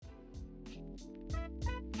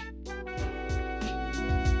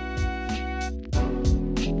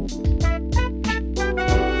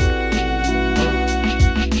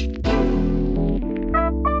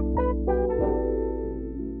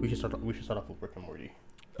start off with Rick and Morty.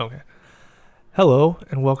 Okay. Hello,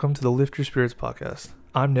 and welcome to the Lift Your Spirits podcast.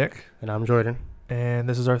 I'm Nick. And I'm Jordan. And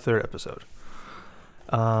this is our third episode.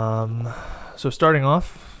 So starting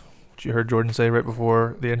off, what you heard Jordan say right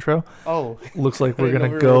before the intro. Oh. Looks like we're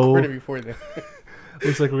going to go...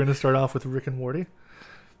 Looks like we're going to start off with Rick and Morty.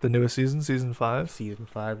 The newest season, season 5. Season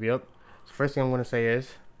 5, yep. So first thing I'm going to say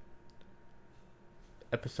is...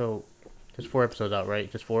 There's 4 episodes out, right?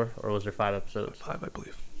 Just 4? Or was there 5 episodes? 5, I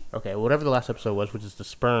believe. Okay, whatever the last episode was, which is the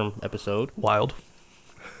sperm episode. Wild.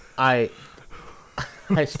 I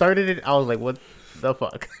started it, I was like, what the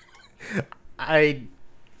fuck? That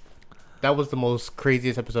was the most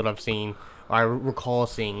craziest episode I've seen, or I recall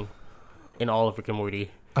seeing in all of Rick and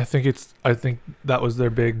Morty. I think that was their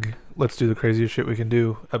big let's do the craziest shit we can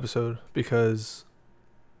do episode, because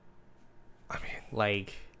I mean,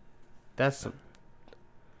 like, that's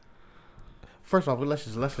first off, let's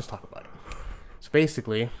just talk about it. So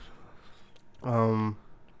basically,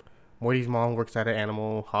 Morty's mom works at an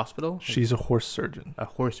animal hospital. She's a horse surgeon. A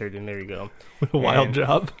horse surgeon, there you go. A wild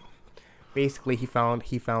job. Basically, he found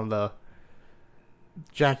the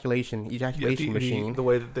ejaculation machine. The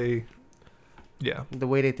way that they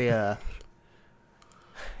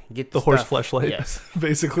get the horse fleshlight, yes.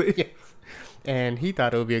 basically. Yes. And he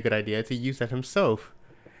thought it would be a good idea to use that himself.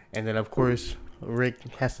 And then, of course,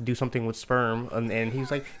 Rick has to do something with sperm, and he's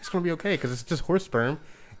like, it's going to be okay because it's just horse sperm.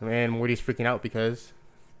 And Morty's freaking out because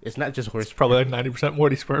it's not just horse sperm. Probably like 90%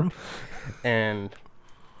 Morty sperm. And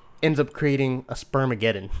ends up creating a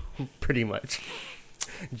spermageddon, pretty much.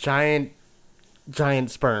 Giant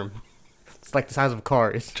sperm. It's like the size of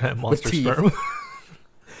cars. Giant monster sperm.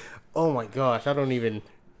 Oh my gosh, I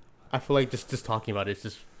feel like just talking about it, it's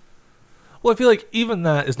just... Well, I feel like even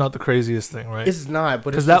that is not the craziest thing, right? It's not, but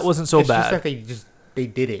because that wasn't so bad. It's just that they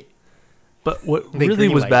did it. But what really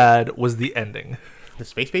was bad was the ending. The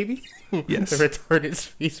space baby? Yes. The retarded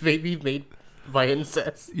space baby made by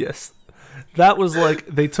incest. Yes. That was like,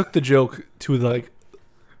 they took the joke to like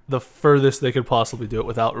the furthest they could possibly do it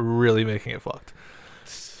without really making it fucked.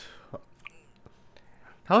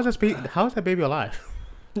 How is that baby alive?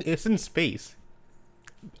 It's in space.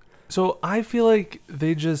 So I feel like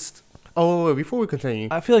they just... Oh, wait, before we continue,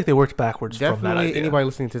 I feel like they worked backwards from that idea. Definitely anybody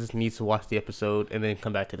listening to this needs to watch the episode and then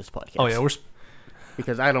come back to this podcast. Oh, yeah,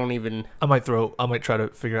 because I might try to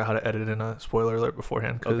figure out how to edit in a spoiler alert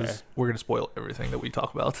beforehand, because we're going to spoil everything that we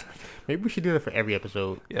talk about. Maybe we should do that for every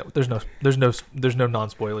episode. Yeah, there's no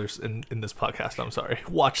non-spoilers in this podcast. I'm sorry.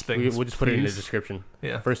 Watch things. We'll just put it in the description.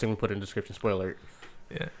 Yeah. First thing we put in the description, spoiler alert.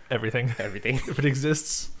 Yeah, everything. Everything. If it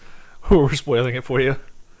exists, we're spoiling it for you.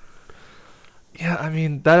 Yeah, I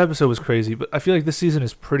mean, that episode was crazy, but I feel like this season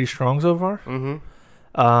is pretty strong so far. Mm-hmm.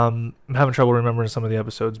 I'm having trouble remembering some of the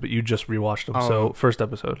episodes, but you just rewatched them. So first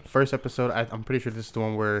episode, I'm pretty sure this is the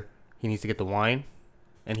one where he needs to get the wine,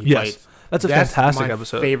 and he fights. That's fantastic my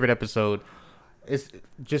episode. Favorite episode. It's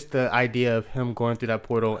just the idea of him going through that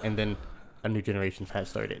portal, and then a new generation has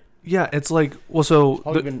started. Yeah, it's like, well, so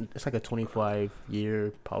it's like a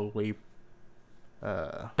 25-year probably.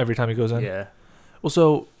 Every time he goes in. Yeah. Well,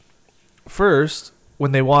 so first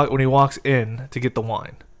when he walks in to get the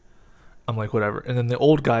wine, I'm like, whatever. And then the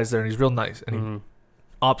old guy's there, and he's real nice, and he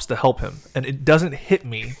opts to help him. And it doesn't hit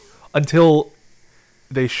me until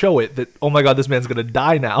they show it that, oh my God, this man's gonna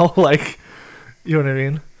die now. Like, you know what I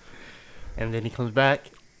mean? And then he comes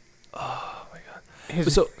back. Oh my God.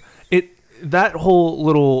 That whole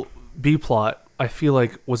little B plot, I feel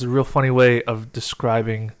like, was a real funny way of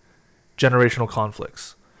describing generational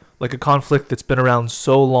conflicts. Like a conflict that's been around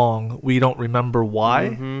so long, we don't remember why.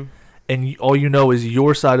 Mm-hmm. And all you know is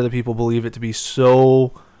your side of the people believe it to be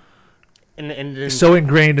so so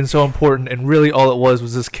ingrained and so important, and really all it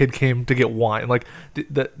was this kid came to get wine. Like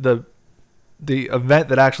the event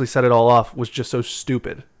that actually set it all off was just so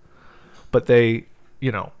stupid. But they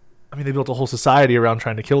built a whole society around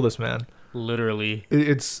trying to kill this man. Literally.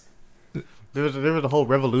 There was a whole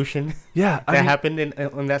revolution. Yeah, that happened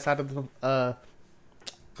on that side of the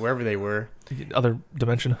wherever they were. Other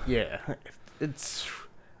dimension. Yeah,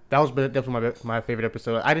 that was definitely my favorite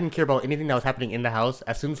episode. I didn't care about anything that was happening in the house.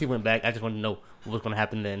 As soon as he went back, I just wanted to know what was going to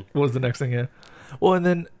happen then. What was the next thing? Yeah. Well, and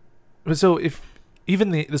then, so if even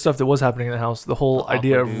the stuff that was happening in the house, the whole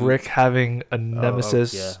idea of Rick having a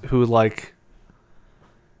nemesis who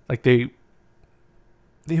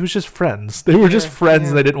he was just friends. They were just friends,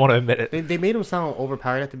 and they didn't want to admit it. They made him sound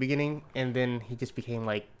overpowered at the beginning, and then he just became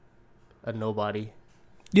like a nobody.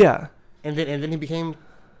 Yeah. And then he became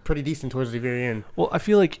pretty decent towards the very end. Well, I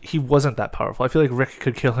feel like he wasn't that powerful. I feel like Rick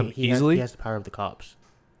could kill him easily. He has the power of the cops.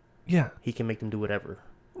 Yeah. He can make them do whatever.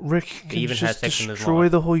 Rick can just destroy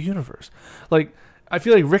the whole universe. Like, I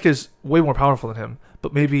feel like Rick is way more powerful than him,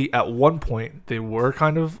 but maybe at one point they were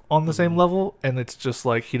kind of on the same level, and it's just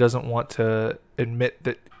like he doesn't want to admit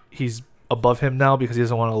that he's above him now because he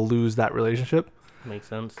doesn't want to lose that relationship. Makes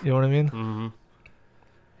sense. You know what I mean? Mm-hmm.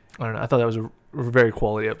 I don't know. I thought that was a very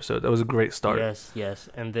quality episode. That was a great start. Yes.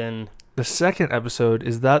 And then the second episode,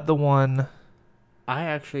 is that the one? I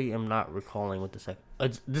actually am not recalling what the second.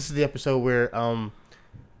 This is the episode where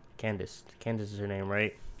Candace is her name,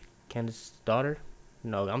 right? Candace's daughter?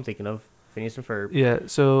 No, I'm thinking of Phineas and Ferb. Yeah,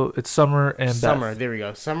 so it's Summer and Summer. Beth. There we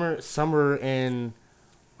go. Summer and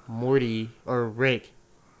Morty or Rick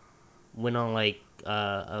went on like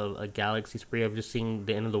a galaxy spree of just seeing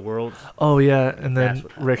the end of the world. Oh yeah, and then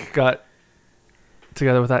Rick got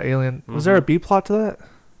together with that alien. Mm-hmm. Was there a B plot to that?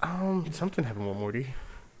 Something happened with Morty.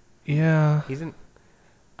 Yeah.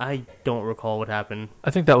 I don't recall what happened. I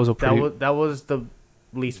think that was that was the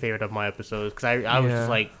least favorite of my episodes because I was just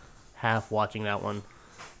like half watching that one.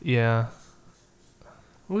 Yeah.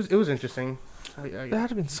 It was interesting. There had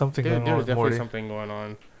to been something going on. There was definitely Morty. Something going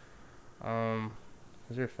on.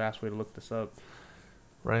 Is there a fast way to look this up?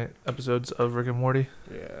 Right, episodes of Rick and Morty.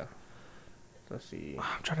 Yeah. Let's see.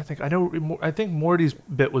 I'm trying to think. I think Morty's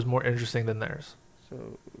bit was more interesting than theirs.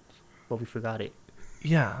 So, well, we forgot it.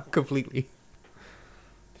 Yeah, completely.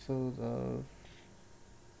 So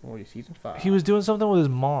Morty season 5. He was doing something with his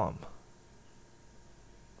mom.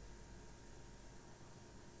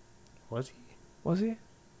 Was he?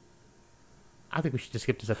 I think we should just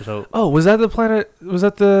skip this episode. Oh, was that the planet? Was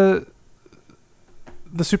that the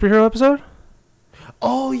superhero episode?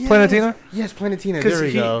 Oh, yeah. Planetina? Yes, Planetina. There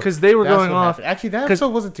we go. Because they were going off. Happened. Actually, that episode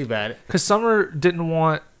wasn't too bad. Because Summer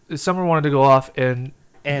wanted to go off, and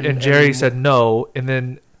Jerry said no, and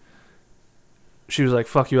then she was like,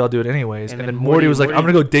 "Fuck you, I'll do it anyways." And then Morty was like, "I'm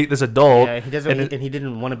gonna go date this adult." Yeah, he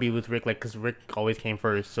didn't want to be with Rick, like, because Rick always came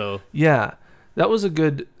first. So yeah, that was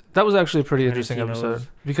actually a pretty interesting episode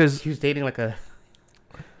because he was dating like a.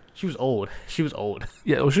 She was old.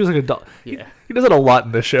 Yeah, well, she was like a adult. Yeah, he does it a lot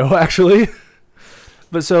in this show, actually.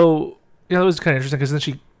 But so, yeah, that was kind of interesting because then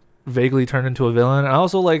she vaguely turned into a villain. I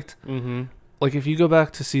also liked, like, if you go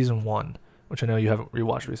back to season 1, which I know you haven't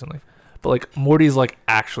rewatched recently, but like Morty's like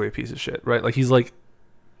actually a piece of shit, right? Like he's like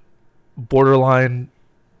borderline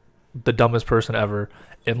the dumbest person ever,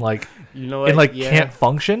 and like can't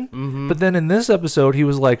function. But then in this episode, he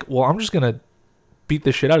was like, "Well, I'm just gonna beat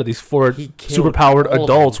the shit out of these 4 superpowered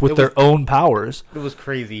adults with their own powers." It was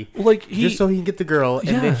crazy. Like just so he can get the girl,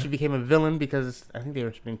 and then she became a villain because I think they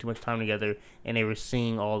were spending too much time together, and they were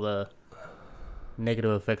seeing all the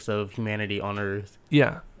negative effects of humanity on Earth.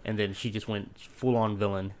 Yeah. And then she just went full on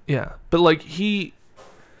villain. Yeah, but like he's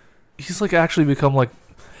like actually become like,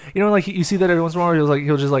 you know, like you see that every once in a while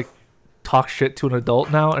he'll just like talk shit to an adult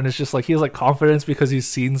now, and it's just like he has like confidence because he's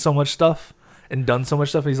seen so much stuff and done so much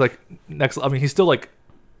stuff. And he's like he's still like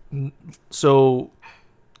so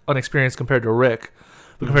unexperienced compared to Rick,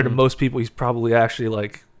 but compared to most people, he's probably actually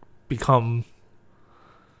like become,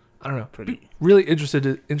 I don't know, really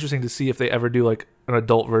interesting to see if they ever do like an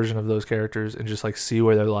adult version of those characters and just like see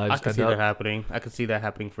where their lives end up. I could see that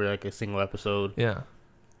happening for like a single episode. Yeah,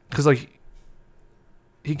 because like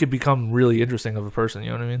he could become really interesting of a person.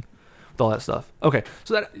 You know what I mean? With all that stuff. Okay,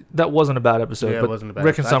 so that wasn't a bad episode. Yeah, but it wasn't a bad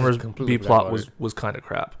Rick and episode. Summer's B plot was kind of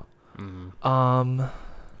crap. The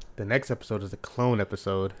next episode is the clone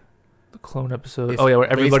episode. The clone episode. Oh yeah, where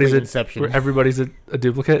everybody's a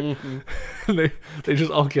duplicate. they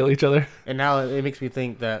just all kill each other. And now it makes me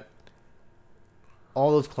think that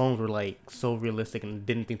all those clones were like so realistic and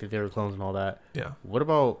didn't think that they were clones and all that. Yeah. What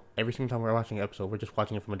about every single time we're watching an episode, we're just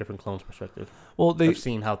watching it from a different clone's perspective? Well, of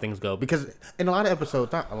seeing how things go, because in a lot of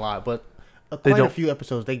episodes, not a lot, but quite a few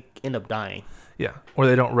episodes, they end up dying. Yeah, or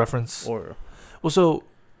they don't reference. So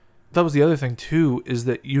that was the other thing too, is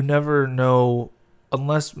that you never know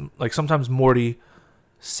unless like sometimes Morty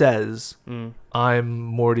says, "I'm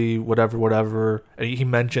Morty, whatever," and he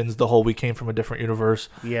mentions the whole "we came from a different universe."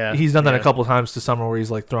 Yeah, he's done that a couple times to Summer, where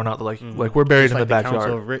he's like thrown out the like we're buried just in the backyard.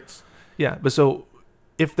 Council of Ritz. Yeah, but so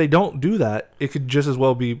if they don't do that, it could just as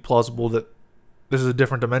well be plausible that this is a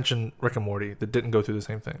different dimension Rick and Morty that didn't go through the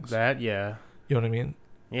same things. You know what I mean?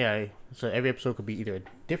 Yeah. So every episode could be either a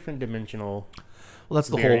different dimensional. Well, that's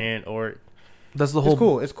the variant, or that's the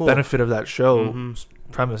whole it's cool. benefit of that show.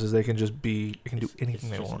 Premise is they can do anything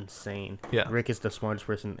they want. Insane. Yeah. Rick is the smartest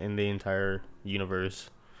person in the entire universe.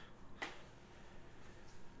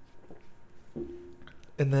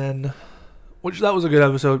 And then, that was a good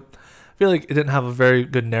episode. I feel like it didn't have a very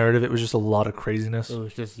good narrative. It was just a lot of craziness. It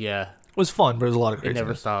was just It was fun, but it was a lot of craziness. It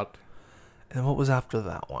never stopped. And then what was after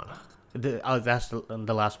that one? That's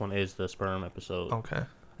the last one is the sperm episode. Okay.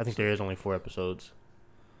 I think there is only 4 episodes.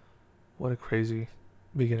 What a crazy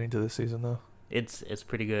beginning to this season, though. It's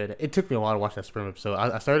pretty good. It took me a while to watch that sperm episode.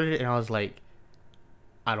 I started it and I was like,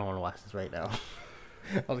 I don't want to watch this right now.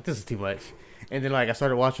 I was like, this is too much. And then like I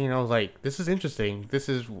started watching and I was like, this is interesting. This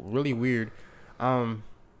is really weird. There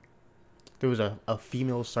was a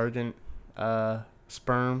female sergeant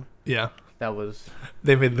sperm. Yeah. That was...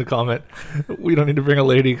 They made the comment, we don't need to bring a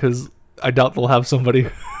lady because I doubt they'll have somebody.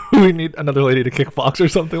 We need another lady to kickbox or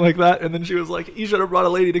something like that. And then she was like, you should have brought a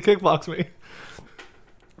lady to kickbox me.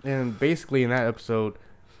 And basically in that episode,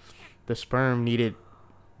 the sperm needed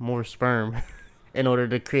more sperm in order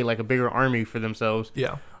to create like a bigger army for themselves.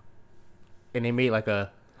 Yeah. And they made like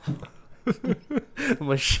a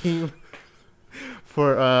machine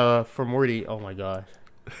for Morty. Oh my god.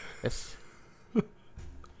 It's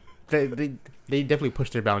they definitely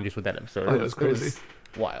pushed their boundaries with that episode. Oh, it was crazy. It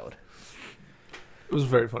was wild. It was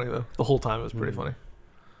very funny though. The whole time it was pretty funny.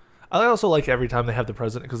 I also like every time they have the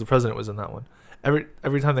president, because the president was in that one.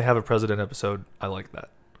 Every time they have a president episode, I like that.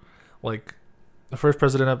 Like the first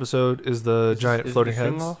president episode is the giant floating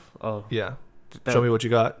heads. Oh yeah. Show me what you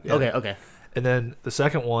got. Yeah. Okay. And then the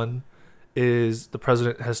second one is the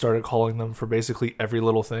president has started calling them for basically every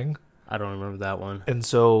little thing. I don't remember that one. And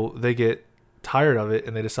so they get tired of it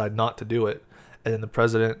and they decide not to do it. And then the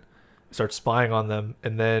president starts spying on them.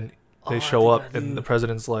 And then they show up and the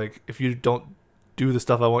president's like, if you don't do the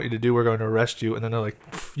stuff I want you to do, we're going to arrest you. And then they're like,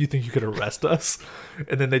 you think you could arrest us?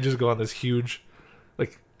 And then they just go on this huge,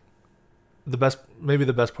 like, maybe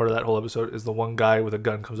the best part of that whole episode is the one guy with a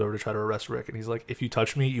gun comes over to try to arrest Rick, and he's like, if you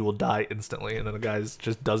touch me, you will die instantly. And then the guy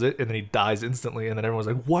just does it, and then he dies instantly. And then everyone's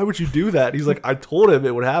like, why would you do that? And he's like, I told him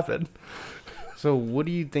it would happen. So what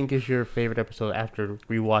do you think is your favorite episode after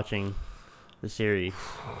rewatching the series?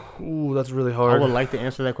 Ooh, that's really hard. I would like to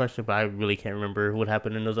answer that question, but I really can't remember what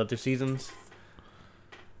happened in those other seasons.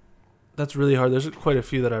 That's really hard. There's quite a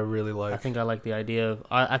few that I really like. I think I like the idea of...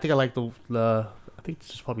 I think I like the I think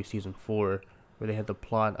this is probably season 4, where they had the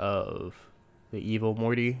plot of the evil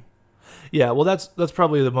Morty. Yeah, well, that's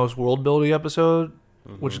probably the most world building episode,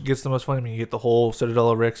 which gets the most fun. I mean, you get the whole Citadel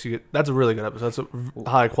of Ricks. That's a really good episode. That's a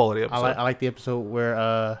high quality episode. I like the episode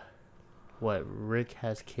where Rick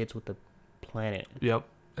has kids with the planet. Yep,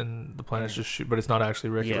 and the planet's just shoot, but it's not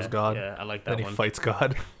actually Rick. It was God. Yeah, I like that. Then he fights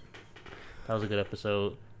God. That was a good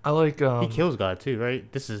episode. I like. He kills God too,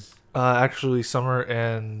 right? This is actually Summer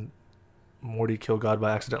and Morty kill God by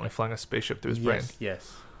accidentally flying a spaceship through his brain.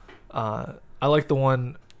 Yes. I like the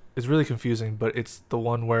one. It's really confusing, but it's the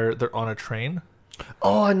one where they're on a train.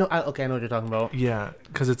 Oh, I know. I know what you're talking about. Yeah,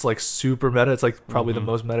 because it's like super meta. It's like probably the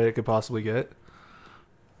most meta it could possibly get.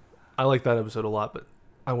 I like that episode a lot, but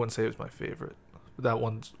I wouldn't say it was my favorite. That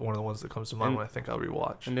one's one of the ones that comes to mind when I think I'll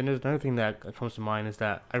rewatch. And then there's another thing that comes to mind is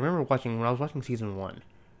that I remember when I was watching season 1.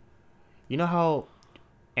 You know how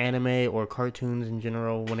anime or cartoons in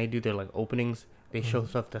general, when they do their like openings, they show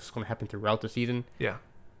stuff that's going to happen throughout the season? Yeah.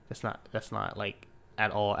 That's not like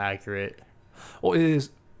at all accurate. Well, it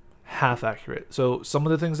is half accurate. So some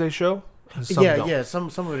of the things they show, and some don't. Yeah, some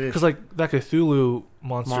of it is. Because like that Cthulhu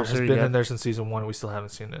monster has been in there since season 1, and we still haven't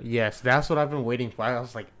seen it. Yes, that's what I've been waiting for. I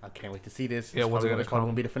was like, I can't wait to see this. Yeah, when's it it's probably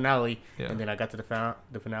gonna be the finale. Yeah. And then I got to the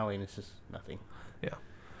finale, and it's just nothing. Yeah,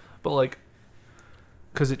 but like,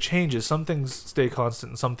 because it changes. Some things stay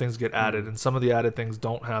constant, and some things get added, and some of the added things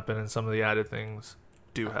don't happen, and some of the added things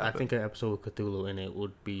do happen. I think an episode with Cthulhu in it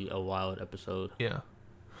would be a wild episode. Yeah.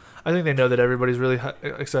 I think they know that everybody's really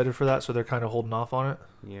excited for that, so they're kind of holding off on it.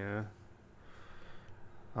 Yeah.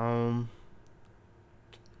 I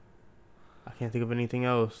can't think of anything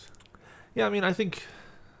else. Yeah, I mean, I think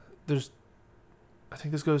this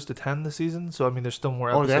goes to 10 this season, so I mean, there's still more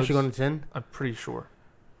episodes. Oh, they're actually going to 10? I'm pretty sure.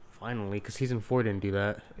 Finally, because season 4 didn't do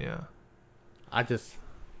that. Yeah.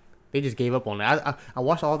 They just gave up on that. I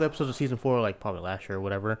watched all the episodes of season 4, like, probably last year or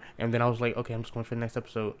whatever, and then I was like, okay, I'm just going for the next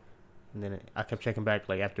episode. And then I kept checking back,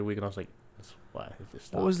 like, after a week, and I was like, that's why it just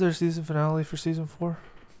stopped. What was their season finale for season 4?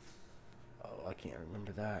 Oh, I can't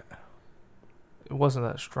remember that. It wasn't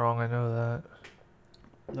that strong, I know that.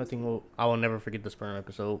 I will never forget the sperm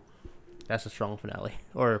episode. That's a strong finale.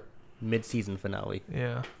 Or mid-season finale.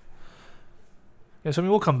 Yeah. Yeah, so I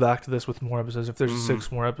mean, we'll come back to this with more episodes. If there's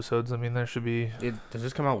 6 more episodes, I mean, there should be... Does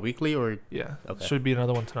this come out weekly, or...? Yeah. Okay. Should be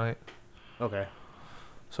another one tonight. Okay.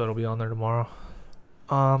 So it'll be on there tomorrow.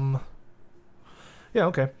 Yeah,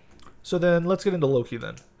 okay. So then let's get into Loki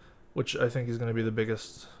then, which I think is going to be the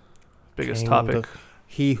biggest topic.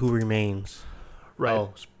 He Who Remains. Right.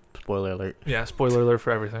 Oh, spoiler alert. Yeah, spoiler alert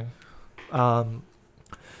for everything.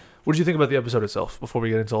 What did you think about the episode itself before we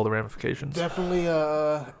get into all the ramifications? Definitely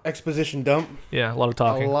exposition dump. Yeah, a lot of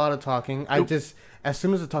talking. A lot of talking. As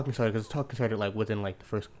soon as the talking started, because the talking started like within like the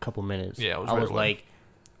first couple minutes. Yeah, I was like,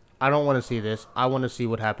 I don't want to see this. I want to see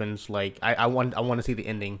what happens. Like, I want to see the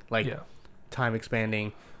ending. Like, time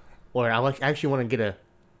expanding, or I actually want to get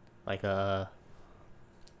a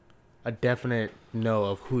definite know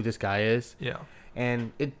of who this guy is. Yeah,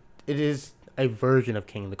 and it is a version of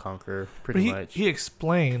King the Conqueror, pretty much. He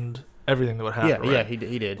explained everything that would happen. Yeah, right? he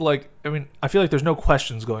did. Like, I mean, I feel like there's no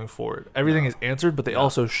questions going forward. Everything is answered, but they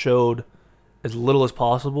also showed as little as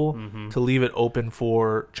possible to leave it open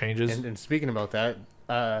for changes. And speaking about that,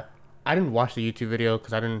 I didn't watch the YouTube video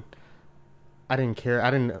because I didn't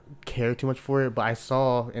care too much for it. But I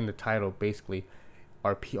saw in the title basically,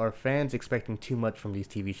 are fans expecting too much from these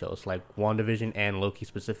TV shows like WandaVision and Loki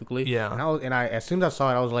specifically? Yeah. And I as soon as I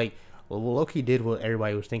saw it, I was like, well, Loki did what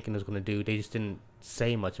everybody was thinking it was going to do. They just didn't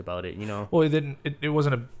say much about it, you know? Well, it didn't. It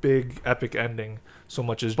wasn't a big epic ending so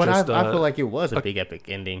much as but just. I feel like it was a big epic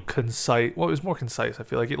ending. Concise. Well, it was more concise. I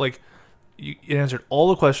feel like it answered all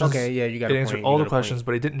the questions. Okay, yeah, you got. It answered all the questions,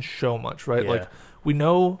 but it didn't show much, right? Yeah. Like we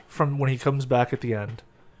know from when he comes back at the end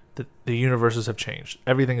that the universes have changed.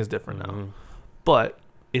 Everything is different now, but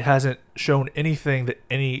it hasn't shown anything that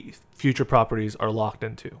any future properties are locked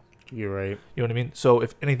into. You're right. You know what I mean? So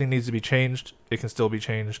if anything needs to be changed, it can still be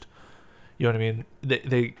changed. You know what I mean?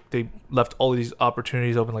 They left all of these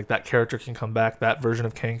opportunities open. Like that character can come back. That version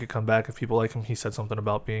of Kang could come back if people like him. He said something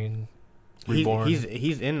about being reborn.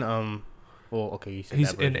 He's in Well, okay, you said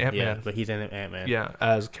he's that in Ant-Man. Yeah, but he's in Ant-Man. Yeah,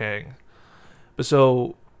 as Kang. But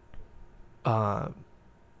so, I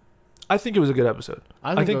think it was a good episode.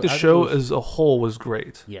 I think the show as a whole was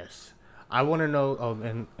great. Yes, I want to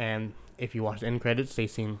know. And if you watch the end credits, they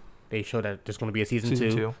show that there's going to be a season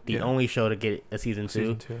two. The only show to get a season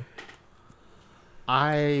two.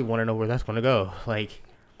 I want to know where that's going to go. Like,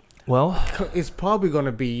 well, it's probably going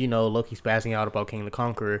to be Loki spazzing out about King the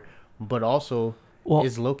Conqueror, but also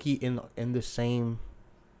is Loki in the same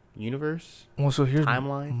universe? Well, so here's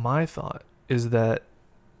timeline. My thought is that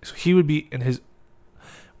he would be in his.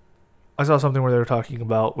 I saw something where they were talking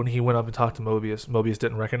about when he went up and talked to Mobius. Mobius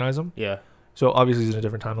didn't recognize him. Yeah. So obviously he's in a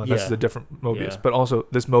different timeline. This is a different Mobius. Yeah. But also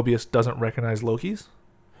this Mobius doesn't recognize Loki's.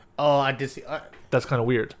 Oh, I did see. That's kind of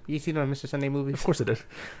weird. You seen the Mr. Sunday movies? Of course I did.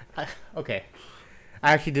 Okay.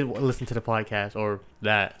 I actually did listen to the podcast or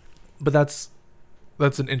that. But that's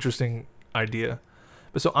an interesting idea.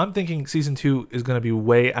 But so I'm thinking season 2 is going to be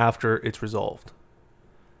way after it's resolved.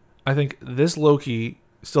 I think this Loki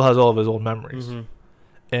still has all of his old memories. Mm-hmm.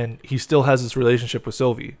 And he still has this relationship with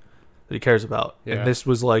Sylvie that he cares about. Yeah. And this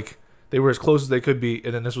was like, they were as close as they could be.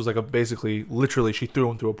 And then this was like basically, literally, she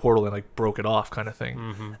threw him through a portal and like broke it off kind of thing.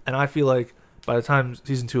 Mm-hmm. And I feel like by the time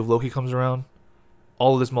season 2 of Loki comes around,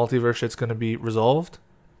 all of this multiverse shit's going to be resolved.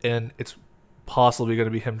 And it's possibly going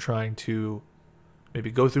to be him trying to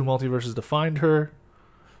maybe go through multiverses to find her.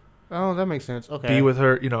 Oh, that makes sense. Okay. Be with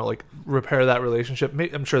her, like repair that relationship.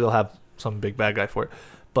 I'm sure they'll have some big bad guy for it.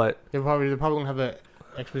 But they're probably going to have an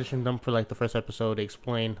exposition dump for like the first episode to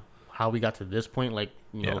explain how we got to this point, like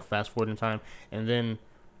fast forward in time, and then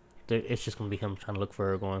it's just gonna be him trying to look for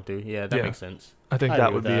her going through. Yeah, that makes sense. I think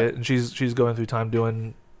that would be it. And she's going through time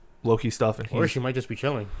doing Loki stuff, and or she might just be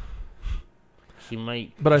chilling. She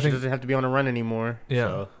might, but she doesn't have to be on a run anymore. Yeah,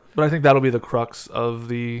 so. But I think that'll be the crux of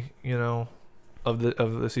the of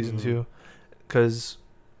the season 2, because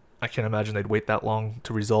I can't imagine they'd wait that long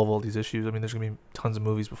to resolve all these issues. I mean, there's gonna be tons of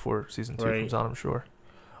movies before season 2 comes out, I'm sure.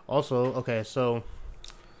 Also, okay, so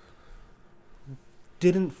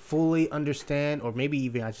didn't fully understand, or maybe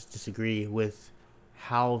even I just disagree with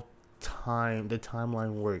how the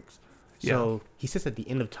timeline works. So he sits at the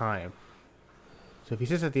end of time. So if he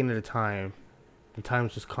sits at the end of the time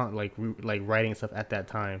is just like writing stuff at that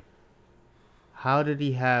time. How did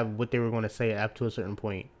he have what they were going to say up to a certain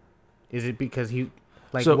point? Is it because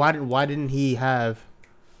why didn't he have?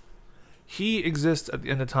 He exists at the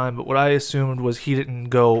end of time, but what I assumed was he didn't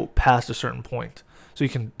go past a certain point. So he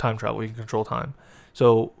can time travel, he can control time.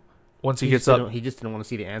 So once he gets up, he just didn't want to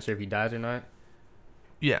see the answer if he dies or not.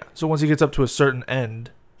 Yeah. So once he gets up to a certain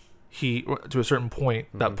end, to a certain point,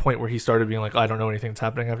 that point where he started being like, I don't know anything that's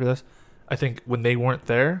happening after this. I think when they weren't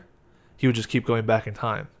there, he would just keep going back in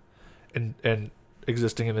time, and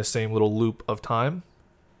existing in the same little loop of time,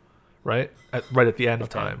 right? Right at the end of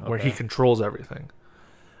time, where he controls everything.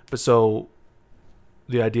 But so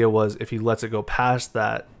the idea was if he lets it go past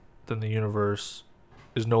that, then the universe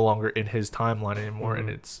is no longer in his timeline anymore, and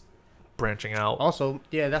it's branching out. Also,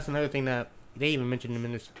 yeah, that's another thing that they even mentioned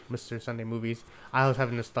in Mr. Sunday movies. I was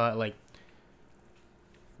having this thought, like,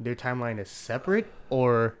 their timeline is separate,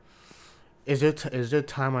 or is their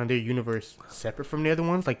timeline, their universe separate from the other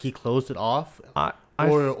ones? Like he closed it off,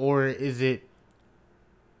 or is it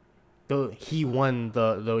he won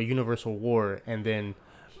the Universal War and then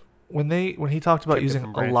when he talked about using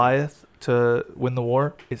Eliath to win the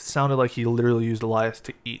war, it sounded like he literally used Eliath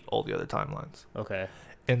to eat all the other timelines. Okay.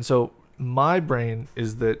 And so my brain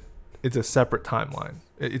is that it's a separate timeline.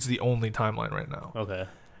 It's the only timeline right now. Okay.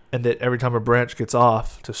 And that every time a branch gets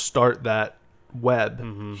off to start that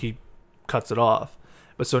web, he cuts it off.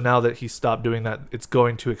 But so now that he stopped doing that, it's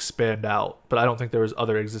going to expand out. But I don't think there was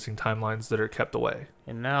other existing timelines that are kept away.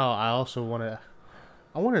 And now I also want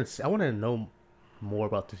to know more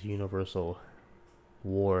about this Universal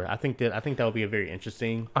War. I think that would be a very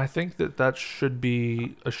interesting. I think that should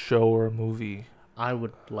be a show or a movie. I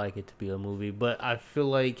would like it to be a movie, but I feel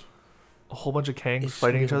like a whole bunch of Kangs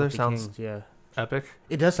fighting each other sounds epic.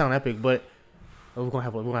 It does sound epic, but we're gonna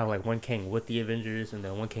have like one Kang with the Avengers, and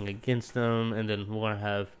then one Kang against them, and then we're gonna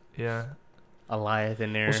have Eliath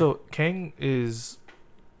in there. Well, so Kang is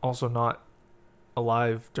also not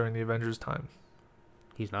alive during the Avengers time.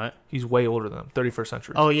 He's not. He's way older than them, 31st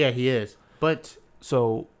century. Oh yeah, he is. But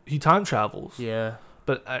so he time travels. Yeah.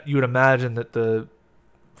 But you would imagine that the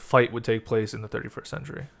fight would take place in the 31st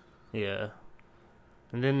century. Yeah.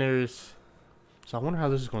 And then there's. So I wonder how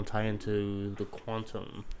this is going to tie into the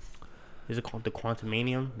quantum. Is it called the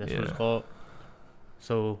Quantumanium? That's what it's called.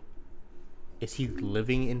 So, is he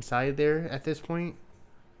living inside there at this point?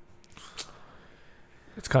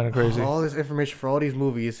 It's kind of crazy. All this information for all these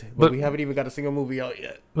movies, but we haven't even got a single movie out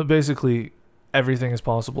yet. But basically, everything is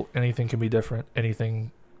possible. Anything can be different.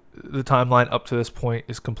 Anything. The timeline up to this point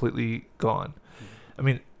is completely gone. I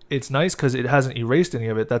mean, it's nice because it hasn't erased any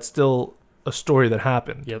of it. That's still a story that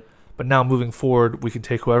happened. Yep. But now moving forward, we can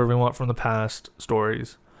take whoever we want from the past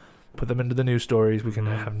stories, put them into the new stories. We can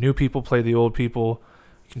have new people play the old people.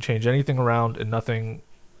 We can change anything around, and nothing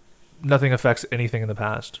affects anything in the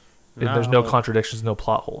past. Now, there's no contradictions, no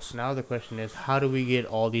plot holes. Now the question is, how do we get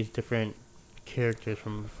all these different characters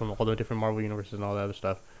from all the different Marvel universes and all that other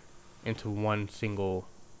stuff into one single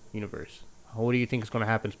universe? What do you think is going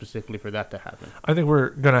to happen specifically for that to happen? I think we're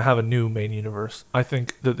going to have a new main universe. I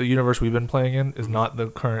think that the universe we've been playing in is not the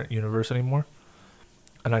current universe anymore.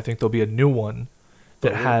 And I think there'll be a new one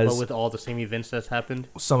that but with all the same events that's happened?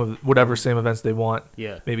 Some of whatever same events they want.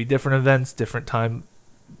 Yeah. Maybe different events, different time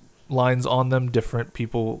lines on them, different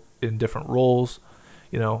people in different roles.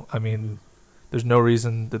 You know, I mean, there's no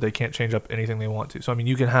reason that they can't change up anything they want to. So, I mean,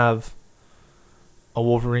 you can have a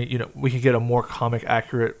Wolverine, you know, we can get a more comic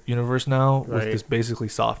accurate universe now with this basically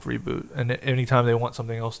soft reboot. And anytime they want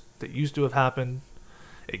something else that used to have happened,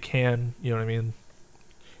 it can, you know what I mean?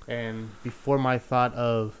 And before my thought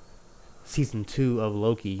of season 2 of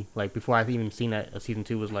Loki, like before I've even seen that season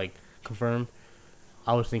 2 was like confirmed,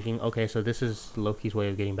 I was thinking, okay, so this is Loki's way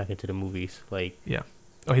of getting back into the movies. Like, yeah.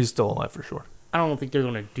 Oh, he's still alive for sure. I don't think they're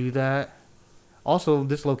going to do that. Also,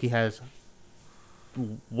 this Loki has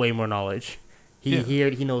way more knowledge.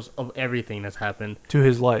 He knows of everything that's happened to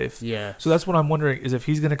his life. Yeah. So that's what I'm wondering is if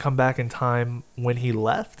he's going to come back in time when he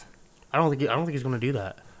left. I don't think he's going to do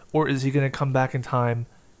that. Or is he going to come back in time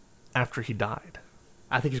after he died?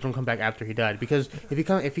 I think he's going to come back after he died because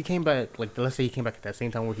if he came back, like let's say he came back at that same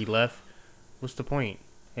time where he left, what's the point?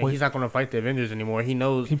 And he's not going to fight the Avengers anymore. He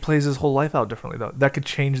knows he plays his whole life out differently though. That could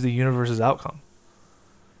change the universe's outcome.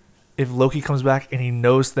 If Loki comes back and he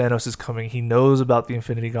knows Thanos is coming, he knows about the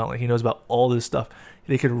Infinity Gauntlet, he knows about all this stuff,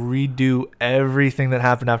 they could redo everything that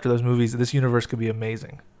happened after those movies. This universe could be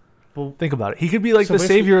amazing. Well, think about it. He could be like the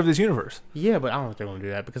savior of this universe. Yeah, but I don't think they're going to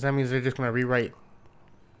do that because that means they're just going to rewrite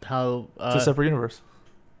how... it's a separate universe.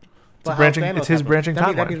 It's his branching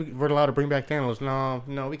timeline. That means we're allowed to bring back Thanos.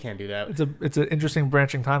 No, we can't do that. It's an interesting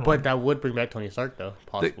branching timeline. But that would bring back Tony Stark, though,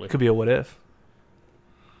 possibly. It could be a what if.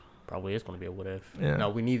 Probably is going to be a what if. Yeah. No,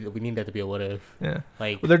 we need that to be a what if. Yeah.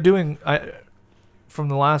 Like, well, they're doing from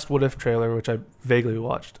the last what if trailer, which I vaguely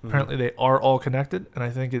watched. Apparently, they are all connected, and I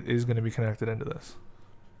think it is going to be connected into this.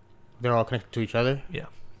 They're all connected to each other. Yeah.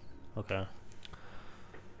 Okay.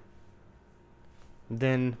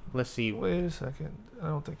 Then let's see. Wait a second. I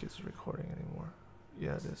don't think it's recording anymore.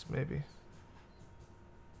 Yeah, it is. Maybe.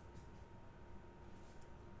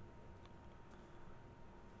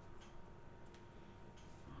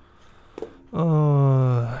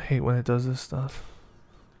 I hate when it does this stuff.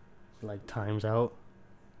 Like times out.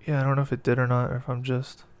 Yeah, I don't know if it did or not, or if I'm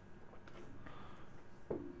just.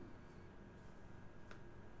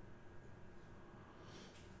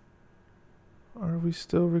 Are we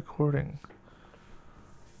still recording?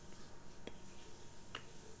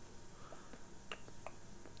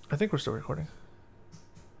 I think we're still recording.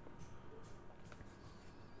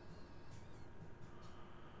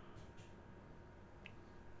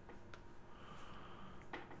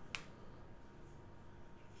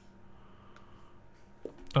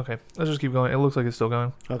 Okay, let's just keep going. It looks like it's still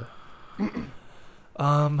going. Okay.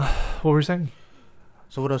 What were we saying?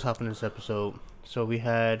 So what else happened in this episode? So we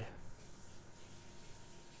had.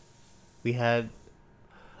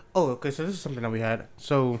 Oh, okay. So this is something that we had.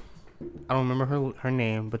 So I don't remember her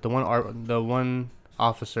name, but the one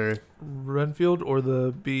officer, Renfield or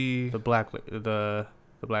the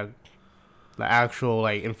actual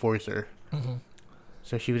like enforcer. Mm-hmm.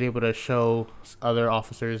 So she was able to show other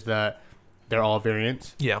officers that they're all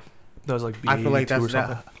variants. Yeah, that was like B2 I feel like or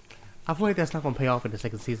something. I feel like that's not going to pay off in the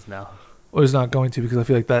second season now. Well, it's not going to because I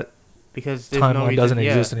feel like that timeline doesn't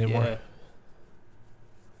exist anymore. Yeah.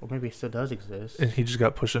 Or maybe it still does exist. And he just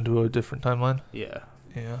got pushed into a different timeline. Yeah.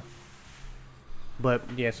 Yeah. But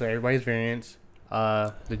yeah, so everybody's variants.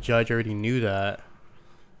 The judge already knew that,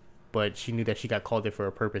 but she knew that she got called there for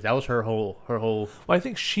a purpose. That was her whole. Well, I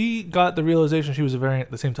think she got the realization she was a variant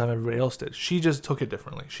at the same time everybody else did. She just took it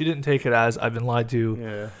differently. She didn't take it as I've been lied to.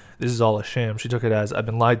 Yeah. This is all a sham. She took it as I've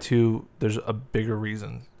been lied to. There's a bigger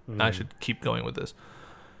reason. I should keep going with this.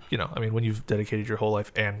 You know, I mean, when you've dedicated your whole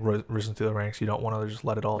life and risen through the ranks, you don't want to just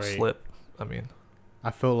let it all slip. I mean,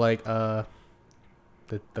 I feel like the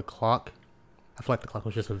clock. I feel like the clock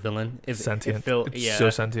was just a villain. Sentient. It's so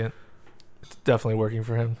sentient. It's definitely working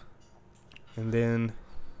for him. And then,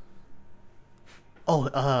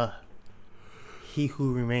 He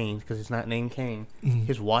Who Remains, because it's not named Kang. Mm-hmm.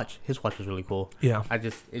 His watch was really cool. Yeah.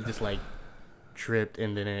 It just like tripped,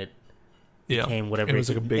 and then it became whatever. It was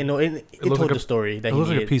like a big. It told like the story that it looked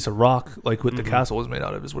like a piece of rock, like what the castle was made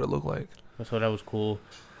out of, is what it looked like. So that was cool.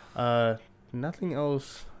 Nothing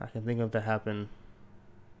else I can think of that happened.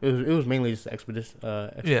 It was mainly just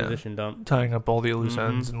exposition dump, tying up all the loose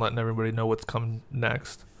ends and letting everybody know what's coming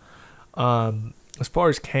next. As far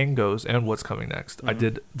as Kang goes and what's coming next, I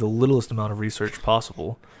did the littlest amount of research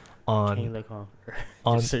possible on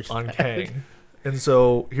Kang. And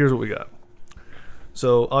so here's what we got.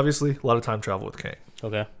 So obviously a lot of time travel with Kang.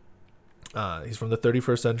 Okay. He's from the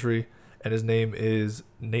 31st century and his name is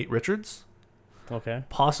Nate Richards. Okay.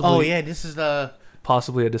 Possibly. Oh yeah, this is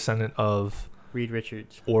possibly a descendant of Reed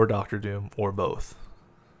Richards or Doctor Doom or both.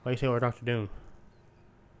 Why you say or Doctor Doom?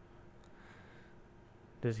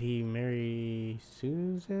 Does he marry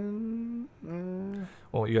Susan?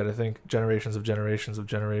 Well, you got to think generations of generations of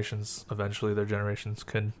generations. Eventually, their generations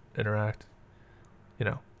can interact. You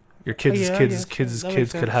know, your kids' kids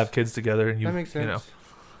could have kids together, and that makes sense. You know.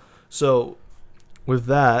 So, with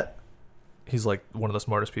that, he's like one of the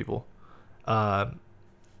smartest people.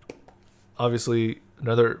 Obviously,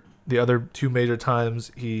 the other two major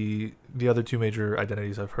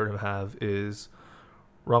identities I've heard him have is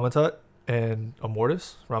Ramatut and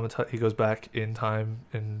Immortus. Ramatut, he goes back in time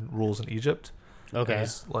and rules in Egypt. Okay. And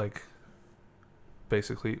he's like,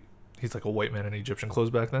 basically, he's like a white man in Egyptian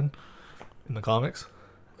clothes back then in the comics.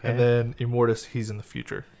 Okay. And then Immortus, he's in the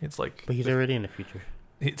future. It's like, but he's already in the future.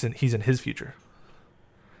 He's in his future.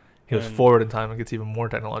 He goes forward in time and gets even more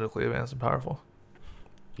technologically advanced and powerful.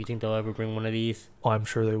 You think they'll ever bring one of these? Oh, I'm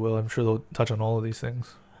sure they will. I'm sure they'll touch on all of these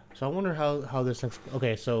things. So I wonder how this next.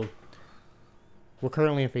 Okay, so we're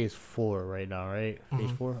currently in phase 4 right now, right?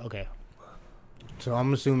 Phase 4. Okay. So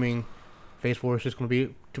I'm assuming phase 4 is just going to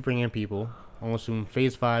be to bring in people. I'm assuming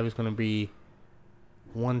phase 5 is going to be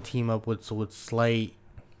one team up with slight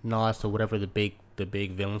nods to whatever the big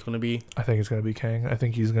villain's going to be. I think it's going to be Kang. I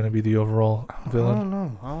think he's going to be the overall villain. I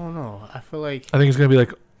don't know. I feel like I think it's going to be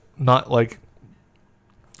like not like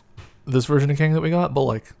this version of Kang that we got, but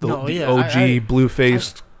like the OG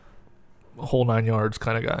blue-faced whole 9 yards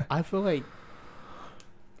kind of guy. I feel like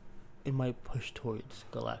it might push towards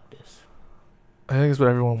Galactus. I think it's what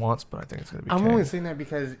everyone wants, but I think it's going to be Kang. I'm only saying that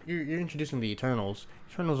because you're introducing the Eternals.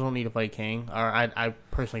 Eternals don't need to fight Kang. Or I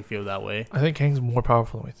personally feel that way. I think Kang's more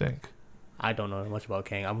powerful than we think. I don't know much about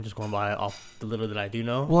Kang. I'm just going by off the little that I do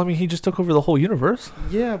know. Well, I mean, he just took over the whole universe.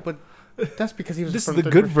 Yeah, but that's because he was. This is the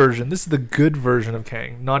good version. This is the good version of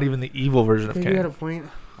Kang, not even the evil version of Kang. You had a point.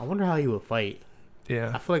 I wonder how he would fight.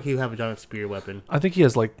 Yeah. I feel like he would have a giant spear weapon. I think he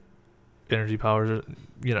has like energy powers,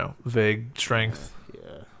 vague strength.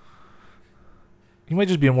 Yeah. He might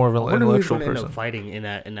just be more of an intellectual person. End up fighting in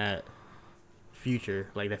that future,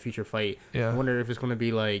 like that future fight. Yeah. I wonder if it's going to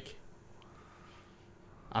be like.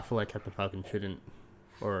 I feel like Captain Falcon shouldn't,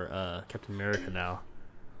 or Captain America now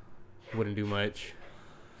wouldn't do much.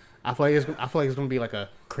 I feel like it's gonna be like a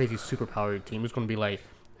crazy superpowered team. It's gonna be like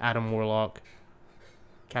Adam Warlock,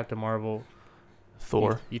 Captain Marvel,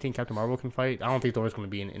 Thor. You think Captain Marvel can fight? I don't think Thor's gonna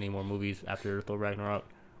be in any more movies after Thor Ragnarok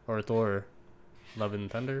or Thor Love and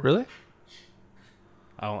Thunder. Really?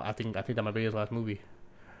 I think that might be his last movie.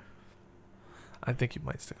 I think he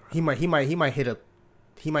might stick around. He might hit up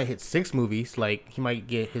he might hit 6 movies. Like he might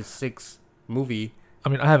get his 6th movie. I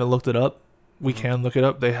mean, I haven't looked it up. We can look it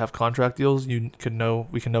up. They have contract deals. We can know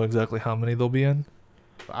exactly how many they'll be in.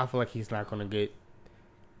 But I feel like he's not gonna get,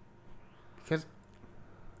 because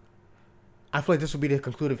I feel like this will be the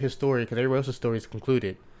conclude of his story, because everybody else's story is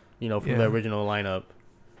concluded, from the original lineup.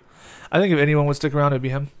 I think if anyone would stick around, it'd be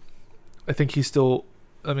him. I think he's still.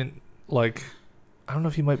 I mean, like, I don't know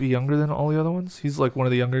if he might be younger than all the other ones. He's like one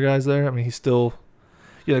of the younger guys there. I mean, he's still.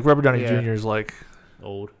 Yeah, like Robert Downey Jr. is like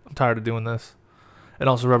old. I'm tired of doing this. And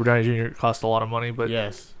also, Robert Downey Jr. cost a lot of money, but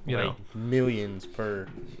yes, millions per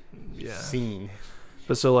scene.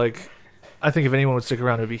 But so, like, I think if anyone would stick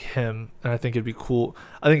around, it'd be him, and I think it'd be cool.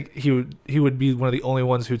 I think he would be one of the only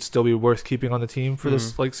ones who'd still be worth keeping on the team for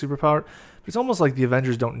this like superpower. But it's almost like the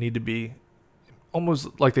Avengers don't need to be,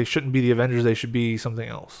 almost like they shouldn't be the Avengers. They should be something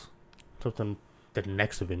else. Something the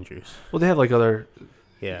next Avengers. Well, they have like other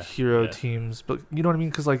hero teams, but you know what I mean?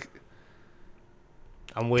 Because like.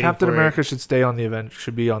 I'm waiting Captain America should be on the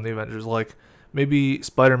Avengers. Like maybe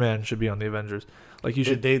Spider-Man should be on the Avengers. Like you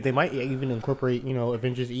should. They might even incorporate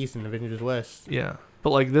Avengers East and Avengers West. Yeah, but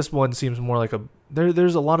like this one seems more like a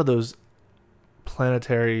there's a lot of those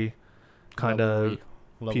planetary kind of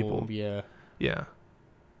people. Yeah. Yeah.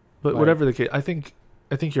 But whatever the case, I think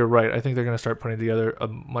you're right. I think they're gonna start putting together a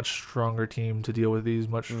much stronger team to deal with these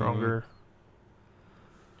much stronger.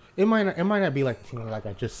 It might not be like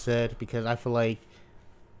I just said, because I feel like.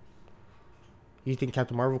 You think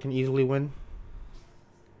Captain Marvel can easily win?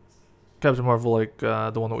 Captain Marvel, like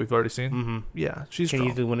the one that we've already seen? Mm-hmm. Yeah, she's strong.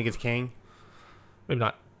 Can easily win against Kang? Maybe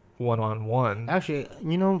not one-on-one. Actually,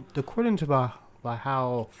 according to by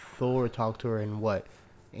how Thor talked to her in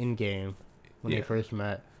Endgame, when they first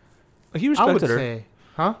met. He respected her. Say,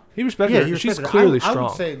 huh? He respected her. She's clearly strong. I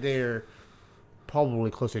would say they're probably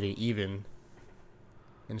closer to even.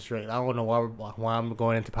 And straight. I don't know why I'm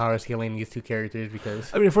going into power scaling these two characters,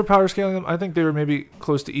 because I mean, if we're power scaling them, I think they were maybe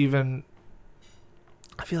close to even.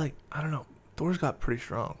 I feel like, I don't know, Thor's got pretty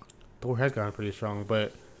strong. Thor has gotten pretty strong,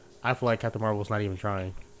 but I feel like Captain Marvel's not even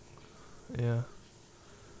trying. Yeah.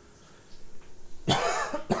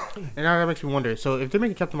 And now that makes me wonder. So if they're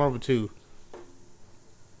making Captain Marvel 2,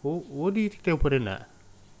 what do you think they'll put in that?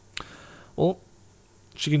 Well,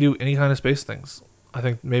 she can do any kind of space things. I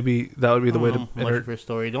think maybe that would be the way to much of her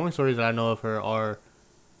story. The only stories that I know of her are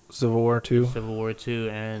Civil War 2,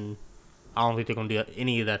 and I don't think they're gonna do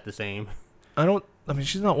any of that the same. I mean,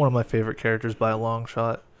 she's not one of my favorite characters by a long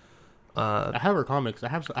shot. I have her comics. I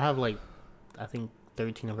have like, I think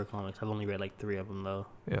 13 of her comics. I've only read like 3 of them though.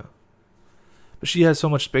 Yeah, but she has so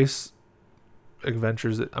much space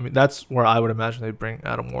adventures that's where I would imagine they'd bring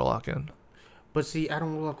Adam Warlock in. But see,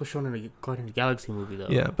 Adam Warlock was shown in the Guardians of the Galaxy movie though.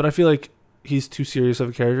 Yeah, but I feel like he's too serious of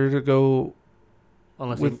a character to go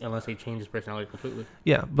unless they change his personality completely.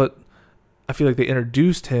 Yeah, but I feel like they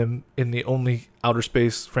introduced him in the only outer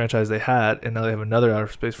space franchise they had, and now they have another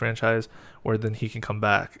outer space franchise where then he can come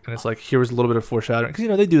back. And it's like, here was a little bit of foreshadowing,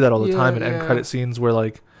 because they do that all the time in end credit scenes, where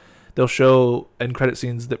like they'll show end credit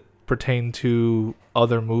scenes that pertain to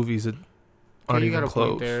other movies that aren't even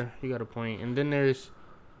close. You got a point. And then there's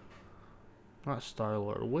not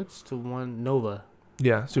Star-Lord. What's the one? Nova.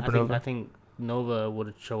 Yeah, Supernova. I think Nova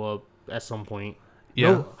would show up at some point.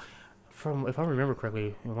 Yeah. If I remember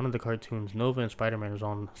correctly, in one of the cartoons, Nova and Spider-Man was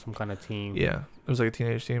on some kind of team. Yeah, it was like a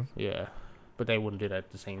teenage team. Yeah, but they wouldn't do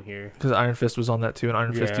that the same here. Because Iron Fist was on that too, and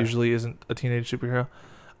Iron Fist usually isn't a teenage superhero.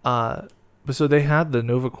 But so they had the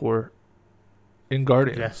Nova Corps in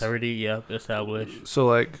Guardians. Yes, already established. So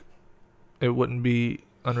like, it wouldn't be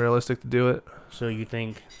unrealistic to do it. So you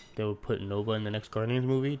think they would put Nova in the next Guardians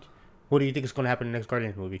movie? What do you think is going to happen in the next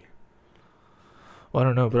Guardians movie? Well, I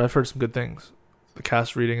don't know, but I've heard some good things. The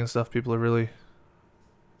cast reading and stuff, people are really.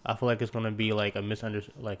 I feel like it's going to be like a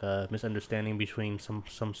misunderstanding between some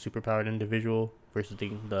superpowered individual versus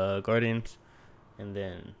the Guardians, and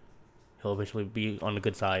then he'll eventually be on the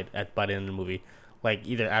good side by the end of the movie, like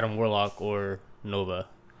either Adam Warlock or Nova.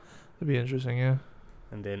 That'd be interesting, yeah.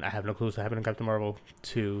 And then I have no clue what's happening in Captain Marvel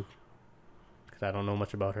 2, because I don't know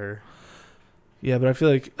much about her. Yeah, but I feel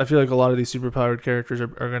like a lot of these superpowered characters are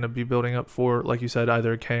going to be building up for, like you said,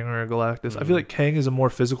 either a Kang or a Galactus. Mm-hmm. I feel like Kang is a more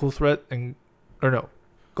physical threat,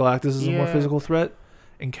 Galactus is a more physical threat,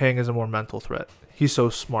 and Kang is a more mental threat. He's so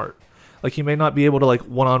smart. Like, he may not be able to, like,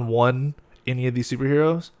 one-on-one any of these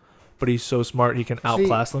superheroes, but he's so smart he can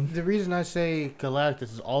outclass them. The reason I say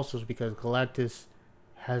Galactus is also because Galactus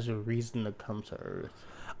has a reason to come to Earth.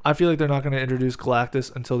 I feel like they're not going to introduce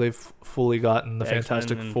Galactus until they've fully gotten the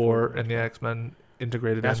Fantastic Four and the X-Men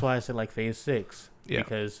integrated. That's why I said like Phase 6. Yeah.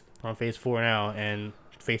 Because we're on Phase 4 now, and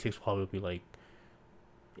Phase 6 will probably be like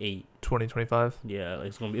 2028. 2025. Yeah, like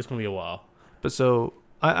it's gonna be a while. But so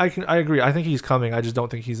I agree. I think he's coming. I just don't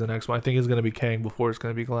think he's the next one. I think it's gonna be Kang before it's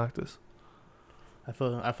gonna be Galactus. I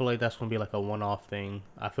feel like that's gonna be like a one-off thing.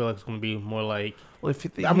 I feel like it's gonna be more like. Well,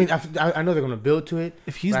 I know they're gonna build to it.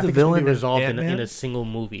 If he's the villain, resolved in a single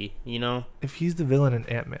movie, you know. If he's the villain in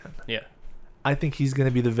Ant-Man, yeah, I think he's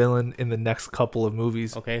gonna be the villain in the next couple of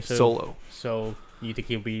movies. Okay, solo. So you think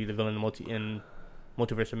he'll be the villain in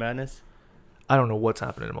Multiverse of Madness? I don't know what's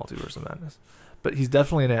happening in Multiverse of Madness, but he's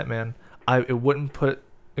definitely an Ant-Man. It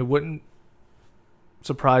wouldn't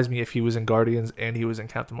surprise me if he was in Guardians and he was in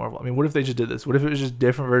Captain Marvel. I mean, what if they just did this? What if it was just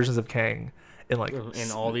different versions of Kang in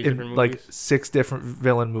all these different movies? Like 6 different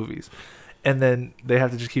villain movies, and then they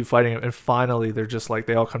have to just keep fighting him, and finally they're just like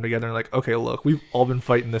they all come together and like, okay, look, we've all been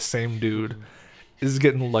fighting the same dude. This is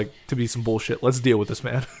getting like to be some bullshit. Let's deal with this,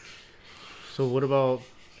 man. So what about?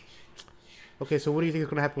 Okay, so what do you think is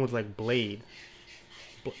gonna happen with like Blade?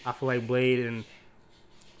 I feel like Blade and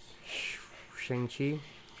Shang-Chi.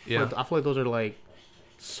 Yeah, I feel like those are like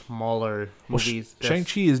smaller movies.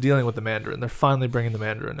 Shang-Chi is dealing with the Mandarin. They're finally bringing the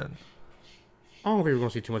Mandarin in. I don't think we're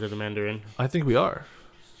gonna see too much of the Mandarin. I think we are.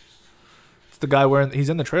 It's the guy he's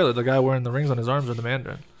in the trailer. The guy wearing the rings on his arms are the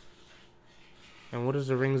Mandarin. And what does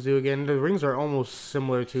the rings do again? The rings are almost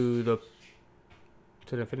similar to the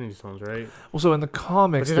Infinity Stones, right? Well, so in the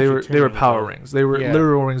comics, they were power rings. They were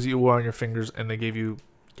literal rings that you wore on your fingers, and they gave you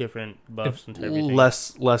different buffs and everything.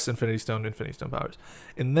 Less Infinity Stone powers.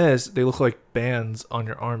 In this, they look like bands on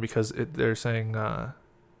your arm because they're saying that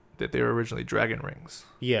they were originally dragon rings.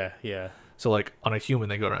 Yeah, yeah. So like on a human,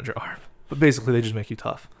 they go around your arm, but basically they just make you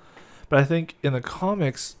tough. But I think in the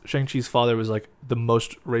comics, Shang-Chi's father was like the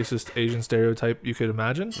most racist Asian stereotype you could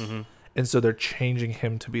imagine, and so they're changing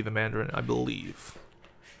him to be the Mandarin, I believe.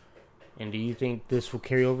 And do you think this will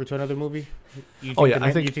carry over to another movie? I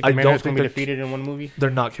don't think the Mandarin's going to be defeated in one movie?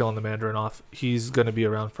 They're not killing the Mandarin off. He's going to be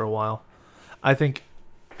around for a while. I think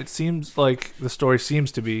it seems like the story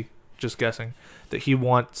seems to be, just guessing, that he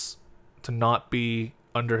wants to not be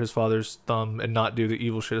under his father's thumb and not do the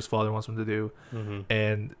evil shit his father wants him to do.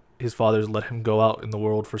 And his father's let him go out in the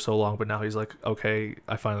world for so long, but now he's like, okay,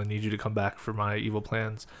 I finally need you to come back for my evil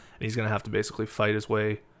plans. And he's going to have to basically fight his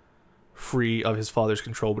way free of his father's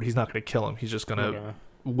control, but he's not going to kill him. He's just going to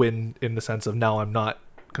win in the sense of, now I'm not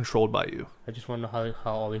controlled by you. I just want to know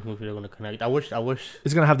how all these movies are going to connect. I wish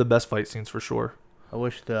it's going to have the best fight scenes for sure. I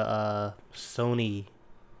wish the Sony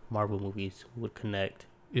Marvel movies would connect.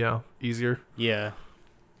 Yeah, easier. Yeah,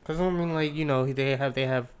 because I mean, like, you know, they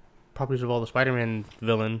have properties of all the Spider-Man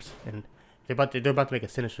villains, and they're about to make a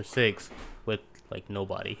Sinister Six with like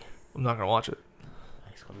nobody. I'm not gonna watch it.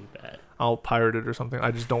 It's gonna be bad. I'll pirate it or something.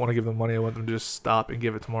 I just don't want to give them money. I want them to just stop and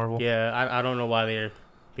give it to Marvel. Yeah, I don't know why they're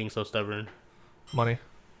being so stubborn. Money.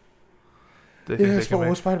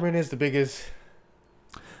 Spider-Man is the biggest.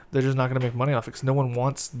 They're just not going to make money off it because no one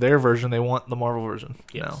wants their version. They want the Marvel version.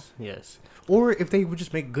 Yes. Or if they would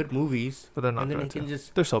just make good movies. But they're not going to.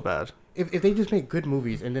 They're so bad. If they just make good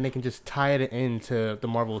movies and then they can just tie it into the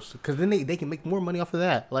Marvels, because then they can make more money off of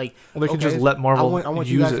that. Like, well, they can just let Marvel I want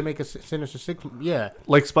you guys to make a Sinister Six. Yeah.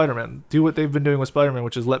 Like Spider-Man. Do what they've been doing with Spider-Man,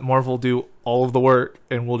 which is let Marvel do all of the work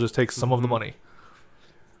and we'll just take some of the money.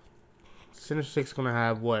 Sinister Six is going to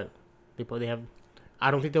have what? They have.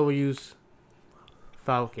 I don't think they will use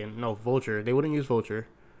Falcon. No, Vulture. They wouldn't use Vulture.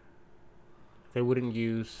 They wouldn't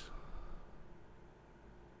use.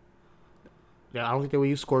 Yeah, I don't think they would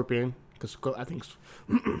use Scorpion, because I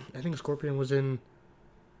think Scorpion was in,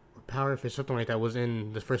 or Power Fist, something like that, was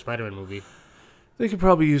in the first Spider-Man movie. They could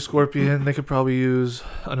probably use Scorpion. They could probably use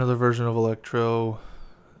another version of Electro.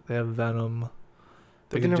 They have Venom.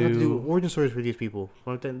 They can do origin stories for these people.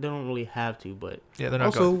 Well, they don't really have to, but yeah, they're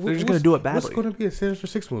not. They're just going to do it badly. What's going to be a Sinister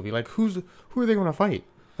Six movie? Like, who are they going to fight?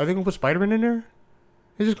 Are they going to put Spider-Man in there?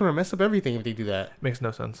 They're just going to mess up everything if they do that. Makes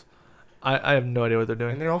no sense. I have no idea what they're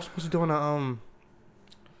doing. And they're also supposed to do a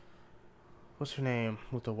what's her name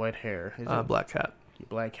with the white hair? Black Cat.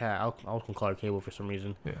 Black Cat. I was gonna call her Cable for some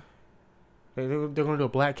reason. Yeah. They're gonna do a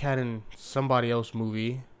Black Cat in somebody else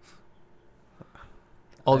movie.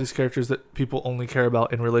 All these characters that people only care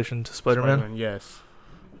about in relation to Spider-Man. Yes.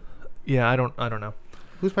 Yeah, I don't know.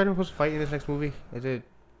 Who's Spider-Man supposed to fight in this next movie? Is it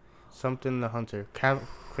something the Hunter?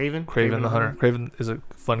 Craven? Craven the Hunter. Craven is a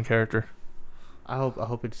fun character. I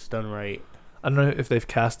hope it's done right. I don't know if they've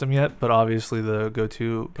cast him yet, but obviously the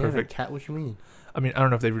go-to perfect cat. What you mean? I mean, I don't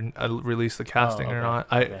know if they've released the casting or not.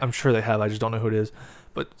 I'm sure they have. I just don't know who it is.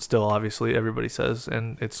 But still, obviously, everybody says,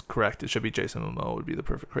 and it's correct. It should be Jason Momoa would be the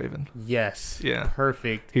perfect Craven. Yes. Yeah.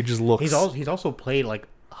 Perfect. He just looks. He's also played like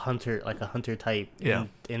a hunter type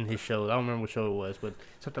in his show. I don't remember what show it was, but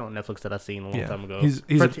something on Netflix that I seen a long time ago. He's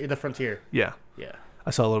the Frontier. Yeah. Yeah. I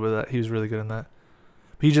saw a little bit of that. He was really good in that.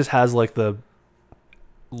 But he just has like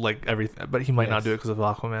everything. But he might not do it because of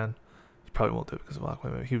Aquaman. He probably won't do it because of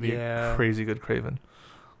Aquaman. He would be a crazy good Kraven.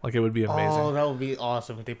 Like, it would be amazing. Oh, that would be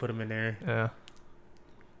awesome if they put him in there. Yeah.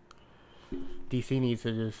 DC needs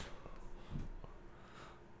to just...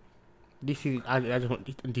 I just want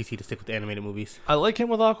DC to stick with the animated movies. I like him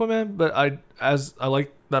with Aquaman, but I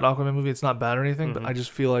like that Aquaman movie. It's not bad or anything, but I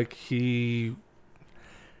just feel like there's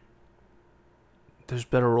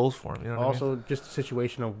better roles for him. You know what I mean? Just the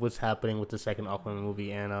situation of what's happening with the second Aquaman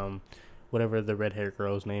movie and whatever the red-haired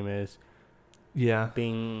girl's name is. Yeah.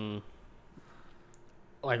 Being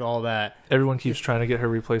like all that. Everyone keeps trying to get her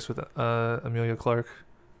replaced with Emilia Clarke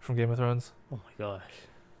from Game of Thrones. Oh my gosh.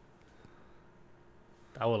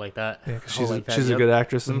 I would like that. Yeah, because she's a good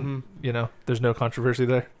actress, and there's no controversy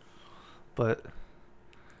there. But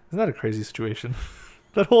isn't that a crazy situation?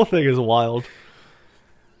 That whole thing is wild.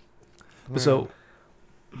 But so,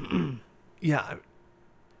 yeah,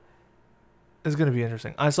 it's gonna be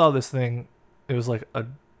interesting. I saw this thing. It was like a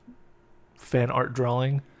fan art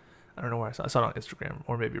drawing. I don't know where I saw it on Instagram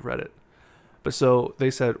or maybe Reddit. But so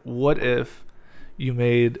they said, what if you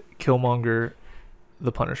made Killmonger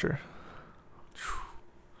the Punisher?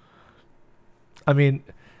 I mean,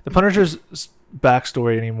 the Punisher's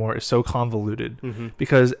backstory anymore is so convoluted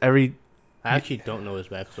because I actually don't know his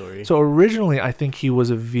backstory. So originally, I think he was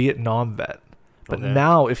a Vietnam vet. But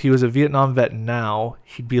now, if he was a Vietnam vet now,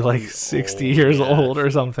 he'd be like 60 years old or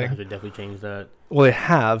something. They definitely changed that. Well, they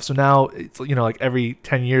have. So now, it's like every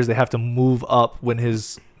 10 years, they have to move up when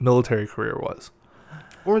his military career was.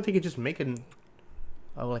 Or they could just make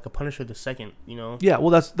like a Punisher the second, Yeah, well,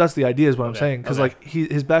 that's the idea is what I'm saying. Because like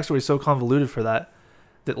his backstory is so convoluted for that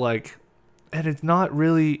like, and it's not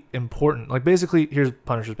really important. Like, basically, here's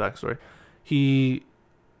Punisher's backstory. He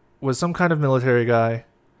was some kind of military guy.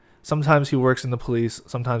 Sometimes he works in the police.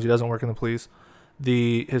 Sometimes he doesn't work in the police.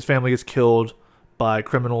 His family gets killed by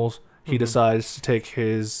criminals. He decides to take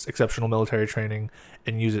his exceptional military training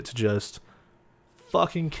and use it to just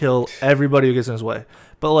fucking kill everybody who gets in his way.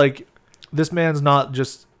 But like, this man's not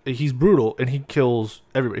just... He's brutal and he kills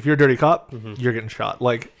everybody. If you're a dirty cop, you're getting shot.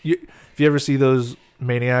 Like, if you ever see those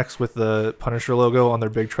maniacs with the Punisher logo on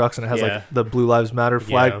their big trucks and it has like the Blue Lives Matter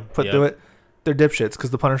flag put through it, they're dipshits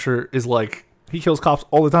because the Punisher is like... He kills cops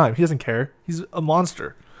all the time. He doesn't care. He's a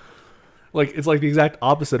monster. Like, it's like the exact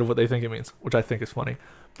opposite of what they think it means, which I think is funny.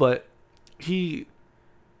 But he's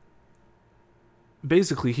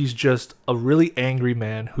just a really angry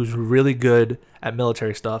man who's really good at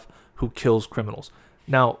military stuff who kills criminals.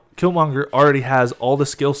 Now, Killmonger already has all the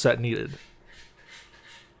skill set needed.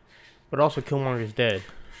 But also Killmonger's dead.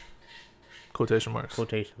 Quotation marks.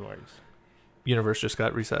 Universe just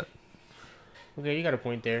got reset. Okay, you got a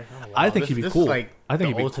point there. Oh, wow. I think he'd be cool. I think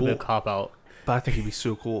he'd be ultimate cop out. But I think he'd be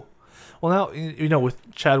so cool. Well, now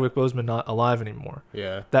with Chadwick Boseman not alive anymore,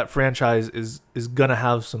 that franchise is gonna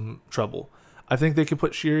have some trouble. I think they could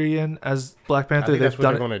put Shuri in as Black Panther. They've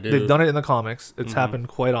done it. They've done it in the comics. It's happened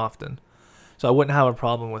quite often, so I wouldn't have a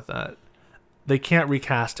problem with that. They can't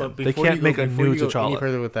recast him. They can't make a new T'Challa. Any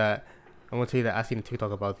further with that, I'm gonna tell you that I seen a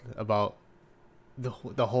TikTok about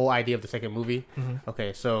the whole idea of the second movie.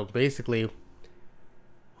 Okay, so basically.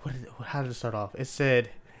 How did it start off? It said,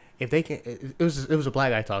 if they can, it was a black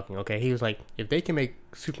guy talking. Okay, he was like, if they can make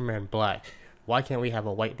Superman black, why can't we have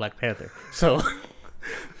a white Black Panther? So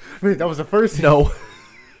that was the first. No.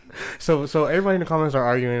 So everybody in the comments are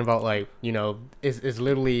arguing about like is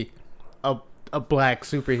literally a black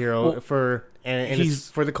superhero for he's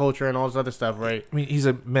for the culture and all this other stuff, right? I mean, he's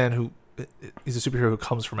a superhero who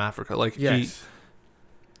comes from Africa. Like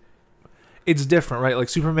it's different, right? Like,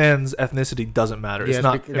 Superman's ethnicity doesn't matter. It's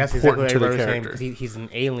not important to the character. He's an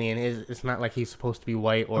alien. It's not like he's supposed to be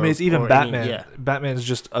white or... I mean, it's even Batman. Batman's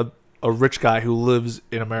just a rich guy who lives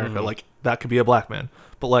in America. Like, that could be a black man.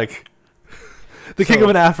 But, like, the king of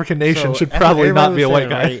an African nation should probably not be a white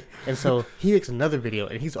guy. Right? And so he makes another video,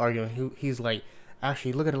 and he's arguing. He's like,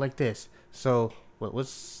 actually, look at it like this. So,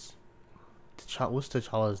 what's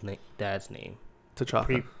T'Challa's dad's name?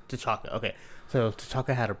 T'Chaka. Okay. So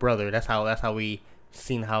T'Chaka had a brother. That's how we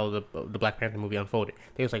seen how the Black Panther movie unfolded.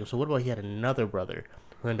 They was like, so what about he had another brother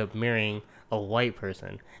who ended up marrying a white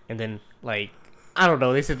person, and then like I don't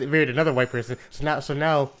know. They said they married another white person. So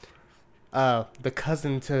now, the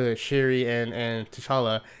cousin to Shuri and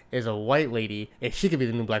T'Challa is a white lady, and she could be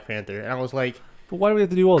the new Black Panther. And I was like, but why do we have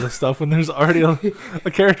to do all this stuff when there's already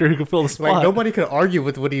a character who can fill the spot? Like, nobody could argue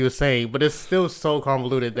with what he was saying, but it's still so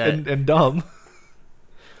convoluted that and dumb.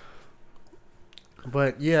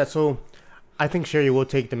 But yeah, so I think Sherry will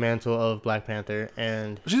take the mantle of Black Panther,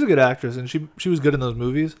 and she's a good actress, and she was good in those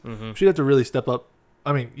movies. Mm-hmm. She'd have to really step up.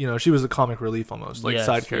 I mean, she was a comic relief almost, like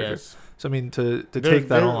side character. Yes. So I mean, to take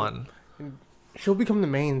that on, she'll become the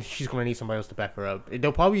main. She's gonna need somebody else to back her up.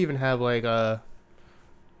 They'll probably even have like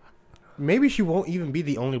maybe she won't even be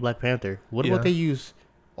the only Black Panther. What about they use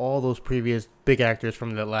all those previous big actors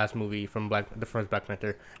from the last movie from the first Black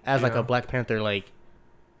Panther as like a Black Panther like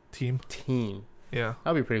team? Yeah,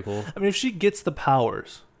 that'd be pretty cool. I mean, if she gets the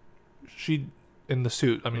powers, she in the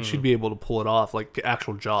suit. I mean, she'd be able to pull it off, like the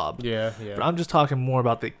actual job. Yeah. But I'm just talking more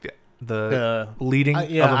about the leading of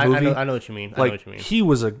a movie. I know what you mean. He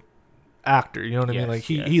was a actor. You know what I mean? Like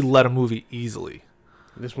he led a movie easily.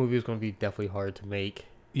 This movie is going to be definitely hard to make.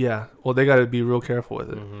 Yeah. Well, they got to be real careful with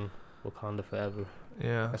it. Mm-hmm. Wakanda Forever.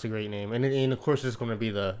 Yeah. That's a great name. And of course, it's going to be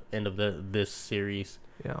the end of this series.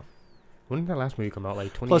 Yeah. When did that last movie come out?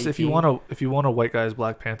 Like 2018? Plus, if you want a white guy as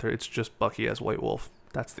Black Panther, it's just Bucky as White Wolf.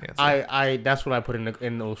 That's the answer. I that's what I put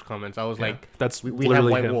in those comments. I was like, that's we have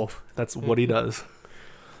White him. Wolf. That's what he does.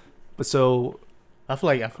 But so I feel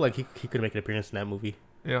like he could make an appearance in that movie.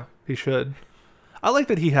 Yeah, he should. I like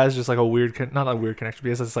that he has just like a weird, not a weird connection, but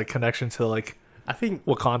he has this like connection to like I think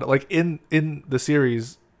Wakanda. Like in the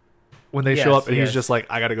series, when they show up and he's just like,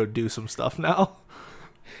 I gotta go do some stuff now.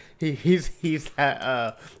 He's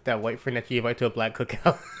that white friend that you invite to a black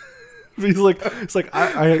cookout. He's like, it's like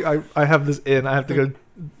I have this in. I have to go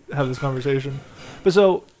have this conversation. But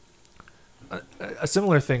so a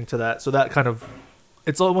similar thing to that. So that kind of,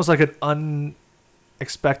 it's almost like an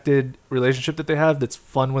unexpected relationship that they have. That's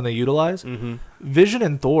fun when they utilize. Mm-hmm. Vision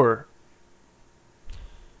and Thor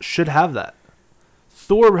should have that.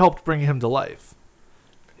 Thor helped bring him to life.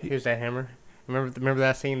 Here's that hammer. Remember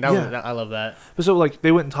that scene? I love that. But so like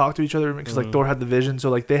they went and talked to each other because like Thor had the vision. So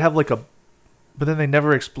like they have like but then they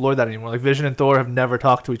never explored that anymore. Like Vision and Thor have never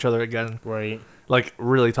talked to each other again. Right. Like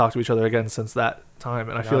really talked to each other again since that time.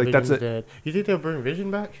 And I feel like Vision's that's it. Dead. You think they'll bring Vision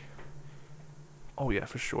back? Oh yeah,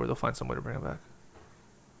 for sure. They'll find some way to bring him back.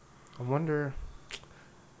 I wonder.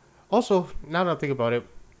 Also, now that I think about it,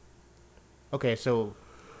 okay, so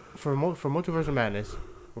for Multiverse of Madness,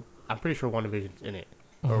 I'm pretty sure WandaVision's in it,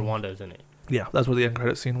 or Wanda's in it. Yeah, that's what the end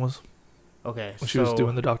credit scene was. Okay, when she was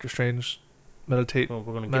doing the Doctor Strange meditate. Well,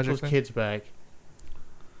 we're gonna get those kids back.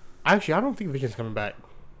 Actually, I don't think Vision's coming back.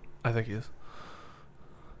 I think he is.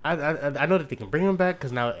 I know that they can bring him back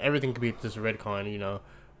because now everything could be just retcon,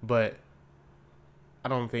 but I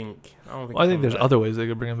don't think. Well, I think there's other ways they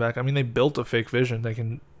could bring him back. I mean, they built a fake Vision. They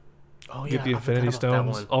can get the Infinity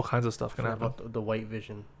Stones. All kinds of stuff can happen. About the White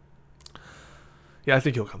Vision. Yeah, I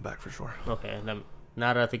think he'll come back for sure. Okay,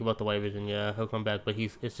 now that I think about the White Vision, yeah, he'll come back, but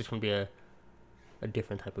it's just gonna be a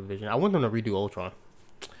different type of Vision. I want them to redo Ultron.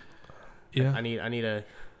 Yeah, I need a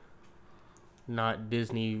not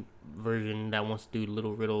Disney version that wants to do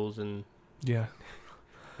little riddles and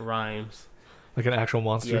rhymes. Like an actual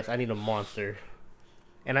monster. Yes, I need a monster.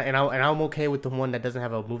 And I'm okay with the one that doesn't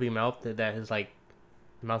have a moving mouth. That is like,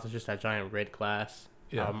 the mouth is just that giant red glass.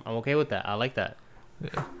 Yeah, I'm okay with that. I like that.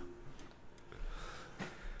 Yeah.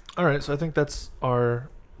 All right, so I think that's our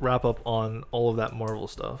wrap up on all of that Marvel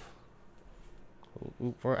stuff.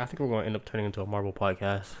 I think we're going to end up turning into a Marvel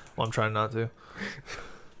podcast. Well, I'm trying not to.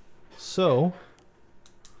 So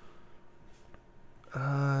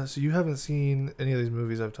you haven't seen any of these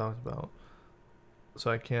movies I've talked about.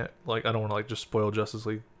 So I can't, I don't want to, just spoil Justice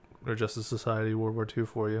League or Justice Society World War II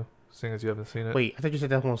for you, seeing as you haven't seen it. Wait, I thought you said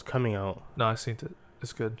that one was coming out. No, I've seen it.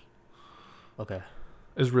 It's good. Okay.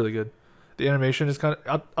 It's really good. The animation is kind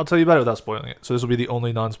of... I'll tell you about it without spoiling it. So this will be the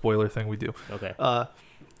only non-spoiler thing we do. Okay.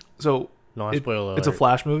 So... Non-spoiler it's a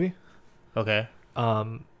Flash movie. Okay.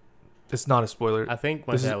 It's not a spoiler. I think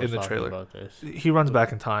my dad was in the trailer about this. He runs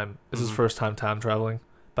back in time. This is his first time traveling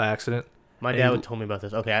by accident. My dad told me about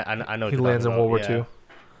this. Okay, I know. He lands in World War II.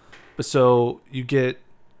 But so you get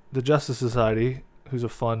the Justice Society, who's a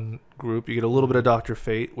fun group. You get a little bit of Dr.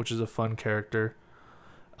 Fate, which is a fun character.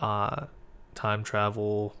 Time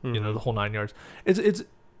travel, the whole 9 yards.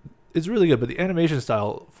 It's really good, but the animation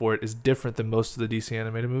style for it is different than most of the DC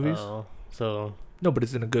animated movies. Oh, so no, but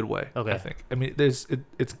it's in a good way. Okay, I think. I mean, it's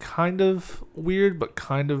kind of weird, but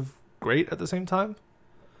kind of great at the same time.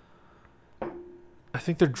 I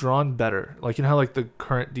think they're drawn better. Like, how the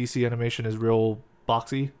current DC animation is real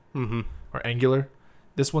boxy or angular.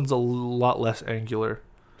 This one's a lot less angular,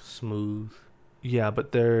 smooth. Yeah,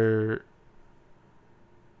 but they're,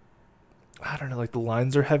 I don't know, the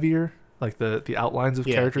lines are heavier. Like the outlines of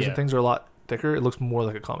characters and things are a lot thicker. It looks more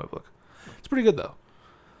like a comic book. It's pretty good though.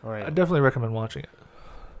 All right. I definitely recommend watching it.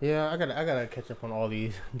 Yeah, I gotta catch up on all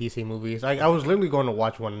these DC movies. I was literally going to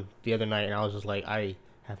watch one the other night, and I was just like, I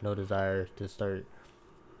have no desire to start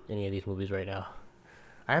any of these movies right now.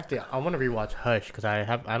 I want to rewatch Hush because I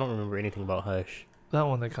don't remember anything about Hush. That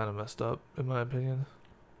one they kind of messed up, in my opinion.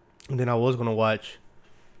 And then I was gonna watch.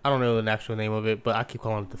 I don't know the actual name of it, but I keep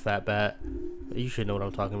calling it the Fat Bat. You should know what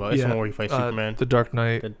I'm talking about. It's the one where he fights Superman. The Dark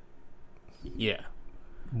Knight. Yeah.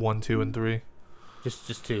 1, 2, and 3.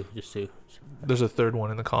 Just two. There's a third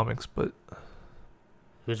one in the comics, but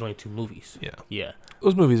there's only 2 movies. Yeah.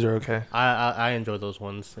 Those movies are okay. I enjoy those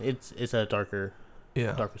ones. It's a darker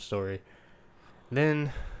story.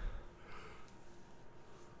 Then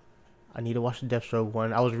I need to watch the Deathstroke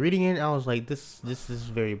one. I was reading it and I was like, this is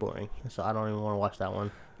very boring, so I don't even want to watch that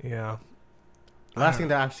one. Yeah. The last thing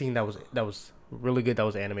that I've seen that was really good, that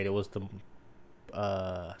was animated, was the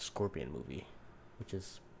Scorpion movie, which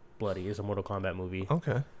is bloody. It's a Mortal Kombat movie.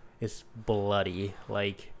 Okay. It's bloody,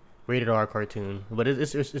 like rated R cartoon, but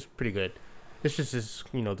it's pretty good. It's just this,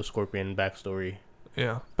 the Scorpion backstory.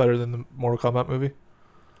 Yeah, better than the Mortal Kombat movie,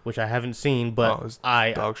 which I haven't seen, but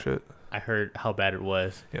dog shit. I heard how bad it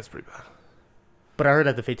was. Yeah, it's pretty bad. But I heard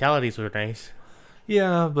that the fatalities were nice.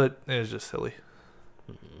 Yeah, but it was just silly.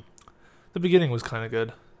 Mm-hmm. The beginning was kind of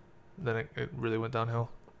good, then it really went downhill.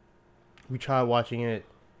 We tried watching it.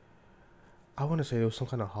 I want to say it was some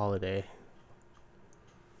kind of holiday.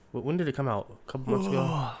 When did it come out? A couple months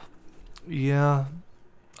ago? Yeah.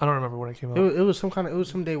 I don't remember when it came out. It was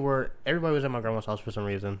some day where everybody was at my grandma's house for some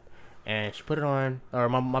reason. And she put it on, or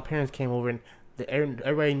my parents came over, and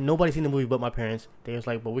nobody seen the movie but my parents. They was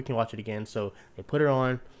like, but we can watch it again. So they put it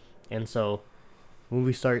on, and so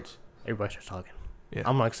movie starts, everybody starts talking. Yeah.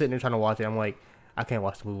 I'm like sitting there trying to watch it. I'm like, I can't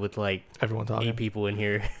watch the movie with like everyone talking. 8 people in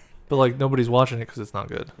here. But like nobody's watching it because it's not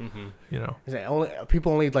good. Mm-hmm. It's like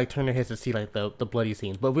people only like turn their heads to see like the bloody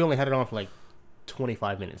scenes. But we only had it on for like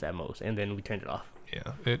 25 minutes at most, and then we turned it off.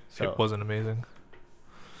 Yeah, it wasn't amazing.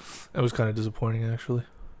 It was kind of disappointing actually.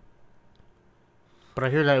 But I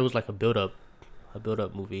hear that it was like a build up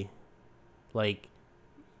movie. Like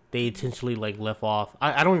they intentionally like left off.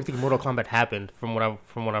 I don't even think Mortal Kombat happened from what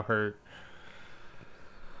I've heard.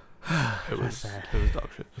 It was dog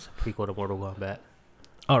shit. It's a prequel to Mortal Kombat.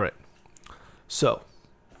 All right. So,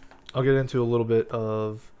 I'll get into a little bit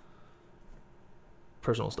of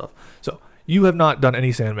personal stuff. So, you have not done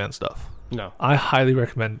any Sandman stuff. No. I highly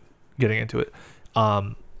recommend getting into it.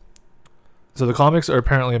 So, the comics are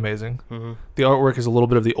apparently amazing. Mm-hmm. The artwork is a little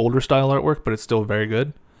bit of the older style artwork, but it's still very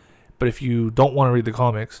good. But if you don't want to read the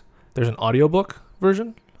comics, there's an audiobook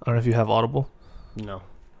version. I don't know if you have Audible. No.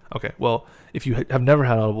 Okay. Well, if you have never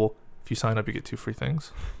had Audible, if you sign up, you get 2 free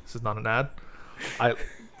things. This is not an ad.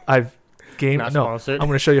 I've gamed. Not no, sponsored. I'm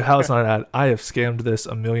going to show you how it's not an ad. I have scammed this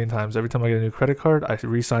a million times. Every time I get a new credit card, I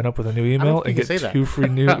re-sign up with a new email and get 2 free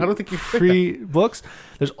new I don't think you free books.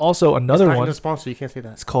 There's also another one. It's not sponsor. You can't say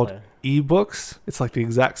that. It's called eBooks. It's like the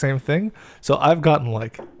exact same thing. So I've gotten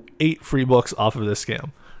like 8 free books off of this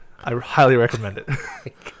scam. I highly recommend it.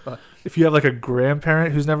 If you have like a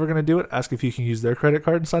grandparent who's never going to do it, ask if you can use their credit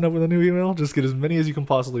card and sign up with a new email. Just get as many as you can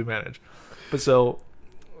possibly manage. But so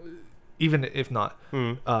even if not,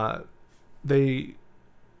 they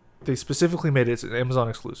specifically made it's an Amazon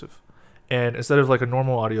exclusive. And instead of like a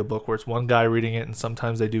normal audiobook where it's one guy reading it and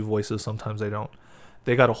sometimes they do voices, sometimes they don't,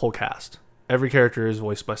 they got a whole cast. Every character is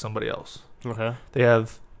voiced by somebody else. Okay. They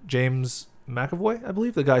have James McAvoy, I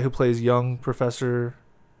believe, the guy who plays young Professor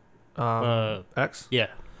X. Yeah.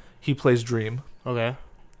 He plays Dream. Okay.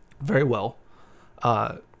 Very well.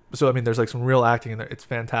 So, I mean, there's like some real acting in there. It's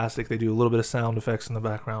fantastic. They do a little bit of sound effects in the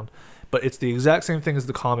background. But it's the exact same thing as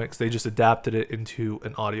the comics. They just adapted it into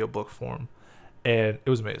an audiobook form. And it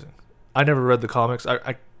was amazing. I never read the comics.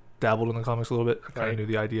 I dabbled in the comics a little bit. I kind of knew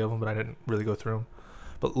the idea of them, but I didn't really go through them.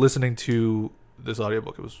 But listening to this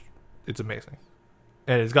audiobook, it's amazing.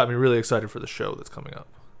 And it's got me really excited for the show that's coming up.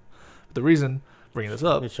 But the reason bringing this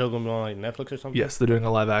up... The show going to be on like Netflix or something? Yes, they're doing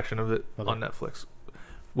a live action of it on Netflix.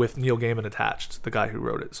 With Neil Gaiman attached, the guy who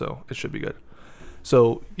wrote it, so it should be good.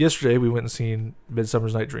 So yesterday we went and seen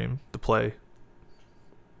Midsummer's Night Dream, the play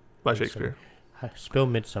by Shakespeare. Spell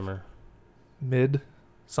Midsummer.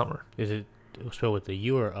 Midsummer. Is it spelled with the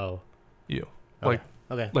U or O? U.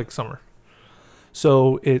 Okay. Like summer.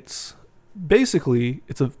 So it's basically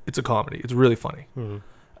it's a comedy. It's really funny.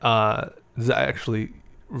 Mm-hmm. It's actually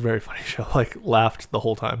a very funny show. Like laughed the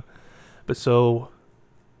whole time. But so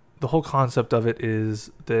the whole concept of it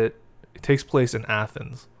is that it takes place in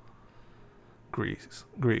Athens, Greek,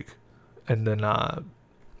 and then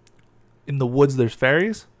in the woods there's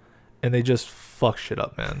fairies, and they just fuck shit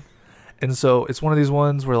up, man. And so it's one of these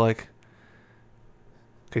ones where like,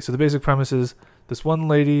 okay, so the basic premise is this one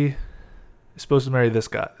lady is supposed to marry this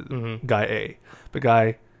guy, guy A,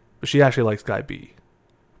 but she actually likes guy B,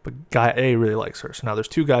 but guy A really likes her. So now there's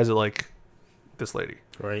two guys that like this lady,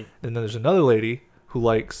 right? And then there's another lady who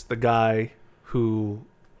likes the guy who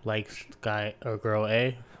likes guy or girl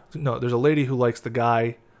A. No, there's a lady who likes the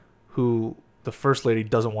guy who the first lady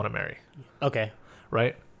doesn't want to marry. Okay.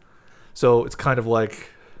 Right? So it's kind of like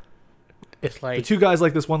it's like the two guys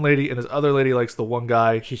like this one lady, and this other lady likes the one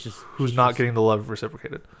guy who's not getting the love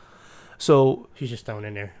reciprocated. So she's just thrown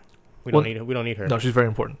in there. We don't need her. No, she's very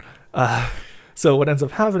important. So what ends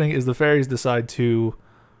up happening is the fairies decide to.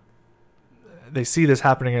 They see this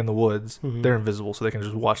happening in the woods. They're invisible, so they can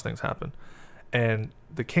just watch things happen. And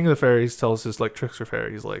the king of the fairies tells his like trickster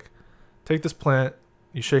fairy, he's like, take this plant,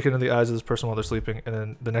 you shake it in the eyes of this person while they're sleeping, and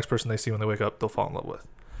then the next person they see when they wake up, they'll fall in love with.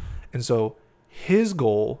 And so his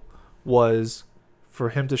goal was for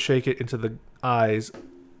him to shake it into the eyes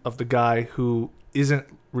of the guy who isn't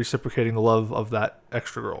reciprocating the love of that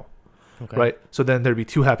extra girl. Okay. Right? So then there'd be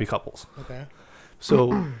two happy couples. Okay.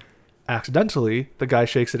 So accidentally, the guy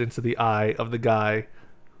shakes it into the eye of the guy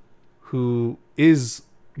who is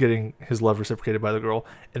getting his love reciprocated by the girl,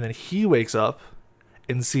 and then he wakes up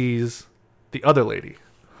and sees the other lady.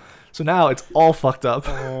 So now it's all fucked up.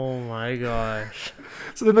 Oh my gosh.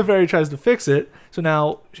 So then the fairy tries to fix it. So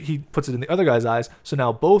now he puts it in the other guy's eyes. So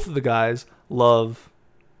now both of the guys love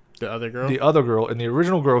the other girl. And the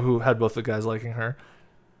original girl who had both the guys liking her,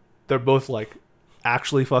 they're both like,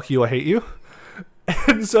 actually, fuck you, I hate you.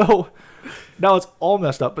 And so now it's all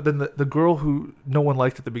messed up. But then the girl who no one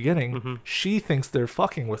liked at the beginning, she thinks they're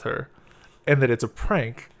fucking with her and that it's a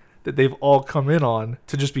prank that they've all come in on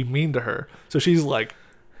to just be mean to her. So she's like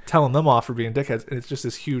telling them off for being dickheads. And it's just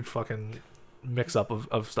this huge fucking mix up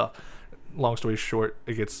of stuff. Long story short,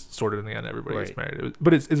 it gets sorted in the end. Everybody gets married.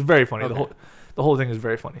 But it's very funny. Okay. The whole thing is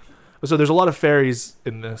very funny. So there's a lot of fairies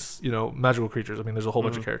in this, magical creatures. I mean, there's a whole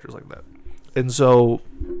bunch of characters like that. And so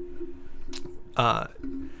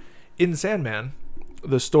in Sandman,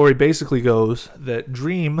 the story basically goes that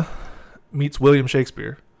Dream meets William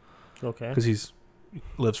Shakespeare. Okay. Because he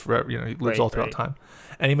lives forever, he lives all throughout time.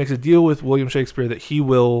 And he makes a deal with William Shakespeare that he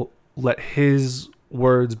will let his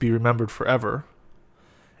words be remembered forever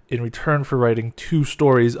in return for writing 2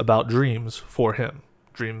 stories about dreams for him.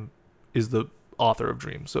 Dream is the author of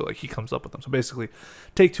dreams, so like he comes up with them. So basically,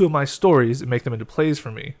 take 2 of my stories and make them into plays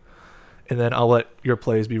for me, and then I'll let your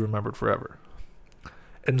plays be remembered forever.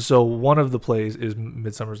 And so one of the plays is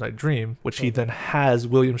Midsummer's Night Dream, which he then has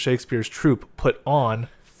William Shakespeare's troupe put on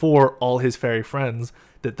for all his fairy friends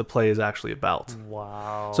that the play is actually about.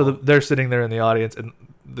 Wow. So they're sitting there in the audience, and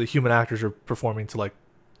the human actors are performing to like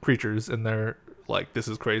creatures, and they're like, this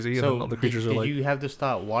is crazy. So and then the creatures are like... Did you have this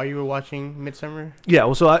thought while you were watching Midsummer? Yeah,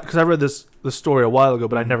 well, so because I read the story a while ago,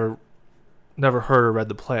 but I never heard or read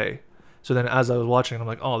the play. So then as I was watching it, I'm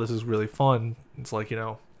like, oh, this is really fun. It's like,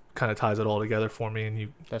 kind of ties it all together for me.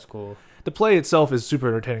 And that's cool. The play itself is super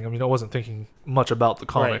entertaining. I mean, I wasn't thinking much about the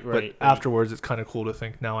comic, but afterwards it's kind of cool to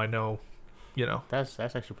think, now I know, That's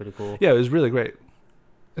actually pretty cool. Yeah, it was really great.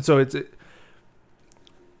 And so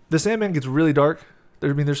the Sandman gets really dark.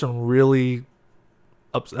 There's some really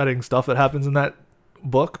upsetting stuff that happens in that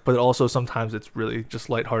book, but also sometimes it's really just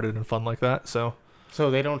lighthearted and fun like that. So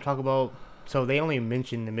they don't talk about. So they only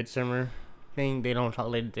mention the Midsummer thing. They don't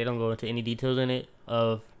talk. They don't go into any details in it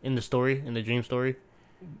in the story, in the dream story.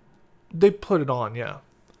 They put it on, yeah.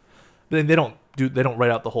 But then they don't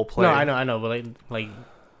write out the whole play. No, I know, but like,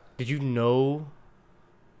 did you know,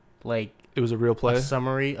 like, it was a real play? A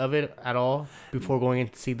summary of it at all before going in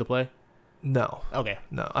to see the play? No. Okay.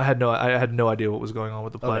 No, I had no idea what was going on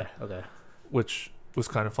with the play. Okay. Which was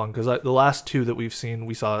kind of fun because the last 2 that we've seen,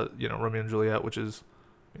 we saw, Romeo and Juliet, which is...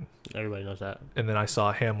 everybody knows that. And then I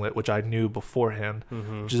saw Hamlet, which I knew beforehand,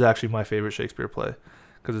 which is actually my favorite Shakespeare play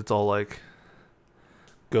because it's all like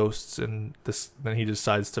ghosts and this. Then he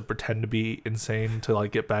decides to pretend to be insane to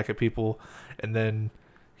like get back at people, and then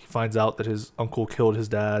he finds out that his uncle killed his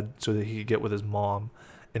dad so that he could get with his mom,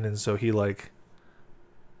 and then so he like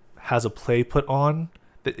has a play put on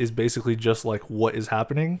that is basically just like what is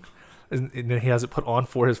happening, and then he has it put on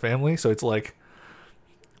for his family. So it's like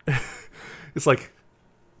it's like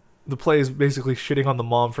the play is basically shitting on the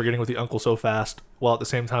mom for getting with the uncle so fast, while at the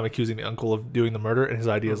same time accusing the uncle of doing the murder. And his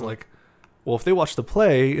idea is like, well, if they watch the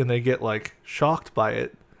play and they get like shocked by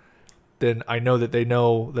it, then I know that they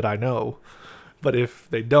know that I know. But if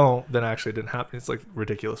they don't, then actually it didn't happen. It's like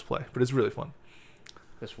ridiculous play, but it's really fun.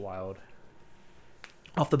 That's wild.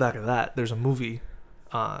 Off the back of that, there's a movie.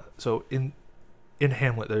 So in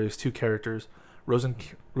Hamlet, there's 2 characters,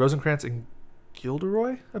 Rosencrantz and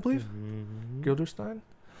Gilderoy, I believe. Gilderstein.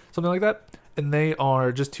 something like that. And they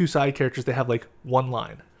are just two side characters. They have like one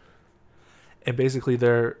line, and basically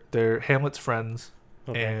they're Hamlet's friends,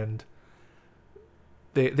 and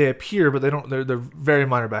they appear, but they don't. They're very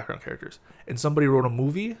minor background characters. And somebody wrote a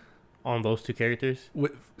movie on those two characters.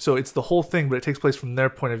 So it's the whole thing, but it takes place from their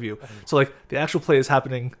point of view. So like the actual play is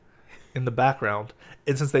happening in the background,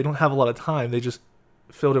 and since they don't have a lot of time, they just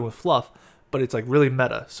filled in with fluff. But it's like really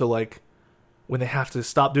meta. So like when they have to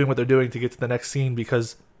stop doing what they're doing to get to the next scene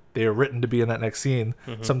because they are written to be in that next scene,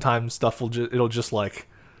 sometimes stuff it'll just like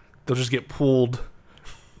they'll just get pulled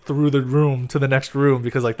through the room to the next room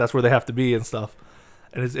because like that's where they have to be and stuff.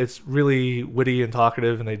 And it's really witty and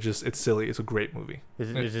talkative, and it's silly. It's a great movie.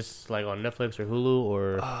 Is this like on Netflix or Hulu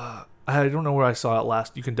or? I don't know where I saw it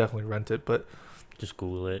last. You can definitely rent it, but just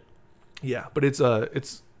Google it. Yeah, but it's a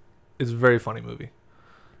very funny movie,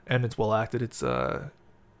 and it's well acted. It's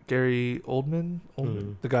Gary Oldman,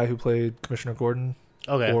 the guy who played Commissioner Gordon,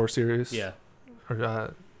 or Sirius, Sirius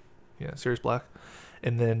Black,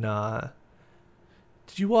 and then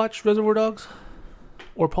did you watch Reservoir Dogs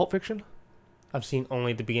or Pulp Fiction? I've seen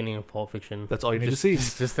only the beginning of Pulp Fiction. That's all you need to see.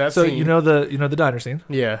 Just that so scene. you know the diner scene.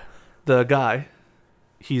 Yeah. The guy,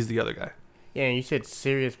 he's the other guy. Yeah, and you said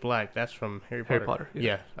Sirius Black. That's from Harry Potter.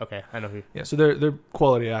 Yeah. Okay, I know who. Yeah. So they're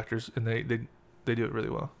quality actors, and they do it really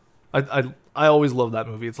well. I always love that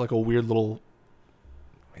movie. It's like a weird little.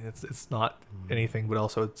 I mean, it's not anything, but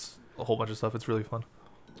also it's a whole bunch of stuff. It's really fun.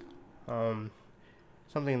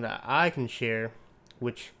 Something that I can share,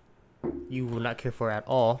 which you will not care for at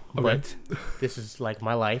all, but this is like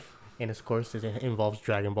my life, and of course it involves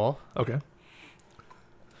Dragon Ball. Okay.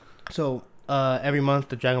 So every month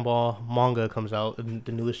the Dragon Ball manga comes out,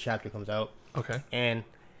 the newest chapter comes out. Okay. And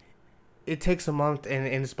it takes a month, and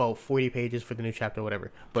it's about 40 pages for the new chapter,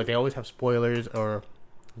 whatever. But they always have spoilers or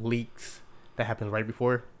leaks that happen right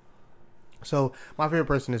before. So my favorite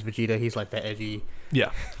person is Vegeta. He's like the edgy, the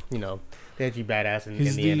edgy badass in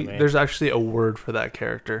the anime. There's actually a word for that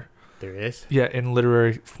character. There is? Yeah, in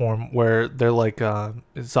literary form, where they're like,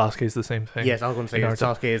 Sasuke's the same thing. Yes, I was going to say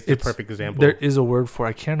Sasuke is the perfect example. There is a word for it.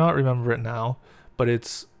 I cannot remember it now, but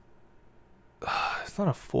it's not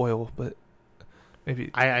a foil, but maybe.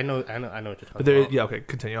 I know what you're talking about. Yeah, okay,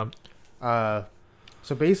 continue. So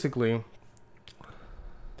basically,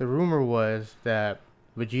 the rumor was that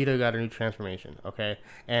Vegeta got a new transformation, okay?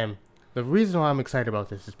 And the reason why I'm excited about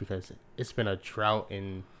this is because it's been a drought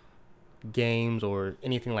in games or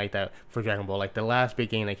anything like that for Dragon Ball. Like the last big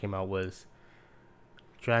game that came out was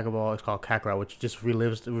Dragon Ball. It's called Kakarot, which just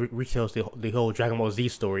retells the whole Dragon Ball Z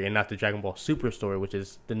story and not the Dragon Ball Super story, which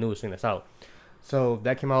is the newest thing that's out. So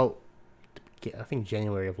that came out, I think,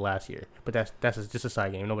 January of last year. But that's just a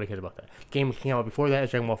side game. Nobody cares about that. Game came out before that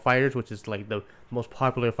is Dragon Ball FighterZ, which is like the most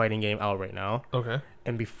popular fighting game out right now. Okay.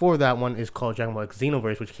 And before that one is called Dragon Ball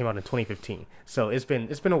Xenoverse, which came out in 2015. So it's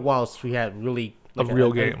been a while since we had really like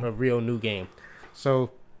a real new game.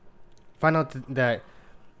 So find out that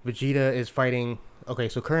Vegeta is fighting. Okay,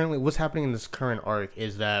 so currently what's happening in this current arc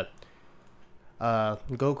is that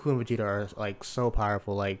Goku and Vegeta are like so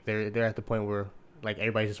powerful. Like they're at the point where like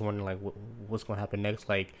everybody's just wondering like what's going to happen next.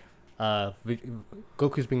 Like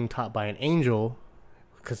Goku's being taught by an angel,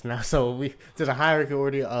 because now there's a hierarchy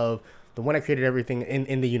order of the one that created everything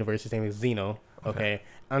in the universe. His name is Zeno. Okay.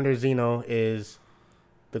 Under Zeno is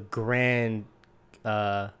the Grand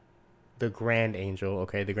Angel.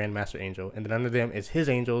 Okay, the Grand Master Angel, and then under them is his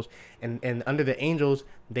angels, and under the angels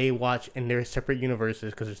they watch in their separate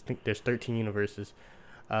universes, because there's 13 universes.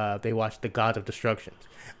 They watch the gods of destructions.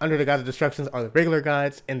 Under the gods of destructions are the regular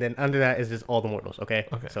gods, and then under that is just all the mortals. Okay.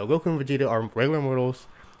 So Goku and Vegeta are regular mortals,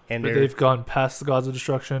 and they've gone past the gods of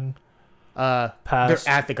destruction. They're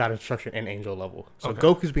at the god of destruction and angel level. So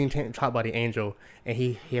Goku's being taught by the angel, and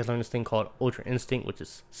he has learned this thing called Ultra Instinct, which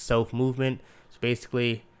is self movement. So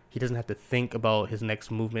basically, he doesn't have to think about his next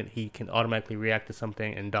movement. He can automatically react to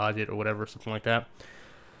something and dodge it or whatever, something like that.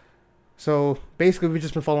 So basically, we've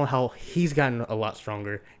just been following how he's gotten a lot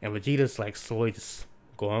stronger, and Vegeta's like slowly just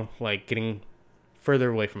going, like getting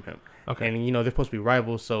further away from him. Okay. And they're supposed to be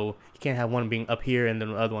rivals, so you can't have one being up here and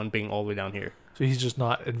then the other one being all the way down here. So he's just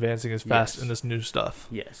not advancing as fast in this new stuff.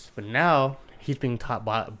 Yes, but now he's being taught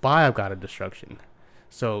by a god of destruction.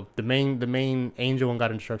 So the main angel and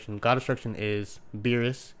god of destruction. God of destruction is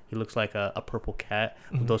Beerus. He looks like a purple cat.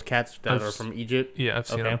 Mm-hmm. Those cats that are from Egypt. Yeah, I've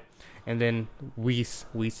seen them. And then Whis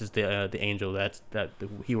is the angel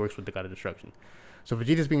he works with the god of destruction. So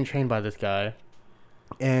Vegeta's being trained by this guy,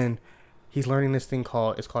 and he's learning this thing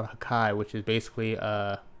called Hakai, which is basically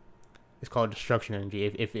it's called destruction energy.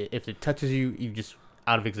 If it touches you, you just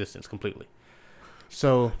out of existence completely.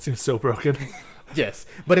 So seems so broken. Yes,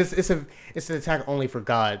 but it's an attack only for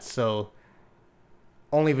gods. So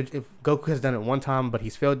only if Goku has done it one time, but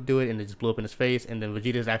he's failed to do it, and it just blew up in his face. And then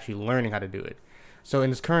Vegeta is actually learning how to do it. So in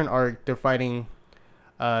this current arc, they're fighting.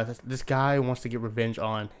 This guy wants to get revenge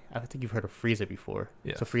on. I think you've heard of Frieza before.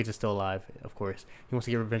 Yeah. So Frieza's still alive, of course. He wants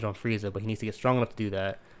to get revenge on Frieza, but he needs to get strong enough to do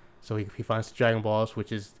that. So he finds the Dragon Balls,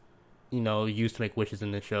 which is, used to make wishes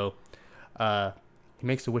in the show. He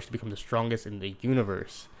makes the wish to become the strongest in the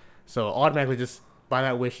universe. So automatically, just by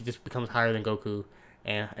that wish, he just becomes higher than Goku,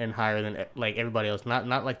 and higher than like everybody else.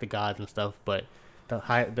 Not like the gods and stuff, but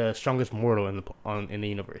the strongest mortal in the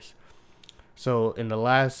universe. So in the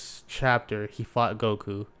last chapter, he fought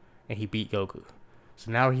Goku, and he beat Goku.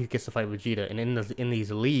 So now he gets to fight Vegeta, and in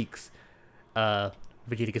these leaks,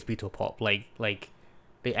 Vegeta gets beat to a pulp. Like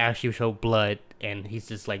they actually show blood, and he's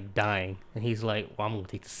just like dying, and he's like, "Well, I'm gonna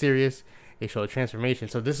take this serious." They show a transformation.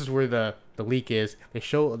 So this is where the leak is. They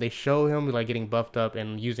show him like getting buffed up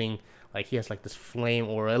and using like he has like this flame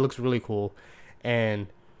aura. It looks really cool, and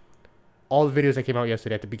all the videos that came out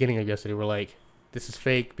yesterday at the beginning of yesterday were like, "This is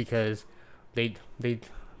fake," because they're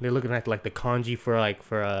looking at like the kanji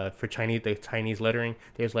for Chinese lettering.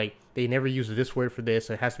 There's like they never use this word for this,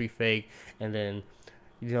 so it has to be fake. And then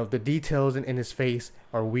the details in his face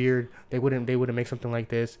are weird. They wouldn't make something like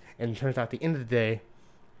this. And it turns out at the end of the day,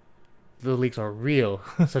 the leaks are real.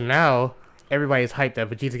 So now everybody's hyped that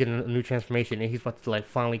Vegeta's getting a new transformation, and he's about to like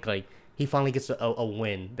finally he finally gets a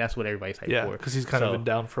win. That's what everybody's hyped for. Yeah, because he's kind of been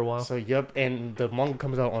down for a while. So yep, and the manga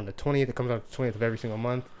comes out on the 20th. It comes out the 20th of every single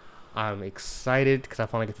month. I'm excited because I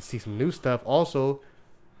finally get to see some new stuff. Also,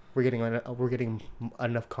 we're getting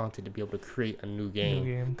enough content to be able to create a new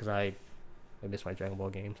game because I miss my Dragon Ball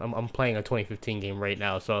games. I'm playing a 2015 game right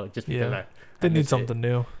now, so just because they need something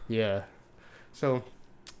new. Yeah, so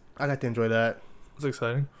I got to enjoy that. It's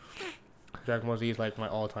exciting. Dragon Ball Z is like my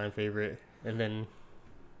all-time favorite, and then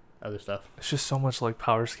other stuff. It's just so much like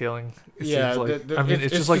power scaling. Yeah,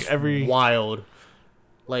 it's just like every wild.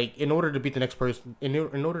 Like in order to beat the next person, in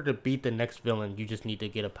order to beat the next villain, you just need to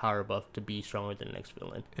get a power buff to be stronger than the next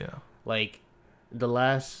villain. Yeah. Like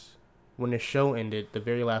when the show ended, the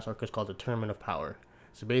very last arc is called the Tournament of Power.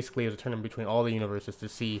 So basically, it's a tournament between all the universes to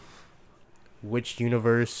see whichever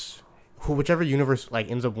universe like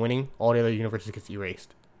ends up winning, all the other universes gets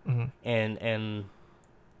erased, and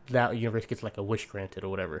that universe gets like a wish granted or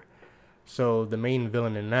whatever. So the main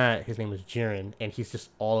villain in that, his name is Jiren, and he's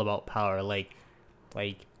just all about power. Like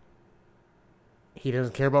he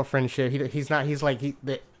doesn't care about friendship. He's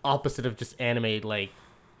the opposite of just anime like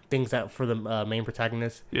things that for the main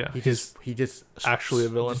protagonist. Yeah, he just actually a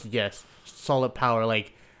villain. Yes, solid power.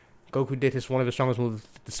 Like Goku did one of his strongest moves,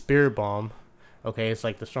 the Spirit Bomb. Okay, it's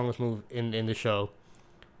like the strongest move in the show.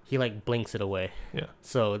 He like blinks it away. Yeah.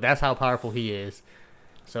 So that's how powerful he is.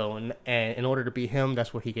 So and in order to beat him,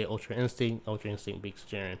 that's where he get Ultra Instinct. Ultra Instinct beats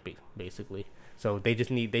Jiren basically. So they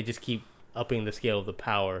just keep upping the scale of the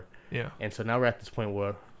power. Yeah. And so now we're at this point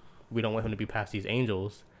where we don't want him to be past these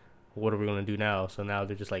angels. What are we gonna do now? So now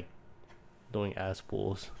they're just like doing ass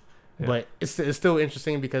pulls. Yeah. But it's still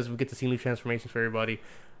interesting because we get to see new transformations for everybody.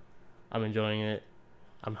 I'm enjoying it.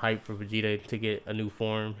 I'm hyped for Vegeta to get a new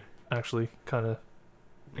form. Actually, kind of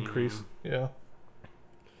increase. Yeah.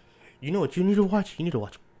 You know what you need to watch? You need to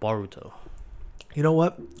watch Boruto. You know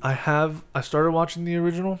what? I started watching the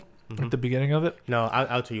original at the beginning of it. No,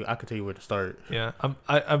 I'll tell you. I could tell you where to start. Yeah,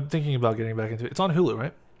 I'm thinking about getting back into it. It's on Hulu,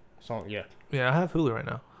 right? Yeah. Yeah, I have Hulu right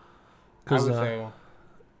now. Because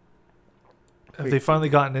have they finally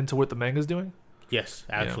gotten into what the manga's doing? Yes,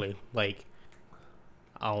 actually. Yeah. Like,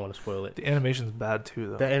 I don't want to spoil it. The animation's bad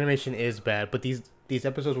too, though. The animation is bad, but these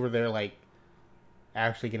episodes where they're like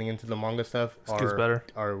actually getting into the manga stuff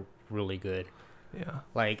are really good. Yeah,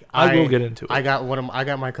 like I will get into it. I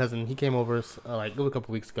got my cousin. He came over like it was a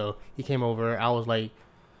couple weeks ago. He came over. I was like,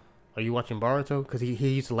 "Are you watching Boruto?" Because he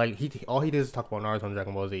used to like all he did is talk about Naruto and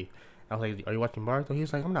Dragon Ball Z. I was like, "Are you watching Boruto?" He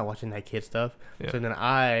was like, "I'm not watching that kid stuff." Yeah. So then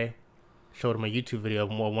I showed him a YouTube video of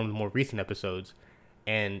one of the more recent episodes,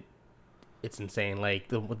 and it's insane. Like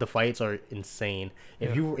the fights are insane.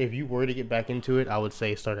 If you were to get back into it, I would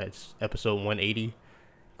say start at episode 180.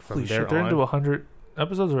 Holy shit, they're into 100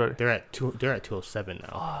 episodes already. They're at 207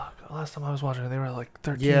 now. Fuck, last time I was watching it, they were at like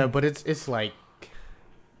 13. Yeah, but it's like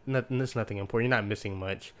it's nothing important. You're not missing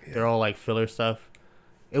much. Yeah. They're all like filler stuff.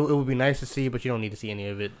 It would be nice to see, but you don't need to see any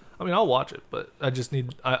of it. I mean, I'll watch it, but I just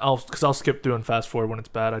need I'll skip through and fast forward when it's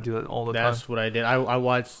bad. I do that all the time. That's what I did. I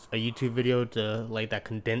watched a YouTube video to like that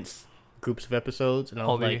condensed groups of episodes, and I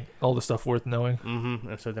was all the stuff worth knowing.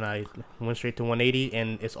 And so then I went straight to 180,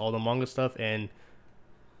 and it's all the manga stuff, and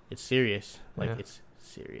it's serious. It's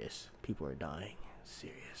serious. People are dying.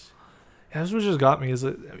 Serious. That's what just got me is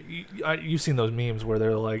that you've seen those memes where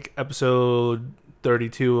they're like episode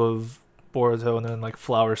 32 of Boruto and then like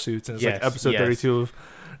flower suits, and it's like episode 32 of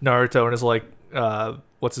Naruto, and it's like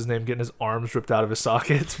what's his name getting his arms ripped out of his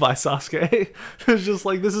sockets by Sasuke. It's just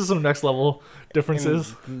like, this is some next level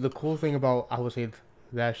differences. And the cool thing about, I would say,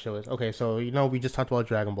 that show is, okay, so we just talked about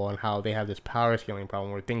Dragon Ball and how they have this power scaling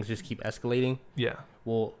problem where things just keep escalating. Yeah.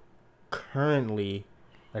 Well, currently,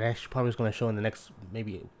 and actually probably is going to show in the next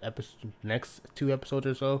next 2 episodes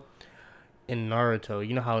or so. In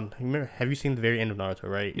Naruto, have you seen the very end of Naruto,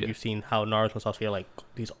 right? Yeah. You've seen how Naruto and Sasuke are like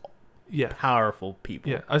these yeah. powerful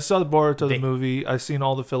people. Yeah, I saw the Boruto the movie. I've seen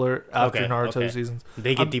all the filler after Naruto seasons.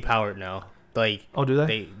 They get depowered now. Like, oh, do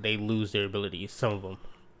they? They lose their abilities. Some of them.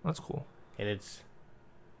 That's cool. And it's.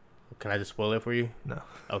 Can I just spoil it for you? No.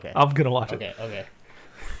 Okay. I'm gonna watch it. Okay.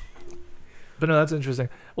 But no, that's interesting.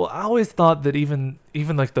 Well, I always thought that even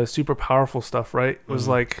like the super powerful stuff, right, was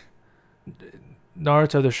like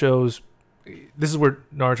Naruto. The shows. This is where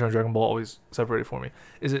Naruto and Dragon Ball always separated for me.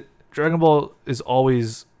 Is it Dragon Ball is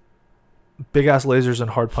always big ass lasers and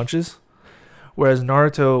hard punches, whereas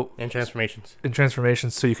Naruto and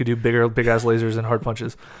transformations, so you could do big ass lasers and hard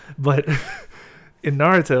punches. But in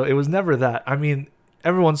Naruto, it was never that. I mean,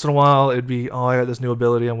 every once in a while it'd be, oh, I got this new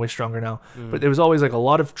ability, I'm way stronger now. But there was always like a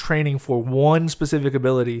lot of training for one specific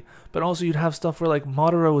ability. But also you'd have stuff where like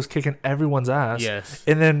Madara was kicking everyone's ass. Yes.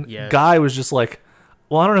 And then Guy was just like,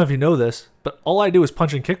 well, I don't know if you know this, but all I do is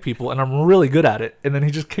punch and kick people, and I'm really good at it. And then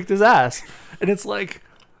he just kicked his ass. And it's like,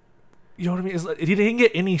 you know what I mean? It's like, he didn't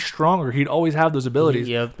get any stronger. He'd always have those abilities.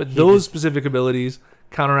 But those specific abilities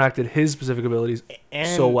counteracted his specific abilities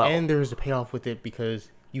so well. And there was a payoff with it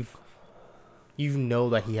because you know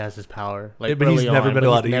that he has his power. Like, but he's never been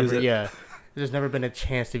allowed to use it. Yeah. There's never been a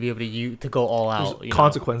chance to be able to go all out. There's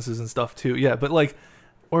consequences and stuff too. Yeah, but like,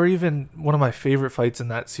 or even one of my favorite fights in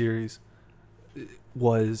that series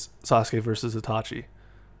was Sasuke versus Itachi,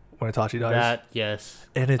 when Itachi dies. That, yes.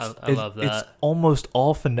 And I love that. It's almost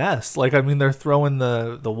all finesse. Like, I mean, they're throwing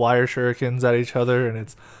the wire shurikens at each other, and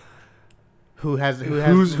it's who's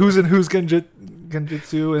in whose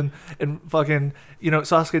genjutsu, and fucking,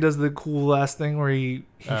 Sasuke does the cool ass thing where he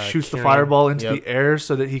shoots the fireball into the air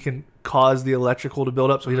so that he can cause the electrical to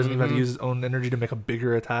build up, so he doesn't even have to use his own energy to make a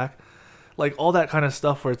bigger attack. Like, all that kind of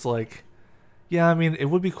stuff where it's like, yeah, I mean, it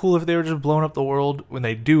would be cool if they were just blowing up the world when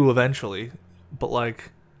they do eventually, but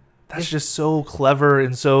like, that's just so clever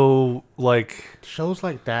and so like, shows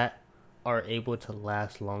like that are able to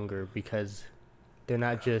last longer because they're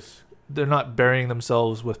not burying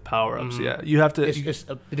themselves with power-ups. Yeah, you have to. It's just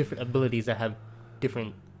different abilities that have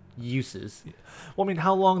different uses. Well, I mean,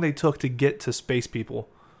 how long they took to get to space people,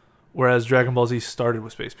 whereas Dragon Ball Z started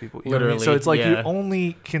with space people. You Literally, know what I mean? So it's like you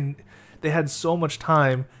only can. They had so much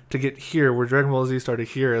time to get here, where Dragon Ball Z started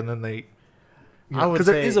here, and then they. Because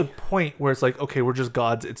there is a point where it's like, okay, we're just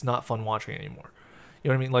gods. It's not fun watching anymore. You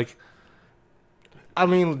know what I mean? Like, I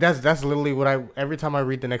mean, that's literally what every time I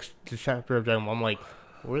read the next chapter of Dragon Ball, I'm like,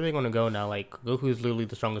 where are they going to go now? Like, Goku is literally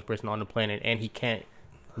the strongest person on the planet, and he can't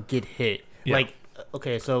get hit. Yeah. Like,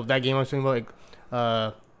 okay, so that game I was talking about,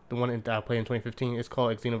 like, the one that I played in 2015, it's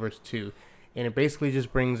called Xenoverse 2, and it basically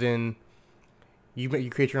just brings in, you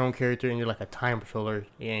create your own character, and you're like a time patroller,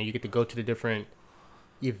 and you get to go to the different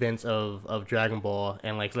events of Dragon Ball,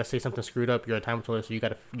 and like, let's say something screwed up, you're a time patroller, so you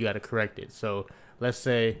gotta correct it. So let's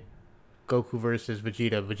say Goku versus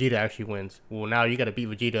Vegeta actually wins. Well, now you gotta beat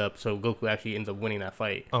Vegeta up, so Goku actually ends up winning that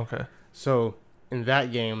fight. Okay. So in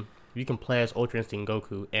that game, you can play as Ultra Instinct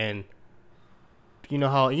Goku, and you know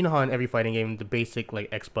how in every fighting game the basic like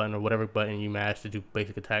X button or whatever button you mash to do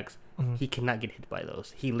basic attacks, he cannot get hit by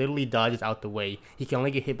those. He literally dodges out the way. He can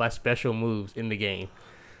only get hit by special moves in the game.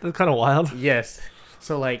 That's kind of wild. Yes.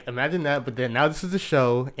 So like, imagine that, but then now this is a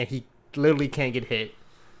show, and he literally can't get hit.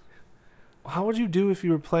 How would you do if you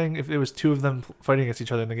were playing, if there was two of them fighting against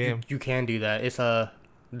each other in the game? You can do that. It's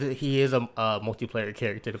he is a multiplayer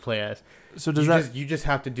character to play as. So you just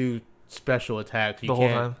have to do special attacks. The whole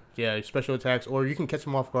time? Yeah, special attacks, or you can catch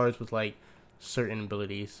them off guards with like certain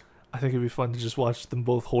abilities. I think it'd be fun to just watch them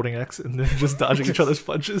both holding X and then just dodging each other's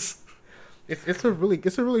punches. It's a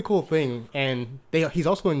really cool thing, and he's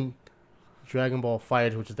also in Dragon Ball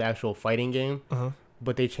FighterZ, which is the actual fighting game.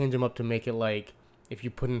 But they change him up to make it like, if you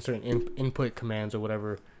put in certain input commands or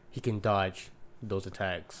whatever, he can dodge those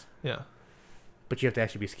attacks. Yeah. But you have to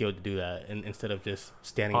actually be skilled to do that, and instead of just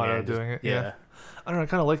standing there and doing it. Yeah. I don't know. I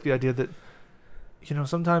kind of like the idea that,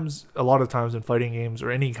 sometimes, a lot of times in fighting games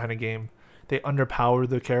or any kind of game, they underpower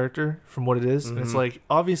the character from what it is. And it's like,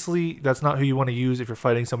 obviously, that's not who you want to use if you're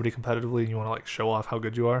fighting somebody competitively and you want to like show off how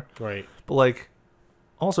good you are. Right. But like,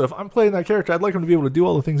 Also, if I'm playing that character, I'd like him to be able to do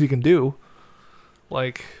all the things he can do.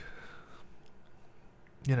 Like,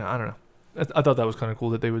 I don't know. I thought that was kind of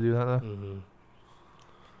cool that they would do that, though. Mm-hmm.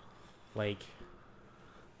 Like,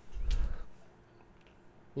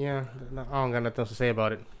 yeah, I don't got nothing else to say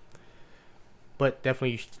about it. But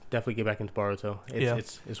definitely, you should definitely get back into Boruto.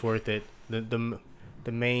 It's worth it. The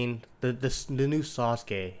new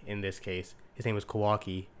Sasuke in this case, his name was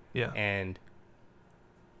Kawaki. Yeah. And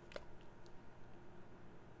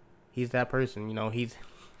he's that person, he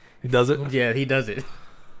does it? Yeah, he does it.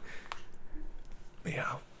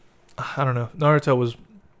 Yeah. I don't know.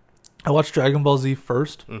 I watched Dragon Ball Z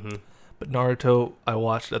first. Mm-hmm. But Naruto, I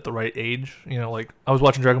watched at the right age. I was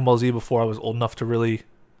watching Dragon Ball Z before I was old enough to really...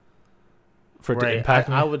 for it to impact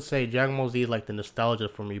me. I would say Dragon Ball Z is like the nostalgia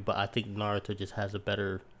for me, but I think Naruto just has a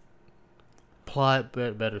better plot,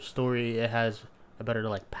 better story. It has a better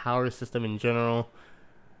power system in general.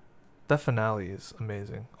 That finale is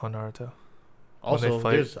amazing on Naruto. Also,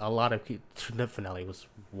 there's a lot of that finale was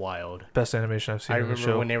wild. Best animation I've seen in the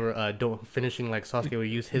show. I remember when they were finishing, Sasuke would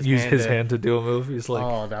use his hand to do a move. He's like,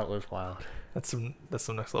 oh, that was wild. That's some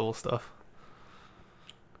next level stuff.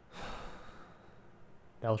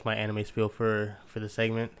 That was my anime spiel for the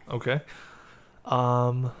segment. Okay.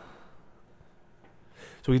 So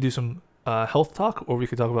we could do some health talk, or we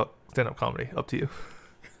could talk about stand-up comedy. Up to you.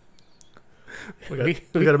 We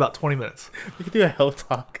got about 20 minutes. We could do a health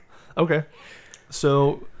talk. Okay.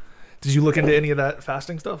 So, did you look into any of that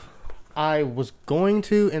fasting stuff? I was going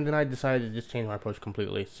to, and then I decided to just change my approach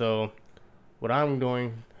completely. So, what I'm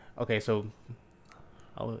doing... Okay, so...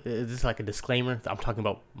 is this like a disclaimer? I'm talking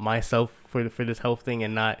about myself for this health thing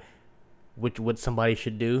and not what somebody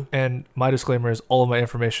should do. And my disclaimer is all of my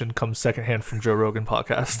information comes secondhand from Joe Rogan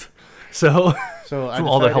podcast. So from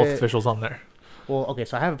all the health officials on there. Well, okay,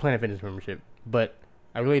 so I have a Planet Fitness membership, but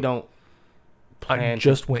I really don't plan I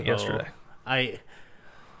just went yesterday. I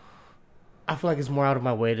feel like it's more out of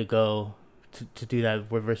my way to go to do that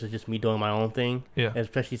versus just me doing my own thing. Yeah. And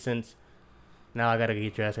especially since now I gotta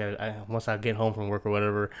get dressed. Once I get home from work or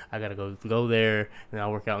whatever, I gotta go there and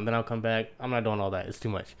I'll work out and then I'll come back. I'm not doing all that. It's too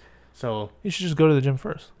much. So you should just go to the gym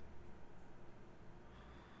first.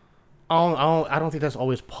 I don't think that's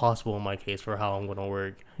always possible in my case for how I'm gonna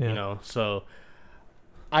work. Yeah. So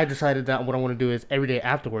I decided that what I want to do is every day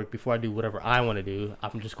after work, before I do whatever I want to do,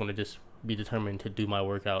 I'm just gonna just be determined to do my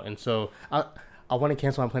workout. And so I want to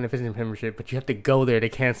cancel my Planet Fitness membership, but you have to go there to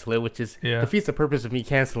cancel it, which is defeats the purpose of me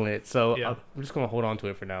canceling it. So I'm just gonna hold on to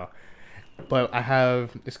it for now. But I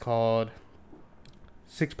have it's called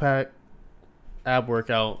 6-pack ab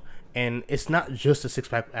workout, and it's not just a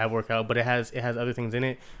 6-pack ab workout, but it has other things in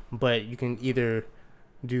it. But you can either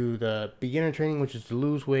do the beginner training, which is to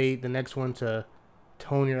lose weight, the next one to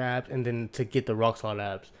tone your abs, and then to get the rock solid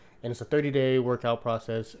abs. And it's a 30-day workout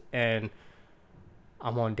process, and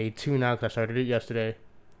I'm on day 2 now because I started it yesterday.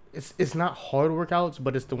 It's not hard workouts,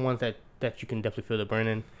 but it's the ones that you can definitely feel the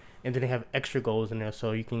burning. And then they have extra goals in there,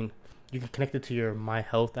 so you can connect it to your My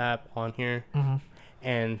Health app on here. Mm-hmm.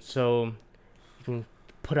 And so you can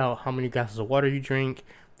put out how many glasses of water you drink.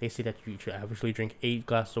 They say that you should averagely drink 8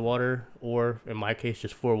 glasses of water, or in my case,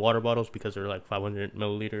 just 4 water bottles because they're like 500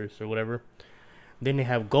 milliliters or whatever. Then they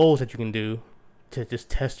have goals that you can do to just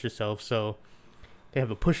test yourself. So they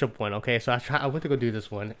have a push-up one. Okay, so I went to go do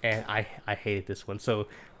this one, and I hated this one. So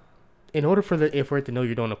in order for it to know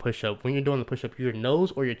you're doing a push-up, when you're doing the push-up, your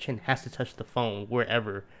nose or your chin has to touch the phone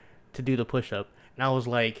wherever to do the push-up. And I was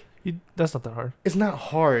like, that's not that hard. It's not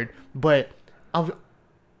hard, but I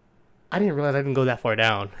didn't realize I didn't go that far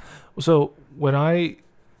down. So do you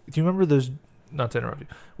remember those? Not to interrupt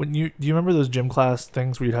you. Do you remember those gym class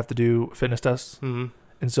things where you'd have to do fitness tests? Mm-hmm.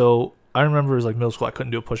 And so I remember it was like middle school. I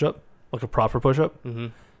couldn't do a push-up, like a proper push-up. Mm-hmm.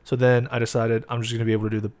 So then I decided I'm just going to be able to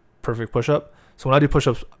do the perfect push-up. So when I do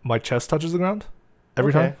push-ups, my chest touches the ground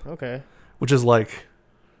every time. Okay. Which is like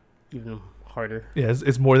even harder. Yeah,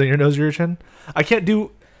 it's more than your nose or your chin. I can't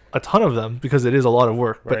do a ton of them because it is a lot of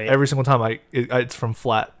work. But every single time it's from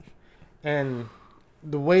flat. And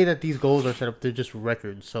the way that these goals are set up, they're just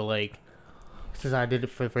records. So like, since I did it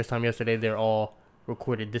for the first time yesterday, they're all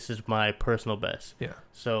recorded. This is my personal best. Yeah.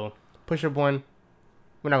 So push-up one,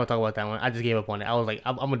 we're not gonna talk about that one. I just gave up on it. I was like,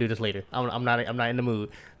 I'm gonna do this later. I'm not in the mood.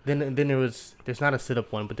 Then there's not a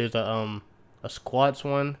sit-up one, but there's a squats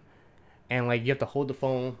one, and like you have to hold the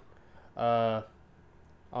phone. I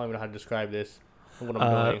don't even know how to describe this. What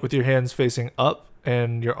I'm doing. With your hands facing up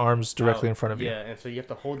and your arms directly in front of you. Yeah, and so you have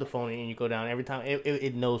to hold the phone and you go down every time.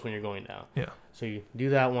 It knows when you're going down. Yeah. So you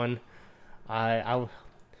do that one. I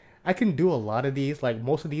can do a lot of these. Like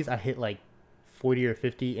most of these, I hit like 40 or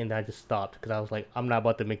 50, and I just stopped because I was like, I'm not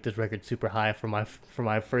about to make this record super high for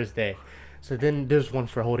my first day. So then there's one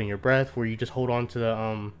for holding your breath, where you just hold on to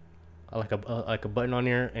the like a button on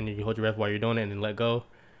there, and then you hold your breath while you're doing it, and then let go.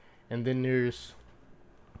 And then there's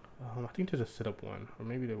I think there's a sit up one, or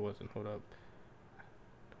maybe there wasn't. Hold up.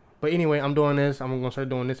 But anyway, I'm doing this. I'm gonna start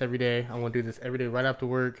doing this every day. I'm gonna do this every day right after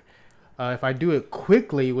work. If I do it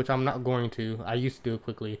quickly, which I'm not going to, I used to do it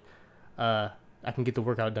quickly. I can get the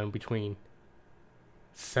workout done between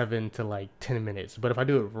 7 to like 10 minutes. But if I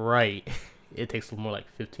do it right, it takes more like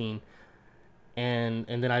 15. And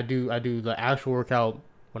then I do the actual workout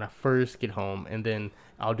when I first get home, and then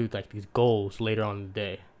I'll do like these goals later on in the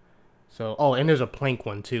day. So and there's a plank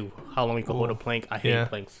one too. How long you can hold a plank? I hate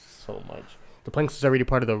planks so much. The planks is already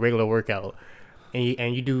part of the regular workout,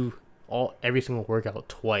 and you do every single workout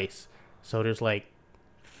twice. So there's like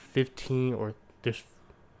 15 or there's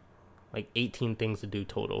like 18 things to do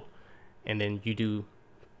total, and then you do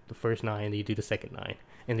the first 9, then you do the second 9,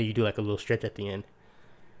 and then you do like a little stretch at the end.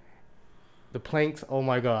 The planks, oh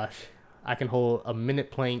my gosh, I can hold a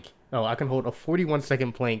minute plank. No, I can hold a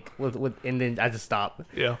 41-second plank with, and then I just stop.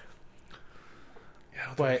 Yeah.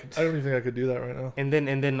 But I don't even think I could do that right now. And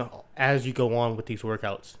then as you go on with these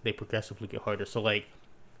workouts, they progressively get harder. So like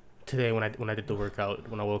today when I did the workout,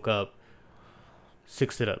 when I woke up,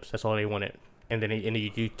 6 sit-ups. That's all they wanted. And then you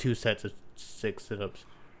do 2 sets of 6 sit-ups.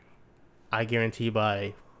 I guarantee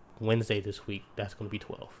by Wednesday this week, that's going to be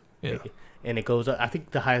 12. Yeah. And it goes up. I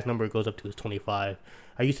think the highest number it goes up to is 25.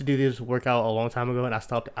 I used to do this workout a long time ago, and I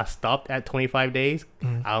stopped at 25 days.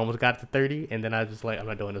 Mm-hmm. I almost got to 30, and then I just like, I'm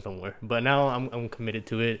not doing this no more. But now I'm committed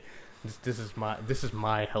to it. This is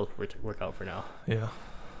my health workout for now. Yeah.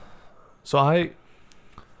 So and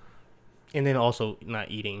then also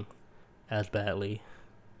not eating as badly.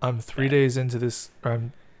 I'm 3 days into this, or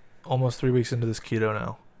I'm almost 3 weeks into this keto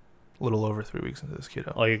now. A little over 3 weeks into this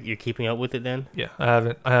keto. Oh, you're keeping up with it then? Yeah,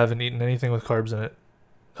 I haven't eaten anything with carbs in it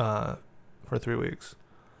for 3 weeks,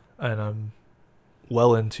 and I'm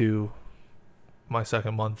well into my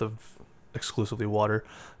second month of exclusively water.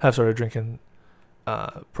 I have started drinking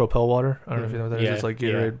Propel water. I don't know if you know what that is. It's like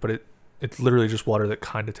Gatorade, but it's literally just water that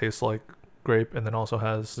kind of tastes like grape, and then also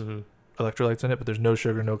has electrolytes in it. But there's no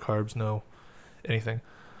sugar, no carbs, no anything.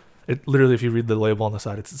 It literally, if you read the label on the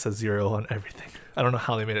side, it says 0 on everything. I don't know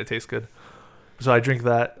how they made it taste good. So I drink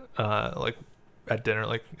that like at dinner,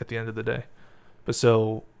 like at the end of the day. But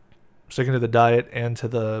so sticking to the diet and to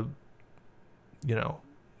the,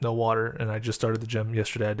 no water. And I just started the gym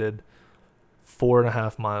yesterday. I did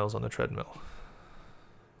 4.5 miles on the treadmill.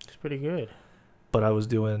 It's pretty good. But I was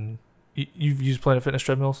doing. You've used Planet Fitness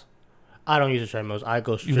treadmills? I don't use the treadmills. I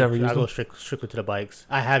go strictly to the bikes.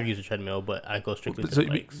 I have used a treadmill, but I go strictly to the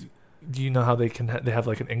bikes. Do you know how they have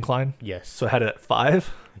like an incline? Yes. So I had it at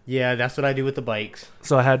 5. Yeah, that's what I do with the bikes.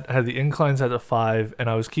 So I had the inclines at a 5, and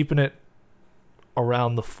I was keeping it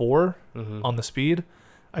around the 4 on the speed.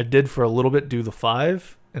 I did for a little bit do the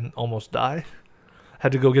 5 and almost die.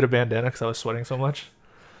 Had to go get a bandana because I was sweating so much.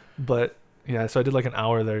 But yeah, so I did like an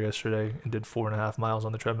hour there yesterday and did 4.5 miles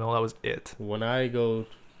on the treadmill. That was it. When I do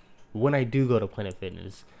go to Planet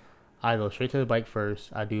Fitness, I go straight to the bike first.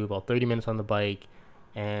 I do about 30 minutes on the bike,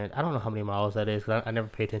 and I don't know how many miles that is because I never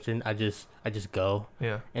pay attention. I just go.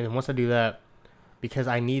 Yeah. And then once I do that, because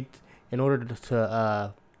I need, in order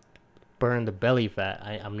to burn the belly fat,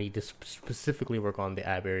 I need to specifically work on the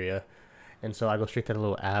ab area. And so I go straight to the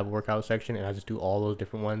little ab workout section, and I just do all those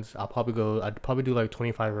different ones. I'd probably do like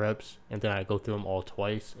 25 reps, and then I go through them all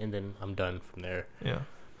twice, and then I'm done from there. Yeah.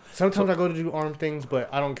 Sometimes I go to do arm things, but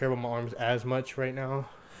I don't care about my arms as much right now.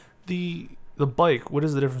 The bike, what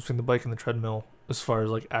is the difference between the bike and the treadmill as far as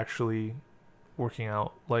like actually working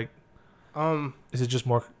out? Like, is it just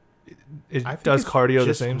more? It does cardio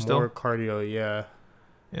the same still. More cardio, yeah.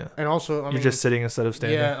 Yeah. And also, you're just sitting instead of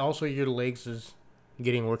standing. Yeah. Also, your legs is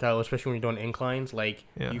getting worked out, especially when you're doing inclines. Like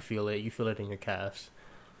you feel it. You feel it in your calves.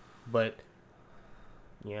 But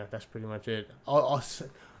yeah, that's pretty much it.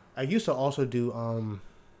 I used to also do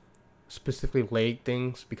specifically leg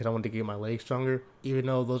things because I wanted to get my legs stronger, even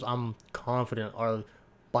though those I'm confident are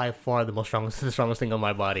by far the strongest thing on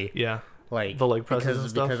my body. Yeah, like the leg presses and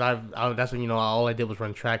stuff. Because that's when all I did was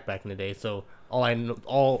run track back in the day. So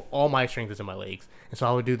all my strength is in my legs, and so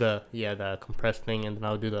I would do the compressed thing, and then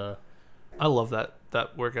I would do the. I love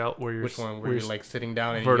that workout where you're. Which one? Where you're like sitting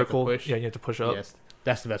down and vertical. You have to push? Yeah, you have to push up. Yes,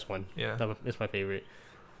 that's the best one. Yeah, it's my favorite.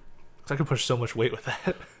 Cause I could push so much weight with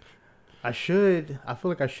that. I feel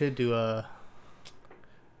like I should do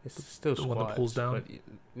it's still the squats, one that pulls down,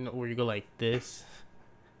 but where you go like this.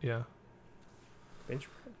 Yeah.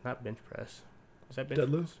 Not bench press. Is that bench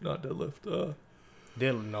deadlift? press? Not deadlift.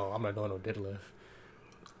 No, I'm not doing no deadlift.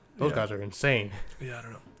 Those guys are insane. Yeah, I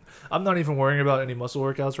don't know. I'm not even worrying about any muscle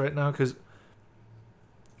workouts right now because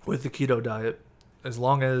with the keto diet, as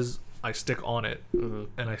long as I stick on it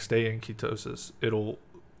and I stay in ketosis,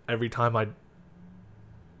 every time I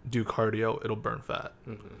do cardio, it'll burn fat.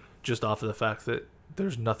 Just off of the fact that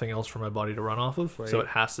there's nothing else for my body to run off of, so it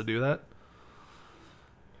has to do that.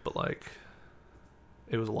 But like,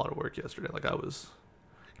 it was a lot of work yesterday. Like I was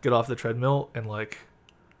get off the treadmill and like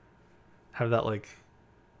have that like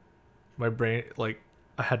my brain like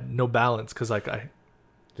I had no balance because like I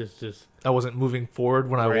wasn't moving forward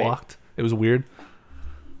when I walked. It was weird.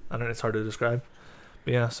 I don't know. It's hard to describe.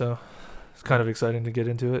 But yeah, so it's kind of exciting to get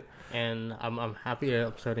into it. And I'm happy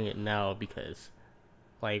I'm starting it now because,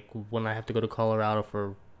 like, when I have to go to Colorado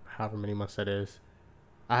for however many months that is,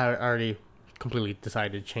 I already completely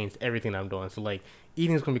decided to change everything I'm doing. So like,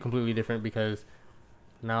 eating is gonna be completely different because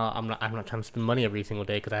now I'm not trying to spend money every single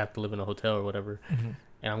day because I have to live in a hotel or whatever.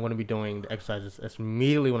 And I'm gonna be doing the exercises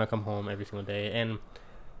immediately when I come home every single day. And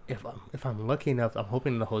if I'm lucky enough, I'm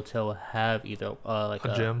hoping the hotel will have either like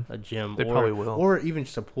a gym, they probably will, or even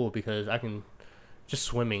just a pool because I can. Just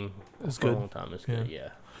swimming for a long time is good,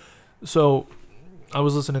 yeah. So, I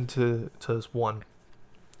was listening to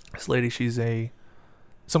this lady. She's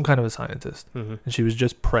some kind of a scientist, and she was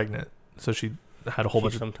just pregnant. So she had a whole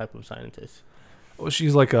bunch of some type of scientist. Well,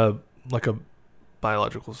 she's like a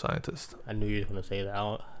biological scientist. I knew you were gonna say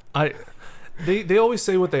that. They always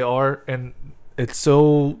say what they are, and it's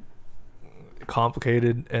so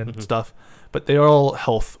complicated and stuff. But they are all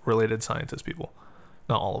health related scientist people.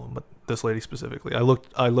 Not all of them, but this lady specifically. I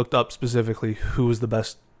looked up specifically who was the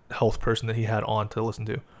best health person that he had on to listen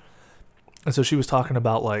to. And so she was talking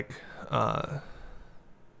about like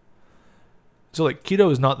so like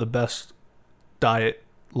keto is not the best diet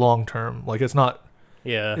long term. Like it's not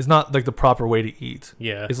like the proper way to eat.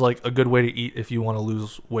 Yeah. It's like a good way to eat if you want to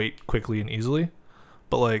lose weight quickly and easily.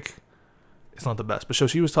 But like it's not the best. But so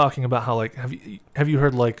she was talking about how like have you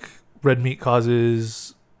heard like red meat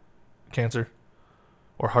causes cancer?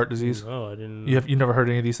 Or heart disease? No, I didn't. You never heard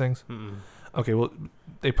any of these things? Mm-mm. Okay, well,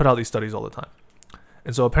 they put out these studies all the time.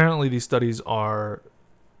 And so apparently these studies are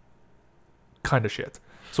kind of shit.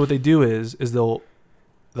 So what they do is they'll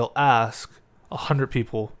ask 100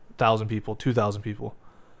 people, 1,000 people, 2,000 people,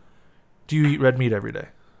 do you eat red meat every day?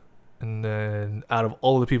 And then out of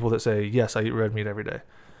all of the people that say, yes, I eat red meat every day,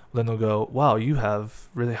 then they'll go, wow, you have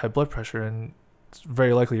really high blood pressure and it's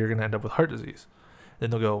very likely you're going to end up with heart disease.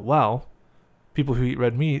 Then they'll go, wow, people who eat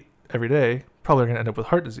red meat every day probably are going to end up with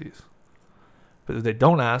heart disease. But what they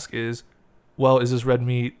don't ask is, well, is this red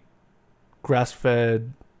meat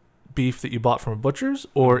grass-fed beef that you bought from a butcher's,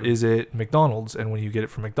 or is it McDonald's? And when you get it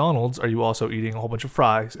from McDonald's, are you also eating a whole bunch of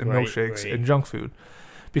fries and milkshakes and junk food?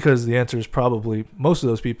 Because the answer is probably most of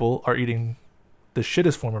those people are eating the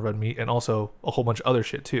shittest form of red meat and also a whole bunch of other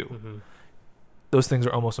shit too. Those things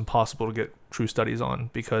are almost impossible to get true studies on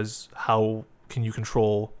because how can you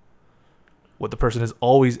control what the person has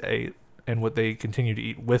always ate and what they continue to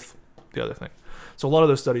eat with the other thing? So a lot of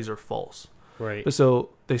those studies are false. Right. But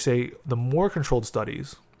so they say the more controlled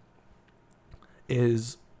studies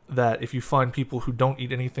is that if you find people who don't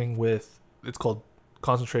eat anything with, it's called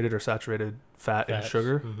concentrated or saturated fat and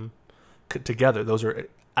sugar together, those are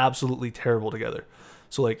absolutely terrible together.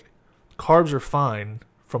 So like carbs are fine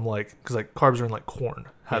from like, because like carbs are in like corn,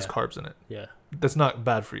 has carbs in it. Yeah. That's not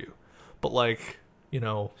bad for you. But like, you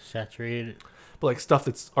know, saturated. But like stuff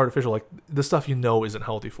that's artificial, like the stuff you know isn't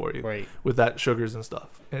healthy for you, right? With that sugars and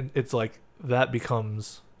stuff, and it's like that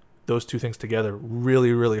becomes those two things together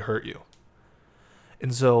really, really hurt you.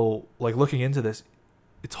 And so, like looking into this,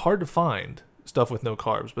 it's hard to find stuff with no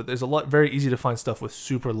carbs, but there's very easy to find stuff with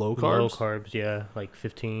super low carbs. Low carbs, yeah, like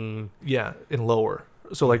 15. Yeah, and lower.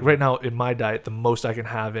 So like right now in my diet, the most I can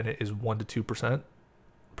have in it is 1 to 2%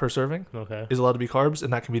 per serving. Okay. Is allowed to be carbs,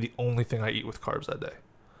 and that can be the only thing I eat with carbs that day.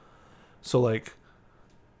 So like,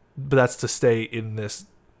 but that's to stay in this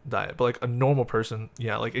diet. But like a normal person,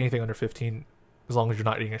 yeah, like anything under 15, as long as you're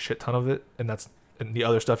not eating a shit ton of it, and the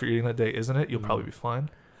other stuff you're eating that day isn't it, you'll probably be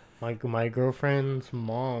fine. My girlfriend's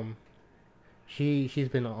mom, she's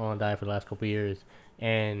been on a diet for the last couple of years,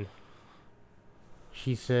 and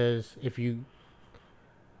she says if you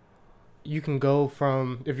can go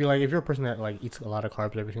from if you're a person that like eats a lot of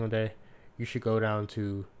carbs every single day, you should go down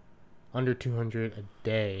to under 200 a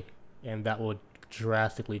day, and that will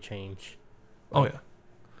drastically change. Oh yeah.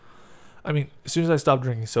 I mean, as soon as I stopped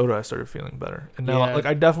drinking soda, I started feeling better, and now like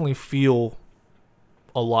I definitely feel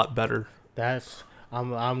a lot better.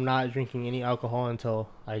 I'm not drinking any alcohol until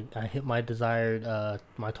I hit my desired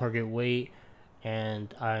my target weight,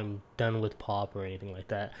 and I'm done with pop or anything like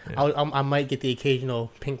that. Yeah. I might get the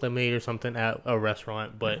occasional pink lemonade or something at a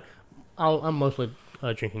restaurant, but I'm mostly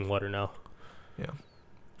drinking water now. Yeah.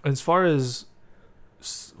 As far as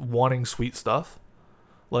wanting sweet stuff,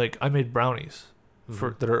 like I made brownies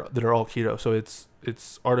for that are all keto, so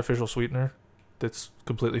it's artificial sweetener that's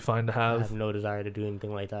completely fine to I have. have no desire to do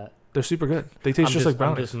anything like that. They're super good. They taste just like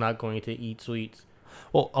brownies. I'm just not going to eat sweets.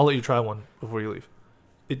 Well, I'll let you try one before you leave.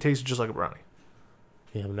 It tastes just like a brownie.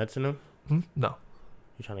 You have nuts in them? No.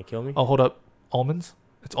 You trying to kill me? I'll hold up almonds.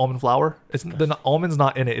 It's almond flour. It's the almond's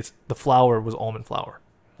not in it. It's the flour was almond flour.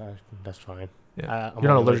 That's fine. Yeah. You're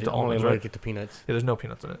not allergic to almonds, I'm right? allergic to peanuts. Yeah, there's no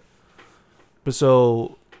peanuts in it. But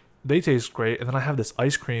so they taste great, and then I have this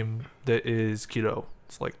ice cream that is keto.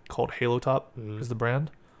 It's like called Halo Top is the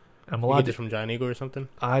brand. And I'm allowed you get this from Giant Eagle or something?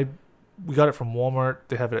 We got it from Walmart.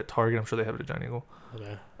 They have it at Target. I'm sure they have it at Giant Eagle.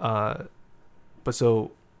 Okay. But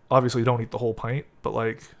so obviously you don't eat the whole pint, but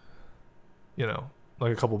like, you know,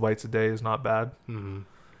 like a couple bites a day is not bad. Mm-hmm.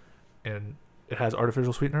 And it has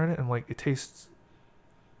artificial sweetener in it, and like it tastes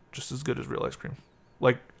just as good as real ice cream.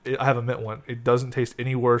 Like I have a mint one. It doesn't taste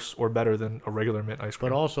any worse or better than a regular mint ice cream.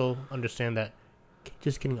 But also understand that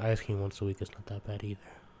just getting ice cream once a week is not that bad either.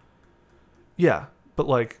 Yeah, but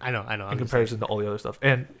like I know. In comparison to all the other stuff,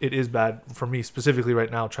 and it is bad for me specifically right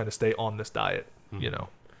now, trying to stay on this diet. Mm-hmm. You know,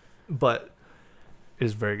 but it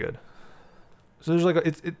is very good. So there's like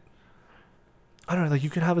it. I don't know. Like you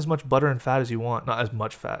can have as much butter and fat as you want, not as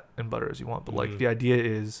much fat and butter as you want, but like the idea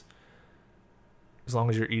is, as long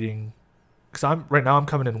as you're eating. Because I'm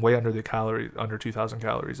coming in way under 2,000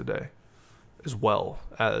 calories a day, as well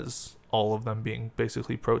as all of them being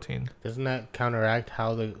basically protein. Doesn't that counteract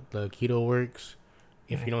how the keto works?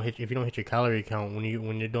 If you don't hit your calorie count when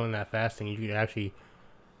you're doing that fasting, you're actually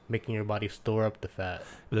making your body store up the fat.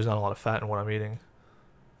 But there's not a lot of fat in what I'm eating.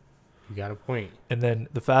 You got a point. And then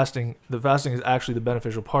the fasting is actually the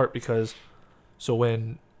beneficial part because, so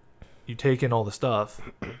when you take in all the stuff,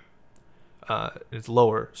 it's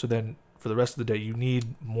lower. So then for the rest of the day, you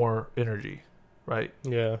need more energy, right?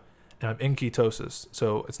 Yeah. And I'm in ketosis,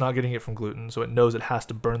 so it's not getting it from gluten, so it knows it has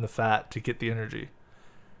to burn the fat to get the energy.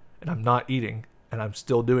 And I'm not eating, and I'm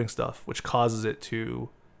still doing stuff, which causes it to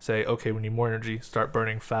say, okay, we need more energy, start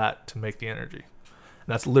burning fat to make the energy. And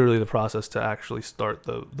that's literally the process to actually start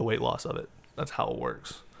the weight loss of it. That's how it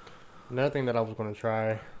works. Another thing that I was going to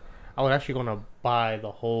try, I was actually going to buy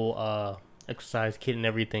the whole exercise kit and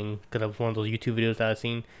everything because it was one of those YouTube videos that I've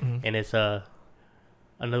seen, and it's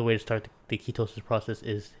another way to start the ketosis process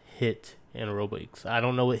is HIIT aerobics. I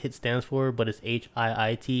don't know what HIIT stands for, but it's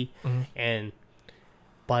HIIT, and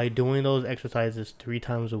by doing those exercises 3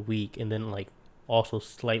 times a week and then like also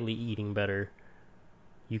slightly eating better,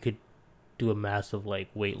 you could do a massive like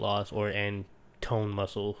weight loss and tone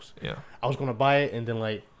muscles. Yeah, I was gonna buy it, and then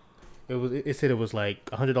like it said it was like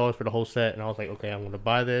 $100 for the whole set, and I was like, okay, I'm gonna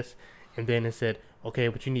buy this. And then it said, okay,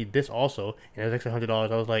 but you need this also, and it was extra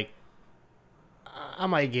 $100. I was like, I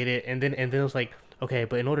might get it. And then it was like, okay,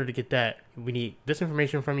 but in order to get that, we need this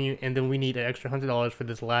information from you, and then we need an extra $100 for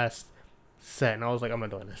this last set. And I was like, I'm not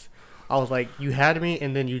doing this. I was like, you had me,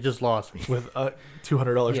 and then you just lost me with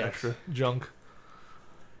 $200 extra junk.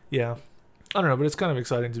 Yeah, I don't know, but it's kind of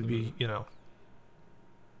exciting to be, you know,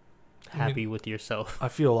 happy with yourself. I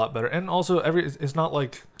feel a lot better, and also it's not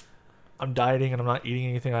like I'm dieting and I'm not eating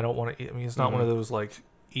anything I don't want to eat. I mean, it's not one of those like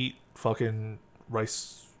eat fucking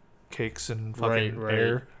rice cakes and fucking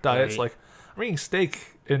air diets. Like I'm eating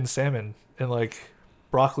steak and salmon and like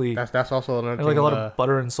broccoli. That's also another and like a lot of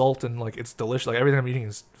butter and salt, and like it's delicious. Like everything I'm eating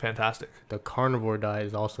is fantastic. The carnivore diet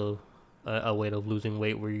is also a way of losing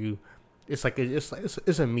weight where it's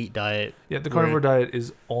a meat diet. Yeah, the carnivore diet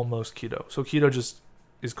is almost keto. So keto just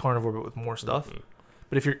is carnivore but with more stuff.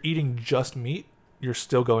 But if you're eating just meat, you're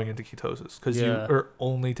still going into ketosis because you are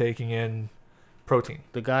only taking in protein.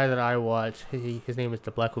 The guy that I watch, his name is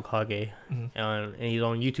the Black Hokage, and he's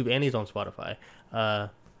on YouTube and he's on Spotify.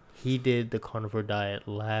 He did the carnivore diet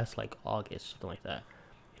last like August, something like that.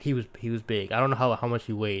 He was big. I don't know how much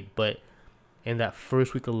he weighed, but in that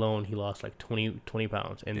first week alone, he lost like 20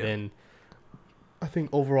 pounds, and then I think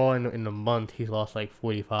overall in the month he lost like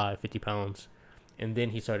 45, 50 pounds, and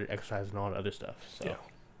then he started exercising and all the other stuff. So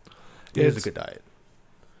it is a good diet.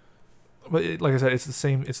 But like I said, it's the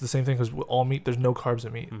same thing because all meat, there's no carbs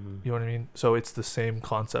in meat. You know what I mean? So it's the same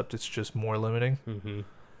concept. It's just more limiting.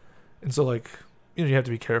 And so like, you know, you have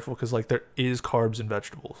to be careful because like there is carbs in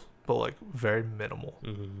vegetables, but like very minimal.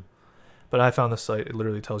 But I found this site, it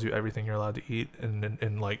literally tells you everything you're allowed to eat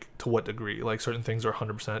and like to what degree. Like certain things are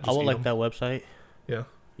 100%. I would like that website. Yeah.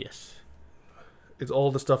 Yes. It's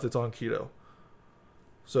all the stuff that's on keto.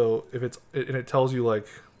 So if it tells you like,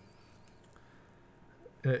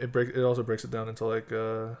 it also breaks it down into like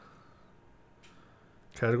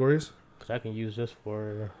categories. Cause I can use this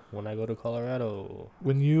for when I go to Colorado.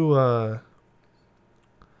 When you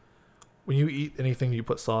eat anything you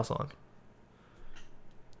put sauce on,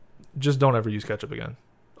 just don't ever use ketchup again.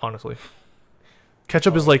 Honestly,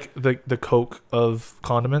 ketchup is like the Coke of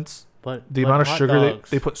condiments. But the amount of sugar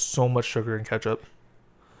they put so much sugar in ketchup.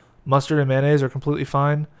 Mustard and mayonnaise are completely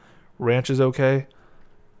fine. Ranch is okay.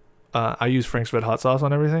 I use Frank's Red Hot sauce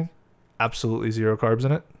on everything. Absolutely zero carbs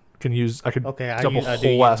in it. I could dump a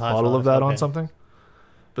whole ass bottle of that on something.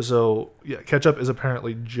 But so yeah, ketchup is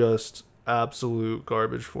apparently just absolute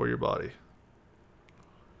garbage for your body.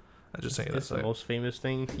 I'm just saying it's the most famous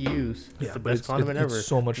thing to use. It's the best condiment ever. It's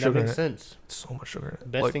so much sugar in it. Makes sense. It's so much sugar in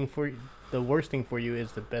it. Best thing for you, the worst thing for you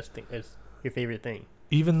is the best thing. Is your favorite thing.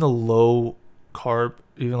 Even the low carb,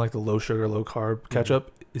 even like the low sugar, low carb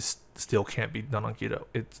ketchup is still can't be done on keto.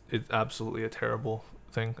 It's absolutely a terrible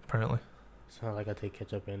thing apparently. It's not like I take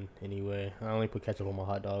ketchup in anyway. I only put ketchup on my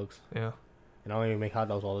hot dogs. Yeah. And I don't even make hot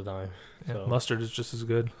dogs all the time. Yeah. So. Mustard is just as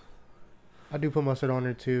good. I do put mustard on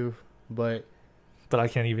there too, but I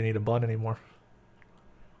can't even eat a bun anymore.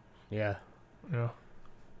 Yeah. Yeah.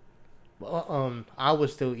 I would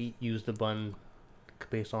still use the bun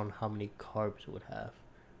based on how many carbs it would have.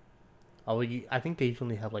 I think they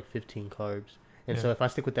usually have like 15 carbs, and so if I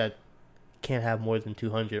stick with that, can't have more than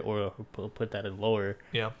 200 or put that at lower.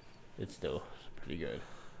 Yeah. It's still pretty good.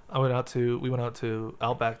 We went out to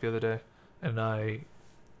Outback the other day, and I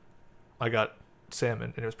got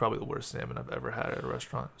salmon, and it was probably the worst salmon I've ever had at a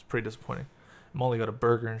restaurant. It was pretty disappointing. Molly got a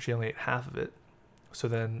burger, and she only ate half of it. So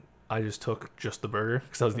then I just took just the burger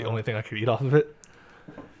because that was the only thing I could eat off of it.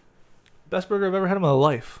 Best burger I've ever had in my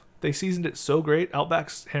life. They seasoned it so great.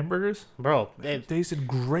 Outback's hamburgers, bro, it tasted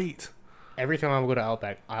great. Every time I go to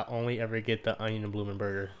Outback, I only ever get the onion and bloomin'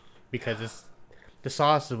 burger because the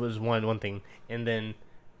sauce was one thing, and then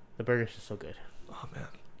the burger's just so good. Oh man,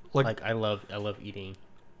 like I love eating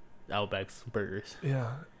Outback's burgers.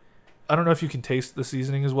 Yeah. I don't know if you can taste the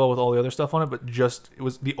seasoning as well with all the other stuff on it, but it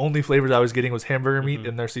was the only flavors I was getting was hamburger meat,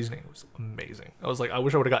 and their seasoning. It was amazing. I was like, I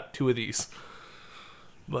wish I would have got 2 of these.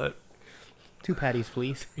 But 2 patties,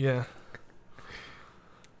 please. Yeah.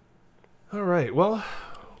 All right. Well,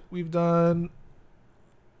 we're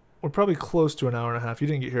probably close to an hour and a half. You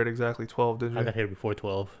didn't get here at exactly 12, did you? I got here before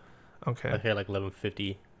 12. Okay. I got here like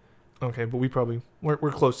 11:50. Okay, but we're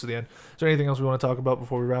close to the end. Is there anything else we want to talk about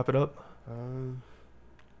before we wrap it up?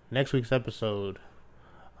 Next week's episode,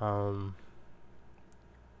 I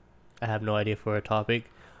have no idea for a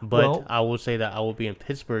topic, but I will say that I will be in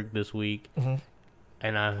Pittsburgh this week,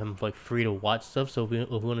 and I'm like free to watch stuff. So if we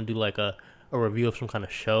want to do like a review of some kind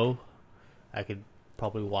of show, I could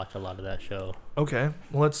probably watch a lot of that show. Okay,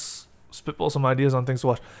 well, let's spitball some ideas on things to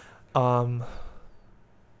watch.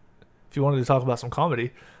 If you wanted to talk about some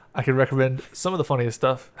comedy, I could recommend some of the funniest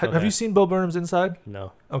stuff. Have you seen Bo Burnham's Inside?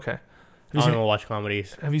 No. Okay. I don't even watch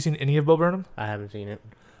comedies. Have you seen any of Bo Burnham? I haven't seen it.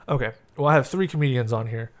 Okay. Well, I have 3 comedians on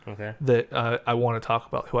here that I want to talk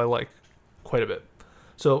about who I like quite a bit.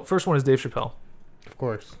 So, first one is Dave Chappelle. Of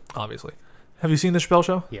course. Obviously. Have you seen The Chappelle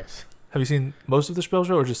Show? Yes. Have you seen most of The Chappelle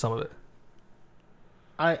Show or just some of it?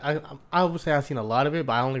 I would say I've seen a lot of it,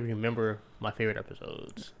 but I only remember my favorite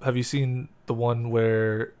episodes. Have you seen the one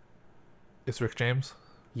where it's Rick James?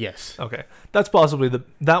 Yes. Okay. That's possibly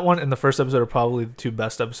that one and the first episode are probably the 2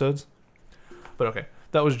 best episodes. But okay,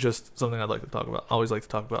 that was just something I'd like to talk about. I always like to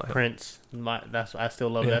talk about him. Prince. I still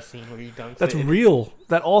love that scene where he dunks. That's real.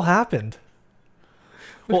 That all happened.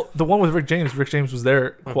 Well, the one with Rick James was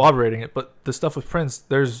there corroborating it, but the stuff with Prince,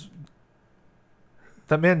 there's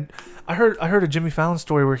that man. I heard a Jimmy Fallon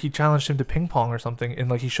story where he challenged him to ping pong or something, and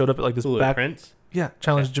like he showed up at like this Prince? Yeah,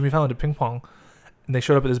 challenged Jimmy Fallon to ping pong, and they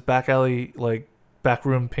showed up at this back alley like back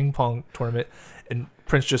room ping pong tournament, and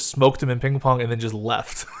Prince just smoked him in ping pong and then just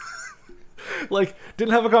left. Like,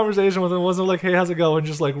 didn't have a conversation with him, wasn't like, hey, how's it going?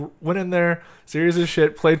 Just like went in there, serious as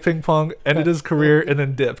shit, played ping pong, ended his career, and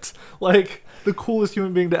then dipped. Like, the coolest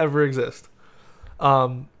human being to ever exist.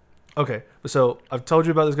 Okay, so I've told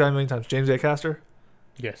you about this guy a million times. James A. Caster?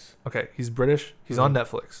 Yes. Okay, he's British. He's on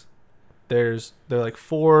Netflix. They're like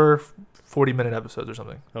 4 40-minute episodes or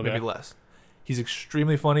something, maybe less. He's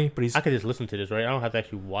extremely funny, but I could just listen to this, right? I don't have to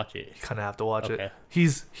actually watch it. You kind of have to watch it.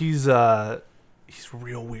 He's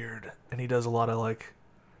real weird, and he does a lot of like.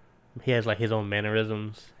 He has like his own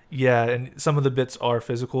mannerisms. Yeah, and some of the bits are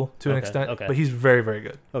physical to an extent, but he's very, very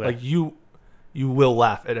good. Like you will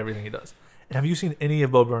laugh at everything he does. And have you seen any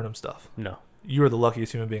of Bo Burnham's stuff? No. You are the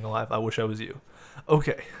luckiest human being alive. I wish I was you.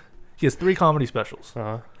 Okay, he has 3 comedy specials.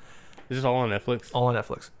 Is this all on Netflix? All on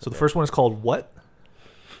Netflix. So the first one is called What?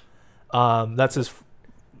 That's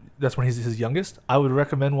when he's his youngest. I would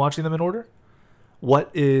recommend watching them in order.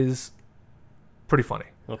 What is pretty funny.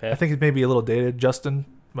 Okay. I think it may be a little dated. Justin,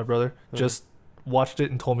 my brother, just watched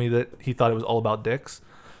it and told me that he thought it was all about dicks.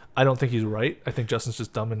 I don't think he's right. I think Justin's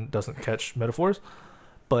just dumb and doesn't catch metaphors.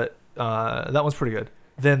 But that one's pretty good.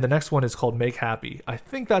 Then the next one is called Make Happy. I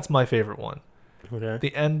think that's my favorite one. Okay.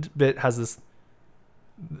 The end bit has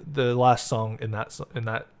the last song in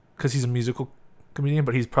that because he's a musical comedian,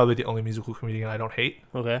 but he's probably the only musical comedian I don't hate.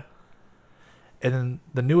 Okay. And then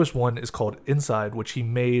the newest one is called Inside, which he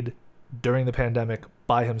made during the pandemic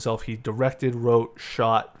by himself. He directed, wrote,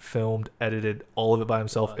 shot, filmed, edited all of it by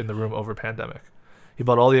himself in the room over pandemic. He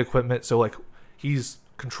bought all the equipment, so like he's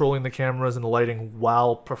controlling the cameras and the lighting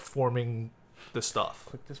while performing the stuff.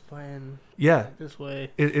 Click this button. Yeah. This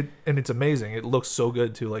way. And it's amazing. It looks so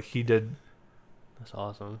good too. Like he did. That's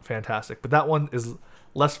awesome. Fantastic. But that one is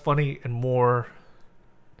less funny and more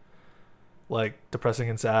like depressing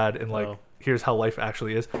and sad and like here's how life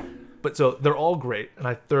actually is. But so they're all great and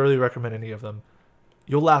I thoroughly recommend any of them.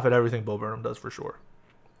 You'll laugh at everything Bo Burnham does for sure.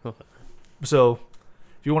 Okay. So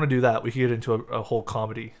if you want to do that, we can get into a whole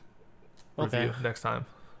comedy review next time.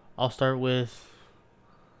 I'll start with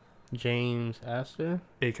James Astor?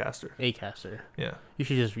 Acaster. Yeah. You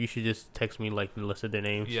should just text me like the list of their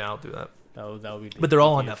names. Yeah, I'll do that. That would be. But they're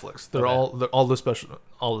all on Netflix. They're all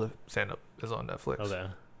the stand up is on Netflix. Okay.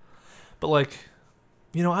 But like,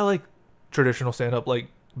 I like traditional stand up. Like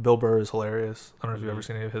Bill Burr is hilarious. I don't know if you've ever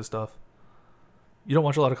seen any of his stuff. You don't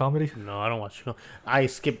watch a lot of comedy? No, I don't watch. I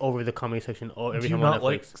skip over the comedy section. Do you not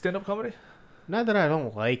like stand up comedy? Not that I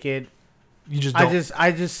don't like it. You just don't.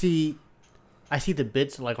 I just see the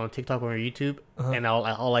bits like on TikTok or on YouTube, and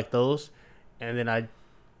I'll like those, and then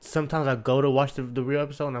sometimes I go to watch the real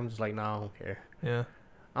episode, and I'm just like, no, I don't care. Yeah.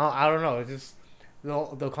 I don't know. It's just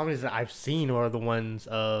the comedies that I've seen are the ones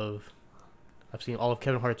I've seen all of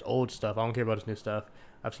Kevin Hart's old stuff. I don't care about his new stuff.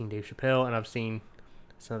 I've seen Dave Chappelle, and I've seen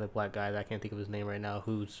some other black guy that I can't think of his name right now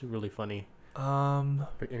who's really funny. And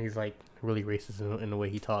he's like really racist in the way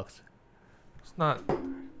he talks. It's not.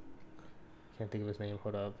 Can't think of his name.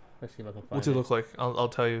 Hold up. Let's see if I can find it. What's he look like? I'll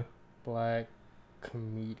tell you. Black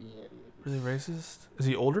comedian. Really racist? Is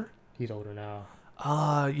he older? He's older now.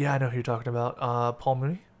 Yeah, I know who you're talking about. Paul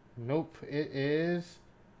Mooney? Nope. It is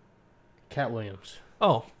Cat Williams.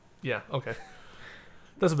 Oh, yeah. Okay.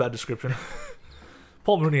 That's a bad description.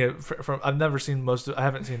 Paul Mooney, I've never seen I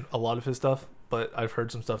haven't seen a lot of his stuff, but I've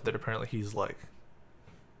heard some stuff that apparently he's like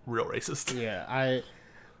real racist. Yeah,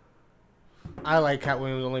 I like Cat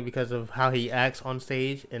Williams only because of how he acts on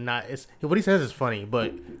stage, and what he says is funny,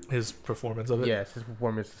 but his performance of it. Yes, his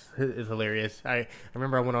performance is hilarious. I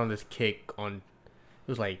remember I went on this kick it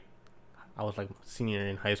was like I was like senior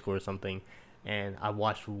in high school or something, and I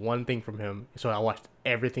watched one thing from him. So I watched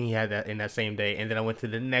everything he had in that same day, and then I went to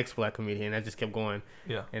the next black comedian, and I just kept going.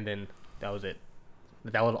 Yeah. And then that was it.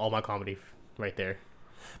 That was all my comedy right there.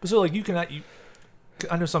 But so like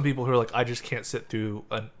I know some people who are like, I just can't sit through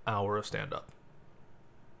an hour of stand up.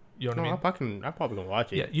 You know what I mean? I probably can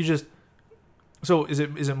watch it. Yeah, you just. So is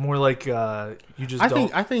it more like you just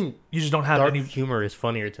don't? I think you just don't have dark any humor is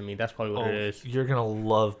funnier to me. That's probably what it is. You're gonna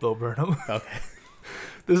love Bo Burnham. Okay.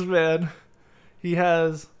 This man, he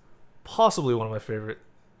has possibly one of my favorite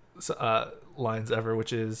lines ever,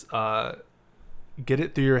 which is "Get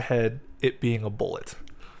it through your head, it being a bullet."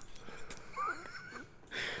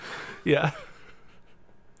 Yeah.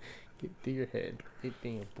 Get through your head, it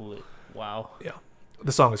being a bullet. Wow. Yeah.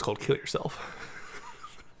 The song is called "Kill Yourself."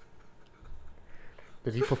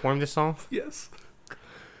 Does he perform this song? Yes.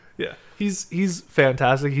 Yeah. He's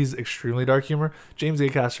fantastic. He's extremely dark humor. James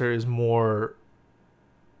Acaster is more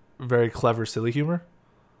very clever, silly humor.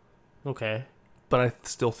 Okay. But I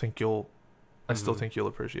still think you'll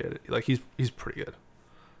appreciate it. Like he's pretty good.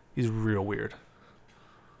 He's real weird.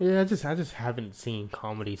 Yeah, I just haven't seen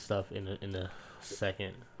comedy stuff in a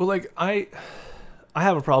second. Well, like I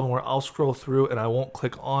have a problem where I'll scroll through and I won't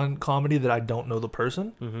click on comedy that I don't know the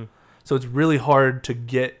person. Mm-hmm. So it's really hard to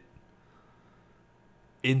get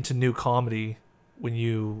into new comedy when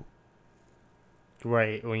you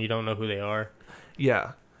don't know who they are.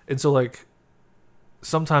 Yeah. And so like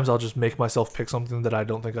sometimes I'll just make myself pick something that I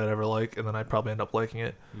don't think I'd ever like, and then I'd probably end up liking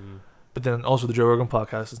it. Mm-hmm. But then also the Joe Rogan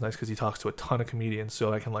podcast is nice because he talks to a ton of comedians,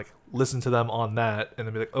 so I can like listen to them on that and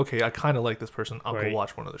then be like, okay, I kind of like this person. I'll go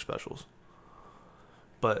watch one of their specials.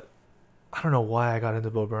 But I don't know why I got into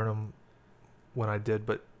Bo Burnham when I did,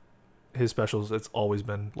 but his specials, it's always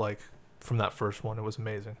been like from that first one, it was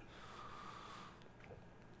amazing.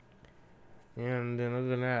 And then other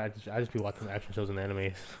than that, I just be watching action shows and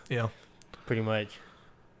animes. Yeah. Pretty much.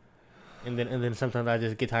 And then sometimes I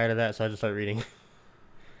just get tired of that, so I just start reading.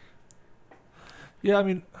 Yeah, I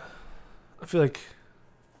mean, I feel like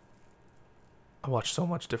I watch so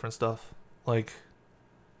much different stuff. Like,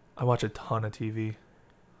 I watch a ton of TV.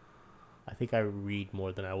 I think I read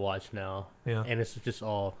more than I watch now. Yeah. And it's just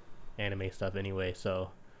all anime stuff anyway,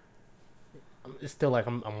 so it's still like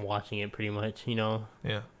I'm watching it pretty much, you know?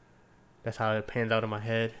 Yeah. That's how it pans out in my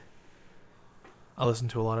head. I listen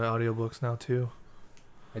to a lot of audiobooks now too.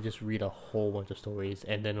 I just read a whole bunch of stories,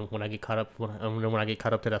 and then when I get caught up, when I get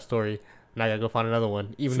caught up to that story, now I gotta go find another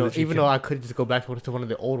one. Even though I could just go back to one of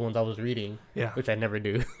the old ones I was reading. Yeah. Which I never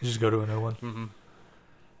do. You just go to a new one. Mm-hmm.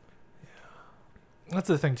 Yeah. That's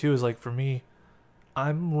the thing too. Is like for me,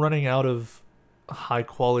 I'm running out of high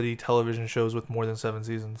quality television shows with more than 7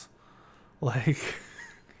 seasons. Like,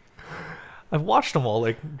 I've watched them all.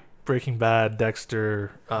 Like Breaking Bad,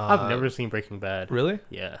 Dexter. I've never seen Breaking Bad. Really?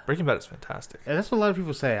 Yeah. Breaking Bad is fantastic. And that's what a lot of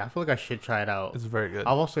people say. I feel like I should try it out. It's very good.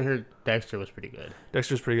 I've also heard Dexter was pretty good.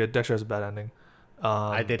 Dexter's pretty good. Dexter has a bad ending.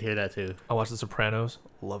 I did hear that too. I watched The Sopranos.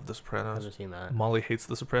 Love The I Sopranos. haven't seen that. Molly hates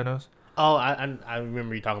The Sopranos. Oh, I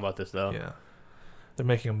remember you talking about this though. Yeah. They're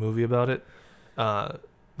making a movie about it.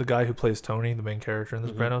 The guy who plays Tony, the main character in The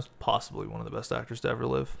Sopranos, possibly one of the best actors to ever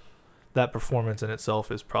live. That performance in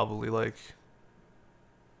itself is probably like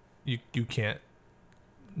you can't,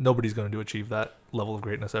 nobody's going to achieve that level of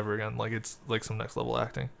greatness ever again. Like it's like some next level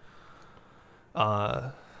acting.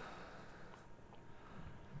 I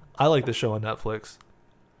like this show on Netflix.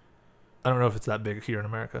 I don't know if it's that big here in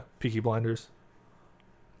America. Peaky Blinders.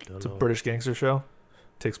 It's a British gangster show.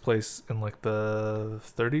 Takes place in like the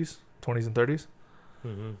 30s, 20s and 30s.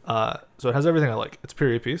 Mm-hmm. So it has everything I like. It's a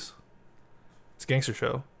period piece. It's a gangster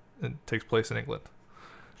show. It takes place in England.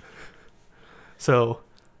 So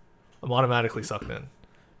I'm automatically sucked in,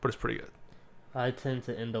 but it's pretty good. I tend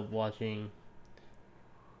to end up watching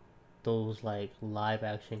those like live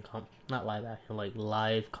action, not live action, like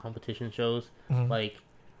live competition shows. Mm-hmm. Like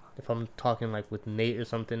if I'm talking like with Nate or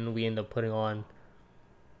something, we end up putting on.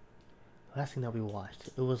 Last thing that we watched,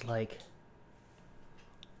 it was like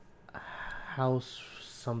House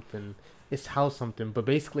something. It's House something, but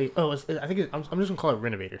basically, I'm just gonna call it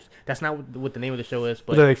Renovators. That's not what the name of the show is.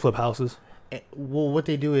 But they like flip houses. Well, what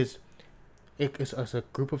they do is, it's a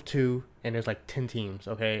group of 2, and there's like 10 teams,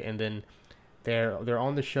 okay, and then they're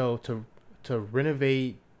on the show to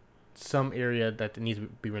renovate some area that needs to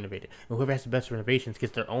be renovated, and whoever has the best renovations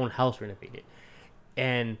gets their own house renovated.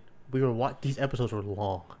 And these episodes were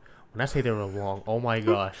long. When I say they were long, oh my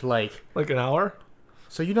gosh, like an hour.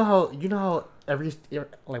 So you know how every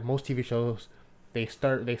like most TV shows, they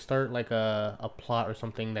start like a plot or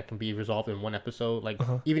something that can be resolved in one episode, like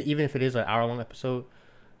even if it is an hour-long episode.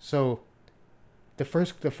 So the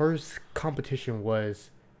first competition was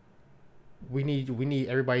we need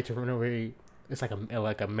everybody to renovate. It's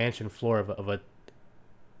like a mansion floor of a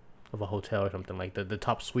hotel or something, like the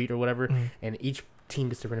top suite or whatever, and each team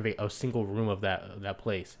gets to renovate a single room of that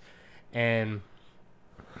place. And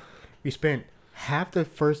we spent half the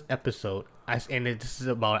first episode, and this is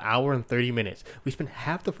about an hour and 30 minutes. We spent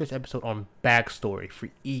half the first episode on backstory for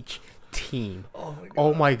each team.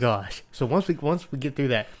 Oh my gosh! So once we get through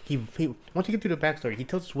that, once we get through the backstory, he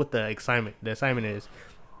tells us what the assignment is.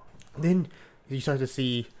 Then you start to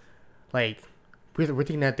see, like, we're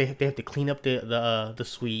thinking that they have to clean up the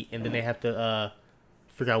suite, and then they have to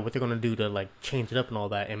figure out what they're gonna do to like change it up and all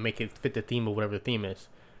that, and make it fit the theme of whatever the theme is.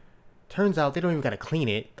 Turns out they don't even gotta clean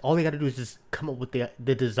it. All they gotta do is just come up with the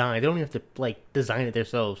design. They don't even have to like design it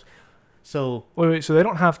themselves. So wait. So they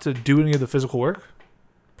don't have to do any of the physical work?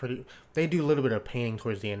 They do a little bit of painting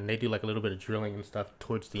towards the end. And they do like a little bit of drilling and stuff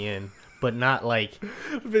towards the end, but not like.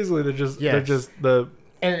 Basically, they're just the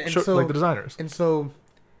like the designers. And so,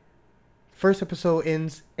 first episode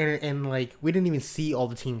ends, and like we didn't even see all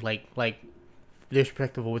the teams like their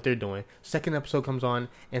perspective of what they're doing. Second episode comes on,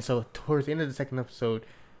 and so towards the end of the second episode.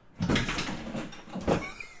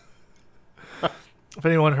 If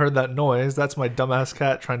anyone heard that noise, that's my dumbass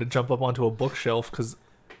cat trying to jump up onto a bookshelf because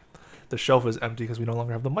the shelf is empty because we no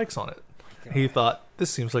longer have the mics on it. He thought,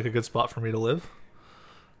 this seems like a good spot for me to live.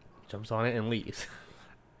 Jumps on it and leaves.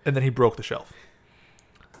 And then he broke the shelf.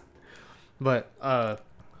 But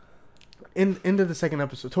into the second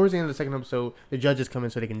episode, towards the end of the second episode, the judges come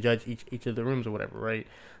in so they can judge each of the rooms or whatever, right?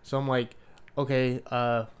 So I'm like, okay,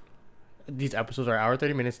 these episodes are an hour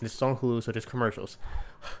 30 minutes, and this is on Hulu, so there's commercials.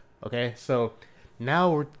 Okay, so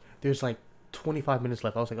now there's like 25 minutes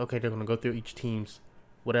left. I was like, okay, they're gonna go through each team's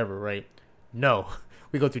whatever, right? No,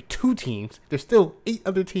 We go through 2 teams. There's still 8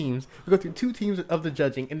 other teams. We go through 2 teams of the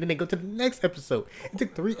judging, and then they go to the next episode. It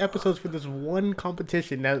took 3 episodes for this one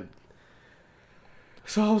competition. Now,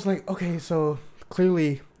 so I was like, okay, so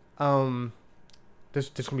clearly, there's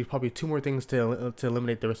gonna be probably 2 more things to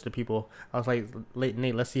eliminate the rest of the people. I was like,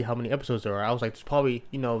 Nate, let's see how many episodes there are. I was like, there's probably,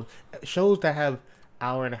 shows that have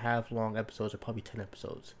hour and a half long episodes are probably 10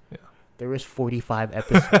 episodes. Yeah. There is 45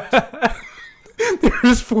 episodes. There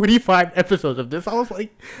is 45 episodes of this. I was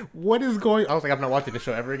like, what is going? I was like, I'm not watching this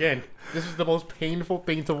show ever again. This is the most painful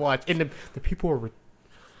thing to watch. And the people are.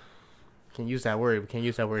 Can't use that word. We can't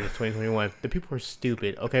use that word. It's 2021. The people are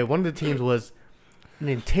stupid. Okay, one of the teams was an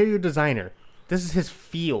interior designer. This is his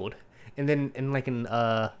field. And then like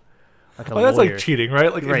a that's lawyer. like cheating,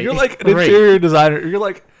 right? Like right. if you're like an interior designer, you're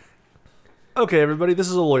like, okay, everybody, this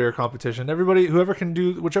is a lawyer competition. Everybody, whichever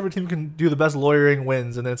team can do the best lawyering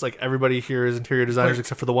wins, and then it's like everybody here is interior designers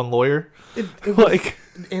except for the one lawyer.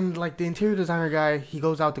 And like the interior designer guy, he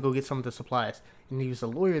goes out to go get some of the supplies, and he was a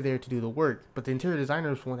lawyer there to do the work. But the interior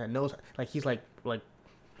designer is one that knows, like he's like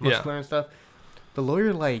muscular and stuff. The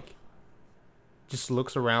lawyer just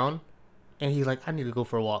looks around, and he's like, I need to go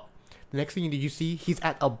for a walk. The next thing you see, he's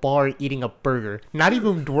at a bar eating a burger, not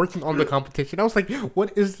even working on the competition. I was like,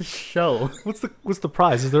 "What is this show? What's the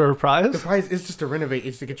prize? Is there a prize? The prize is just to renovate.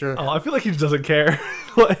 It's to get your. Oh, I feel like he just doesn't care.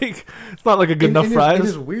 Like it's not like a good enough prize. It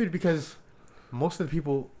is weird because most of the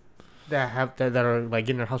people that are like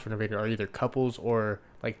getting their house renovated are either couples or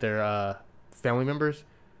like their family members.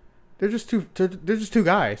 They're just two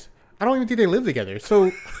guys. I don't even think they live together.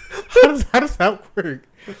 So how does that work?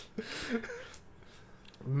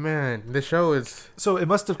 Man, the show is... So it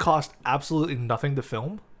must have cost absolutely nothing to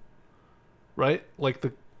film, right?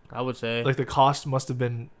 I would say... Like the cost must have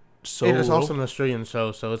been so It is low. also an Australian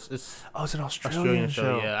show, so it's... Oh, it's an Australian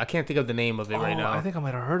show. Yeah, I can't think of the name of it right now. I think I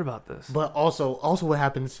might have heard about this. But also what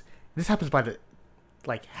happens... This happens by the...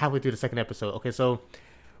 Like, halfway through the second episode. Okay, so...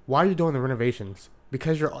 While you're doing the renovations,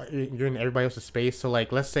 because you're in everybody else's space, so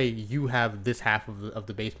like, let's say you have this half of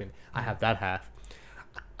the basement. I have that half.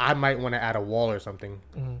 I might want to add a wall or something,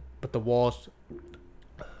 but the walls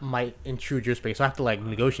might intrude your space. So I have to like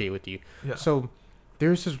negotiate with you. Yeah. So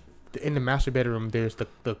there's this in the master bedroom. There's the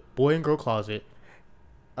boy and girl closet,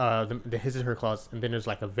 the his and her closet, and then there's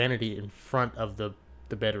like a vanity in front of the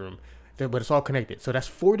bedroom. But it's all connected. So that's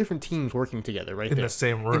 4 different teams working together right there. In the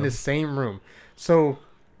same room. In the same room. So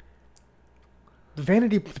the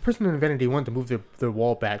person in the vanity wanted to move their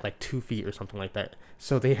wall back like 2 feet or something like that.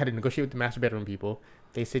 So they had to negotiate with the master bedroom people.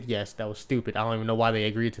 They said yes. That was stupid. I don't even know why they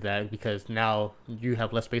agreed to that because now you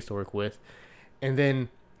have less space to work with. And then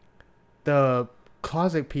the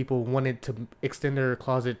closet people wanted to extend their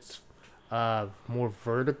closets more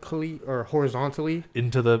vertically or horizontally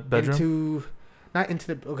into the bedroom.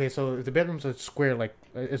 Okay, so if the bedroom's a square,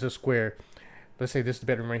 is a square. Let's say this is the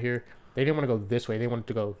bedroom right here. They didn't want to go this way. They wanted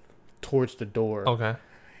to go towards the door. Okay.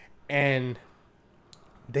 And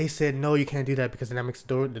they said, no, you can't do that because then that makes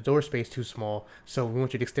the door space too small. So we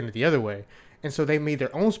want you to extend it the other way. And so they made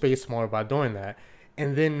their own space smaller by doing that.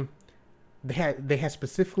 And then they had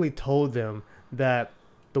specifically told them that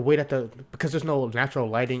the way that because there's no natural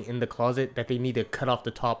lighting in the closet, that they need to cut off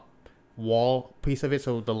the top wall piece of it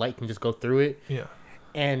so the light can just go through it. Yeah.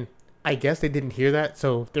 And I guess they didn't hear that.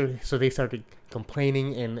 So they started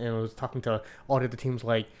complaining and was talking to all the other teams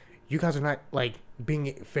like, you guys are not like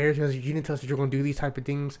being fair to us. You didn't tell us that you're going to do these type of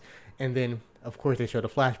things. And then, of course, they showed a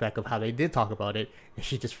flashback of how they did talk about it. And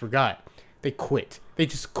she just forgot. They quit. They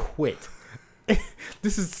just quit.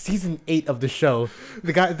 This is season 8 of the show.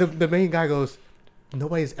 The main guy goes,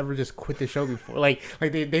 nobody's ever just quit the show before. Like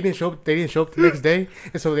they didn't show up. They didn't show up the next day.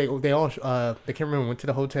 And so they all the cameraman went to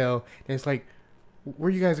the hotel. And it's like, where are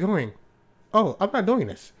you guys going? Oh, I'm not doing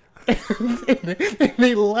this. And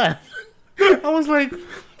they left. I was like,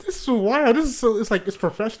 this is wild. It's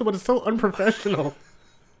professional, but it's so unprofessional.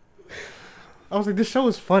 I was like, this show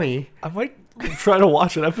is funny. I might try to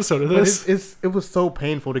watch an episode of this. It was so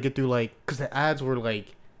painful to get through, because the ads were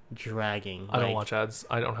dragging. I don't watch ads.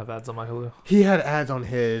 I don't have ads on my Hulu. He had ads on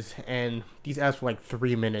his, and these ads were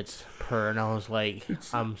 3 minutes per, and I was like,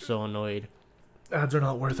 I'm so annoyed. Ads are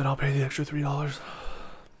not worth it. I'll pay the extra $3.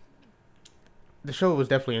 The show was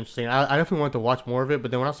definitely interesting. I definitely wanted to watch more of it, but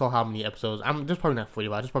then when I saw how many episodes, there's probably not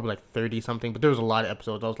 45, there's probably 30 something, but there was a lot of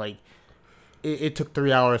episodes. I was like, it took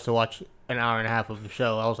 3 hours to watch an hour and a half of the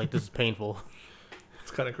show. I was like, this is painful. It's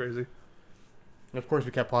kind of crazy. And of course, we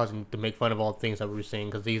kept pausing to make fun of all the things that we were seeing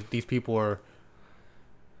because these people are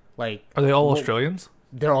Are they all Australians?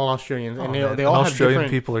 They're all Australians, and man. they all have Australian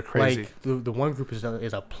people are crazy. The one group is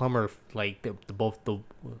a plumber, both the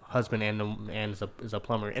husband and is a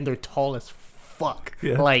plumber, and they're tall as fuck.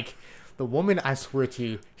 Yeah. Like, the woman, I swear to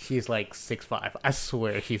you, she's like 6'5". I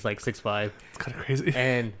swear she's like 6'5". It's kind of crazy.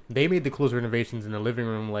 And they made the coolest renovations in the living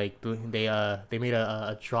room. Like, they made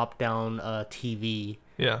a drop down TV.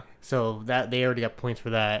 Yeah. So that they already got points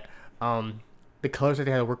for that. The colors that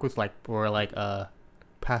they had to work with were like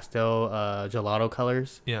pastel gelato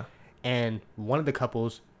colors. Yeah. And one of the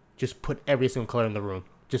couples just put every single color in the room.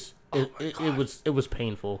 Just it was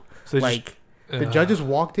painful. So like the judges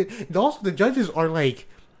walked in. Also, the judges are like,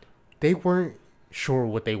 they weren't sure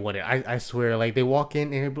what they wanted. I swear, like they walk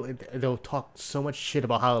in and they'll talk so much shit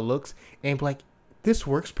about how it looks and be like, this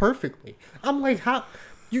works perfectly. I'm like, how?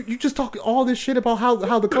 You just talk all this shit about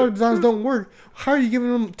how the color designs don't work. How are you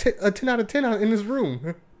giving them a 10 out of 10 in this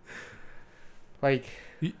room? Like,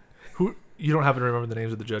 you don't happen to remember the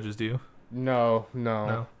names of the judges, do you? No.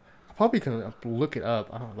 I probably can look it up.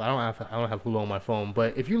 I don't have Hulu on my phone,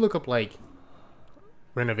 but if you look up like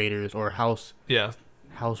renovators or house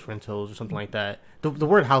rentals or something like that, the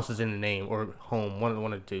word house is in the name, or home,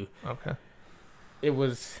 one of the two. Okay.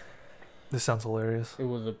 This sounds hilarious. It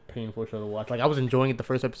was a painful show to watch. Like, I was enjoying it the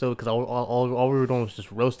first episode because all we were doing was just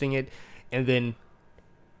roasting it, and then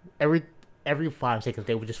every 5 seconds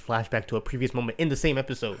they would just flash back to a previous moment in the same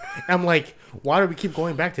episode. And I'm like, why do we keep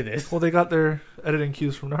going back to this? Well, they got their editing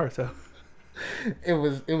cues from Naruto. It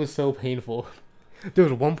was so painful. There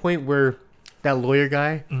was one point where that lawyer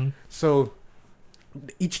guy. Mm-hmm. So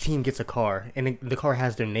each team gets a car, and the car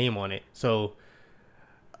has their name on it. So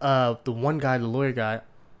the one guy, the lawyer guy,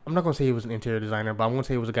 I'm not gonna say he was an interior designer, but I'm gonna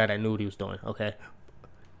say he was a guy that knew what he was doing. Okay,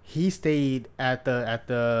 he stayed at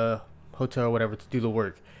the hotel or whatever to do the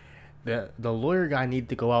work. The lawyer guy needed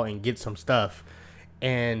to go out and get some stuff,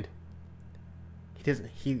 and his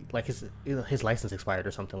license expired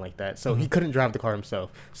or something like that, so he couldn't drive the car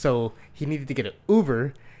himself. So he needed to get an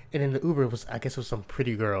Uber, and then the Uber was some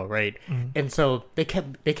pretty girl, right? Mm-hmm. And so they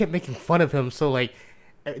kept making fun of him. So like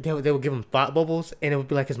they would give him thought bubbles, and it would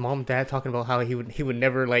be like his mom and dad talking about how he would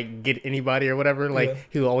never like get anybody or whatever. Like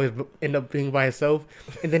he would always end up being by himself,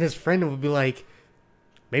 and then his friend would be like,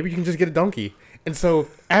 maybe you can just get a donkey. And so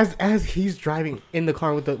as he's driving in the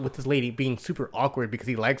car with this lady, being super awkward because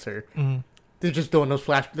he likes her, they're just doing those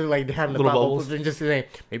they're like having the thought bubbles and just saying,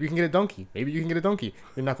 maybe you can get a donkey. Maybe you can get a donkey.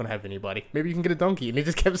 You're not gonna have anybody. Maybe you can get a donkey. And they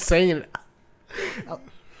just kept saying it.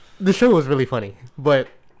 The show was really funny, but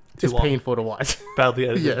it's painful to watch. Badly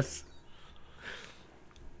edited. Yes.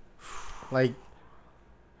 Like,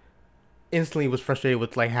 instantly was frustrated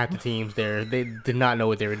with like half the teams there. They did not know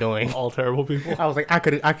what they were doing. All terrible people. I was like, I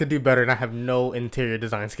could do better, and I have no interior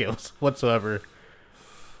design skills whatsoever.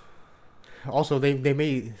 Also, they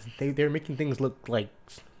were making things look like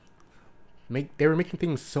they were making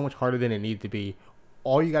things so much harder than it needed to be.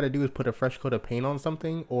 All you got to do is put a fresh coat of paint on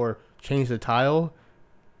something or change the tile.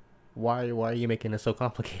 Why are you making it so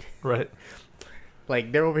complicated? Right.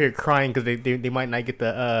 Like, they're over here crying because they might not get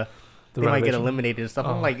they might get eliminated and stuff.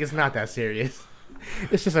 I'm like, it's not that serious.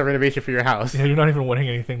 It's just a renovation for your house. Yeah, you're not even winning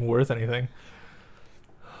anything worth anything.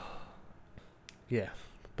 Yeah,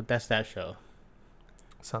 but that's that show.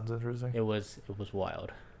 Sounds interesting. It was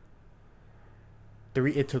wild.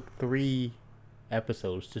 It took 3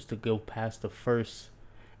 episodes just to go past the first,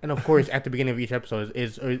 and of course, at the beginning of each episode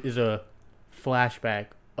is a flashback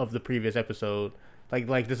of the previous episode.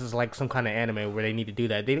 Like this is like some kind of anime where they need to do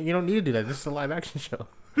that. You don't need to do that. This is a live action show.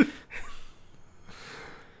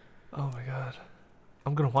 Oh my god,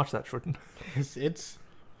 I'm gonna watch that, Jordan. It's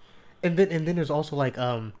and then there's also like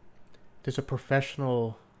there's a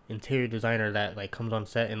professional interior designer that like comes on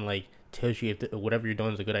set and like tells you if whatever you're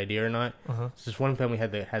doing is a good idea or not. So this one family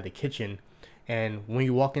had the kitchen, and when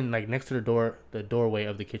you walk in, like next to the doorway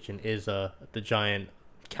of the kitchen is the giant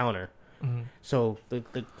counter. So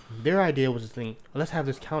their idea was to think, let's have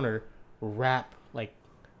this counter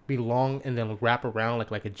be long and then wrap around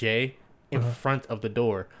like a J in front of the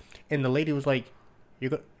door. And the lady was like, you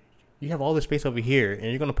have all this space over here, and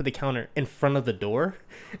you're gonna put the counter in front of the door.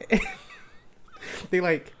 They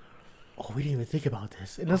like, oh, we didn't even think about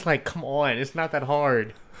this. And it's like, come on, it's not that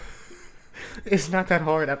hard. It's not that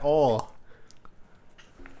hard at all.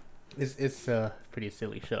 It's a pretty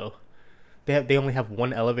silly show. They only have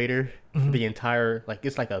one elevator for the entire, like,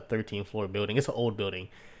 it's like a 13th floor building. It's an old building,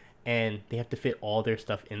 and they have to fit all their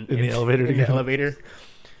stuff in the elevator. In the elevator.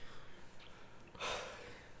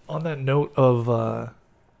 On that note of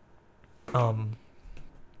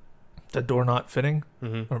the door not fitting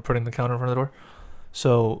or putting the counter in front of the door,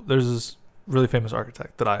 so there's this really famous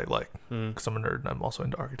architect that I like because I'm a nerd and I'm also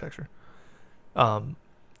into architecture.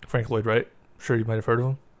 Frank Lloyd Wright. Sure, you might have heard of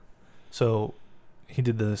him. So he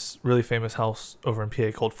did this really famous house over in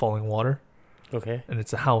PA called Falling Water. Okay. And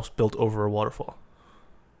it's a house built over a waterfall.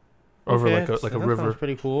 Over like a river. Sounds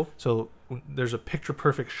pretty cool. So there's a picture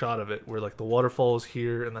perfect shot of it where like the waterfall is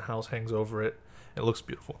here and the house hangs over it. It looks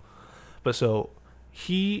beautiful. But so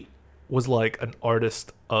he was like an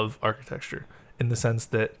artist of architecture in the sense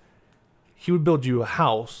that he would build you a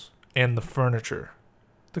house and the furniture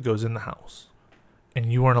that goes in the house.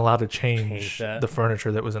 And you weren't allowed to change the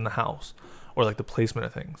furniture that was in the house or like the placement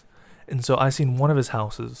of things. And so I seen one of his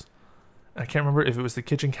houses. I can't remember if it was the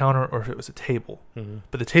kitchen counter or if it was a table. Mm-hmm.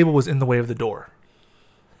 But the table was in the way of the door.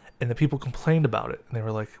 And the people complained about it. And they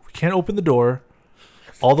were like, we can't open the door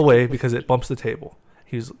all the way because it bumps the table.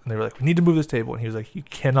 And they were like, we need to move this table. And he was like, you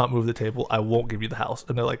cannot move the table. I won't give you the house.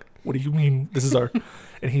 And they're like, what do you mean? This is our...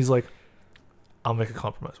 And he's like, I'll make a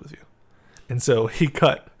compromise with you. And so he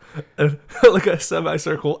cut like a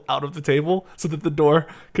semicircle out of the table so that the door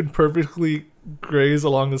can perfectly graze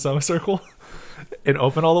along the semicircle and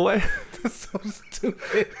open all the way. That's so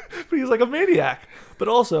stupid. But he's like a maniac. But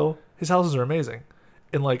also, his houses are amazing.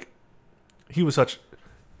 And like, he was such...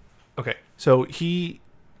 Okay, so he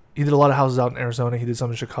did a lot of houses out in Arizona. He did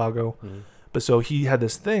some in Chicago. Mm-hmm. But so he had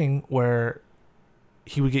this thing where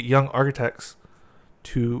he would get young architects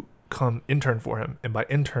to come intern for him. And by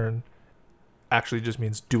intern, actually just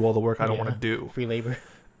means do all the work I don't want to do. Free labor.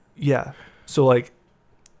 Yeah. So like,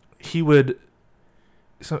 he would...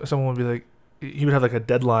 someone would be like... He would have like a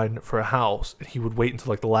deadline for a house. And he would wait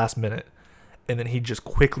until like the last minute. And then he'd just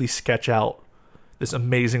quickly sketch out this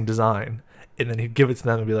amazing design. And then he'd give it to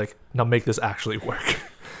them and be like, now make this actually work.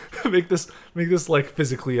 make this like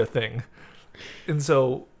physically a thing. And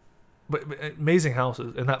so, but amazing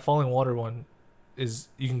houses. And that Falling Water one is,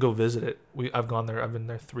 you can go visit it. I've gone there. I've been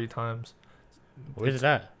there 3 times. Where's it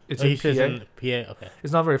at? It's in PA. In PA. Okay.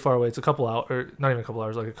 It's not very far away. It's a couple hours, or not even a couple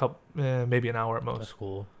hours, like maybe an hour at most. That's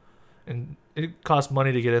cool. And it costs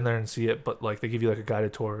money to get in there and see it, but like they give you like a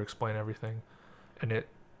guided tour, explain everything. And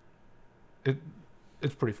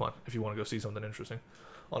it's pretty fun if you want to go see something interesting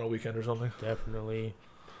on a weekend or something. Definitely.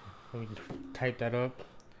 Let me just type that up.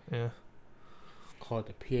 Yeah. Call it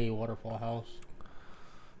the PA Waterfall House.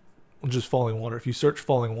 Just Falling Water. If you search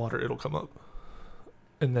Falling Water, it'll come up.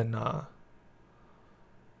 And then,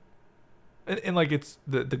 and like it's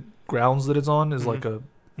the grounds that it's on is like a,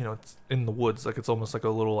 it's in the woods. Like it's almost like a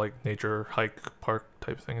little like nature hike park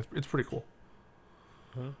type thing. It's pretty cool.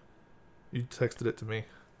 Huh? You texted it to me.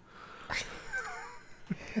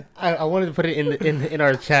 I wanted to put it in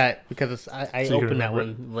our chat because I so opened that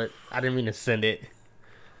one, but I didn't mean to send it.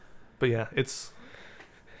 But yeah,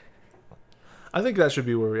 I think that should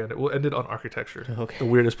be where we end it. We'll end it on architecture. Okay. The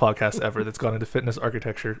weirdest podcast ever that's gone into fitness,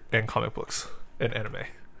 architecture, and comic books, and anime,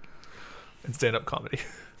 and stand-up comedy.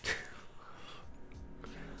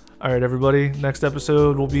 All right, everybody. Next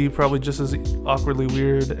episode will be probably just as awkwardly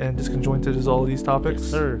weird and disconjointed as all of these topics.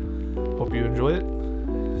 Yes, sir. Hope you enjoy it.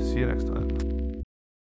 See you next time.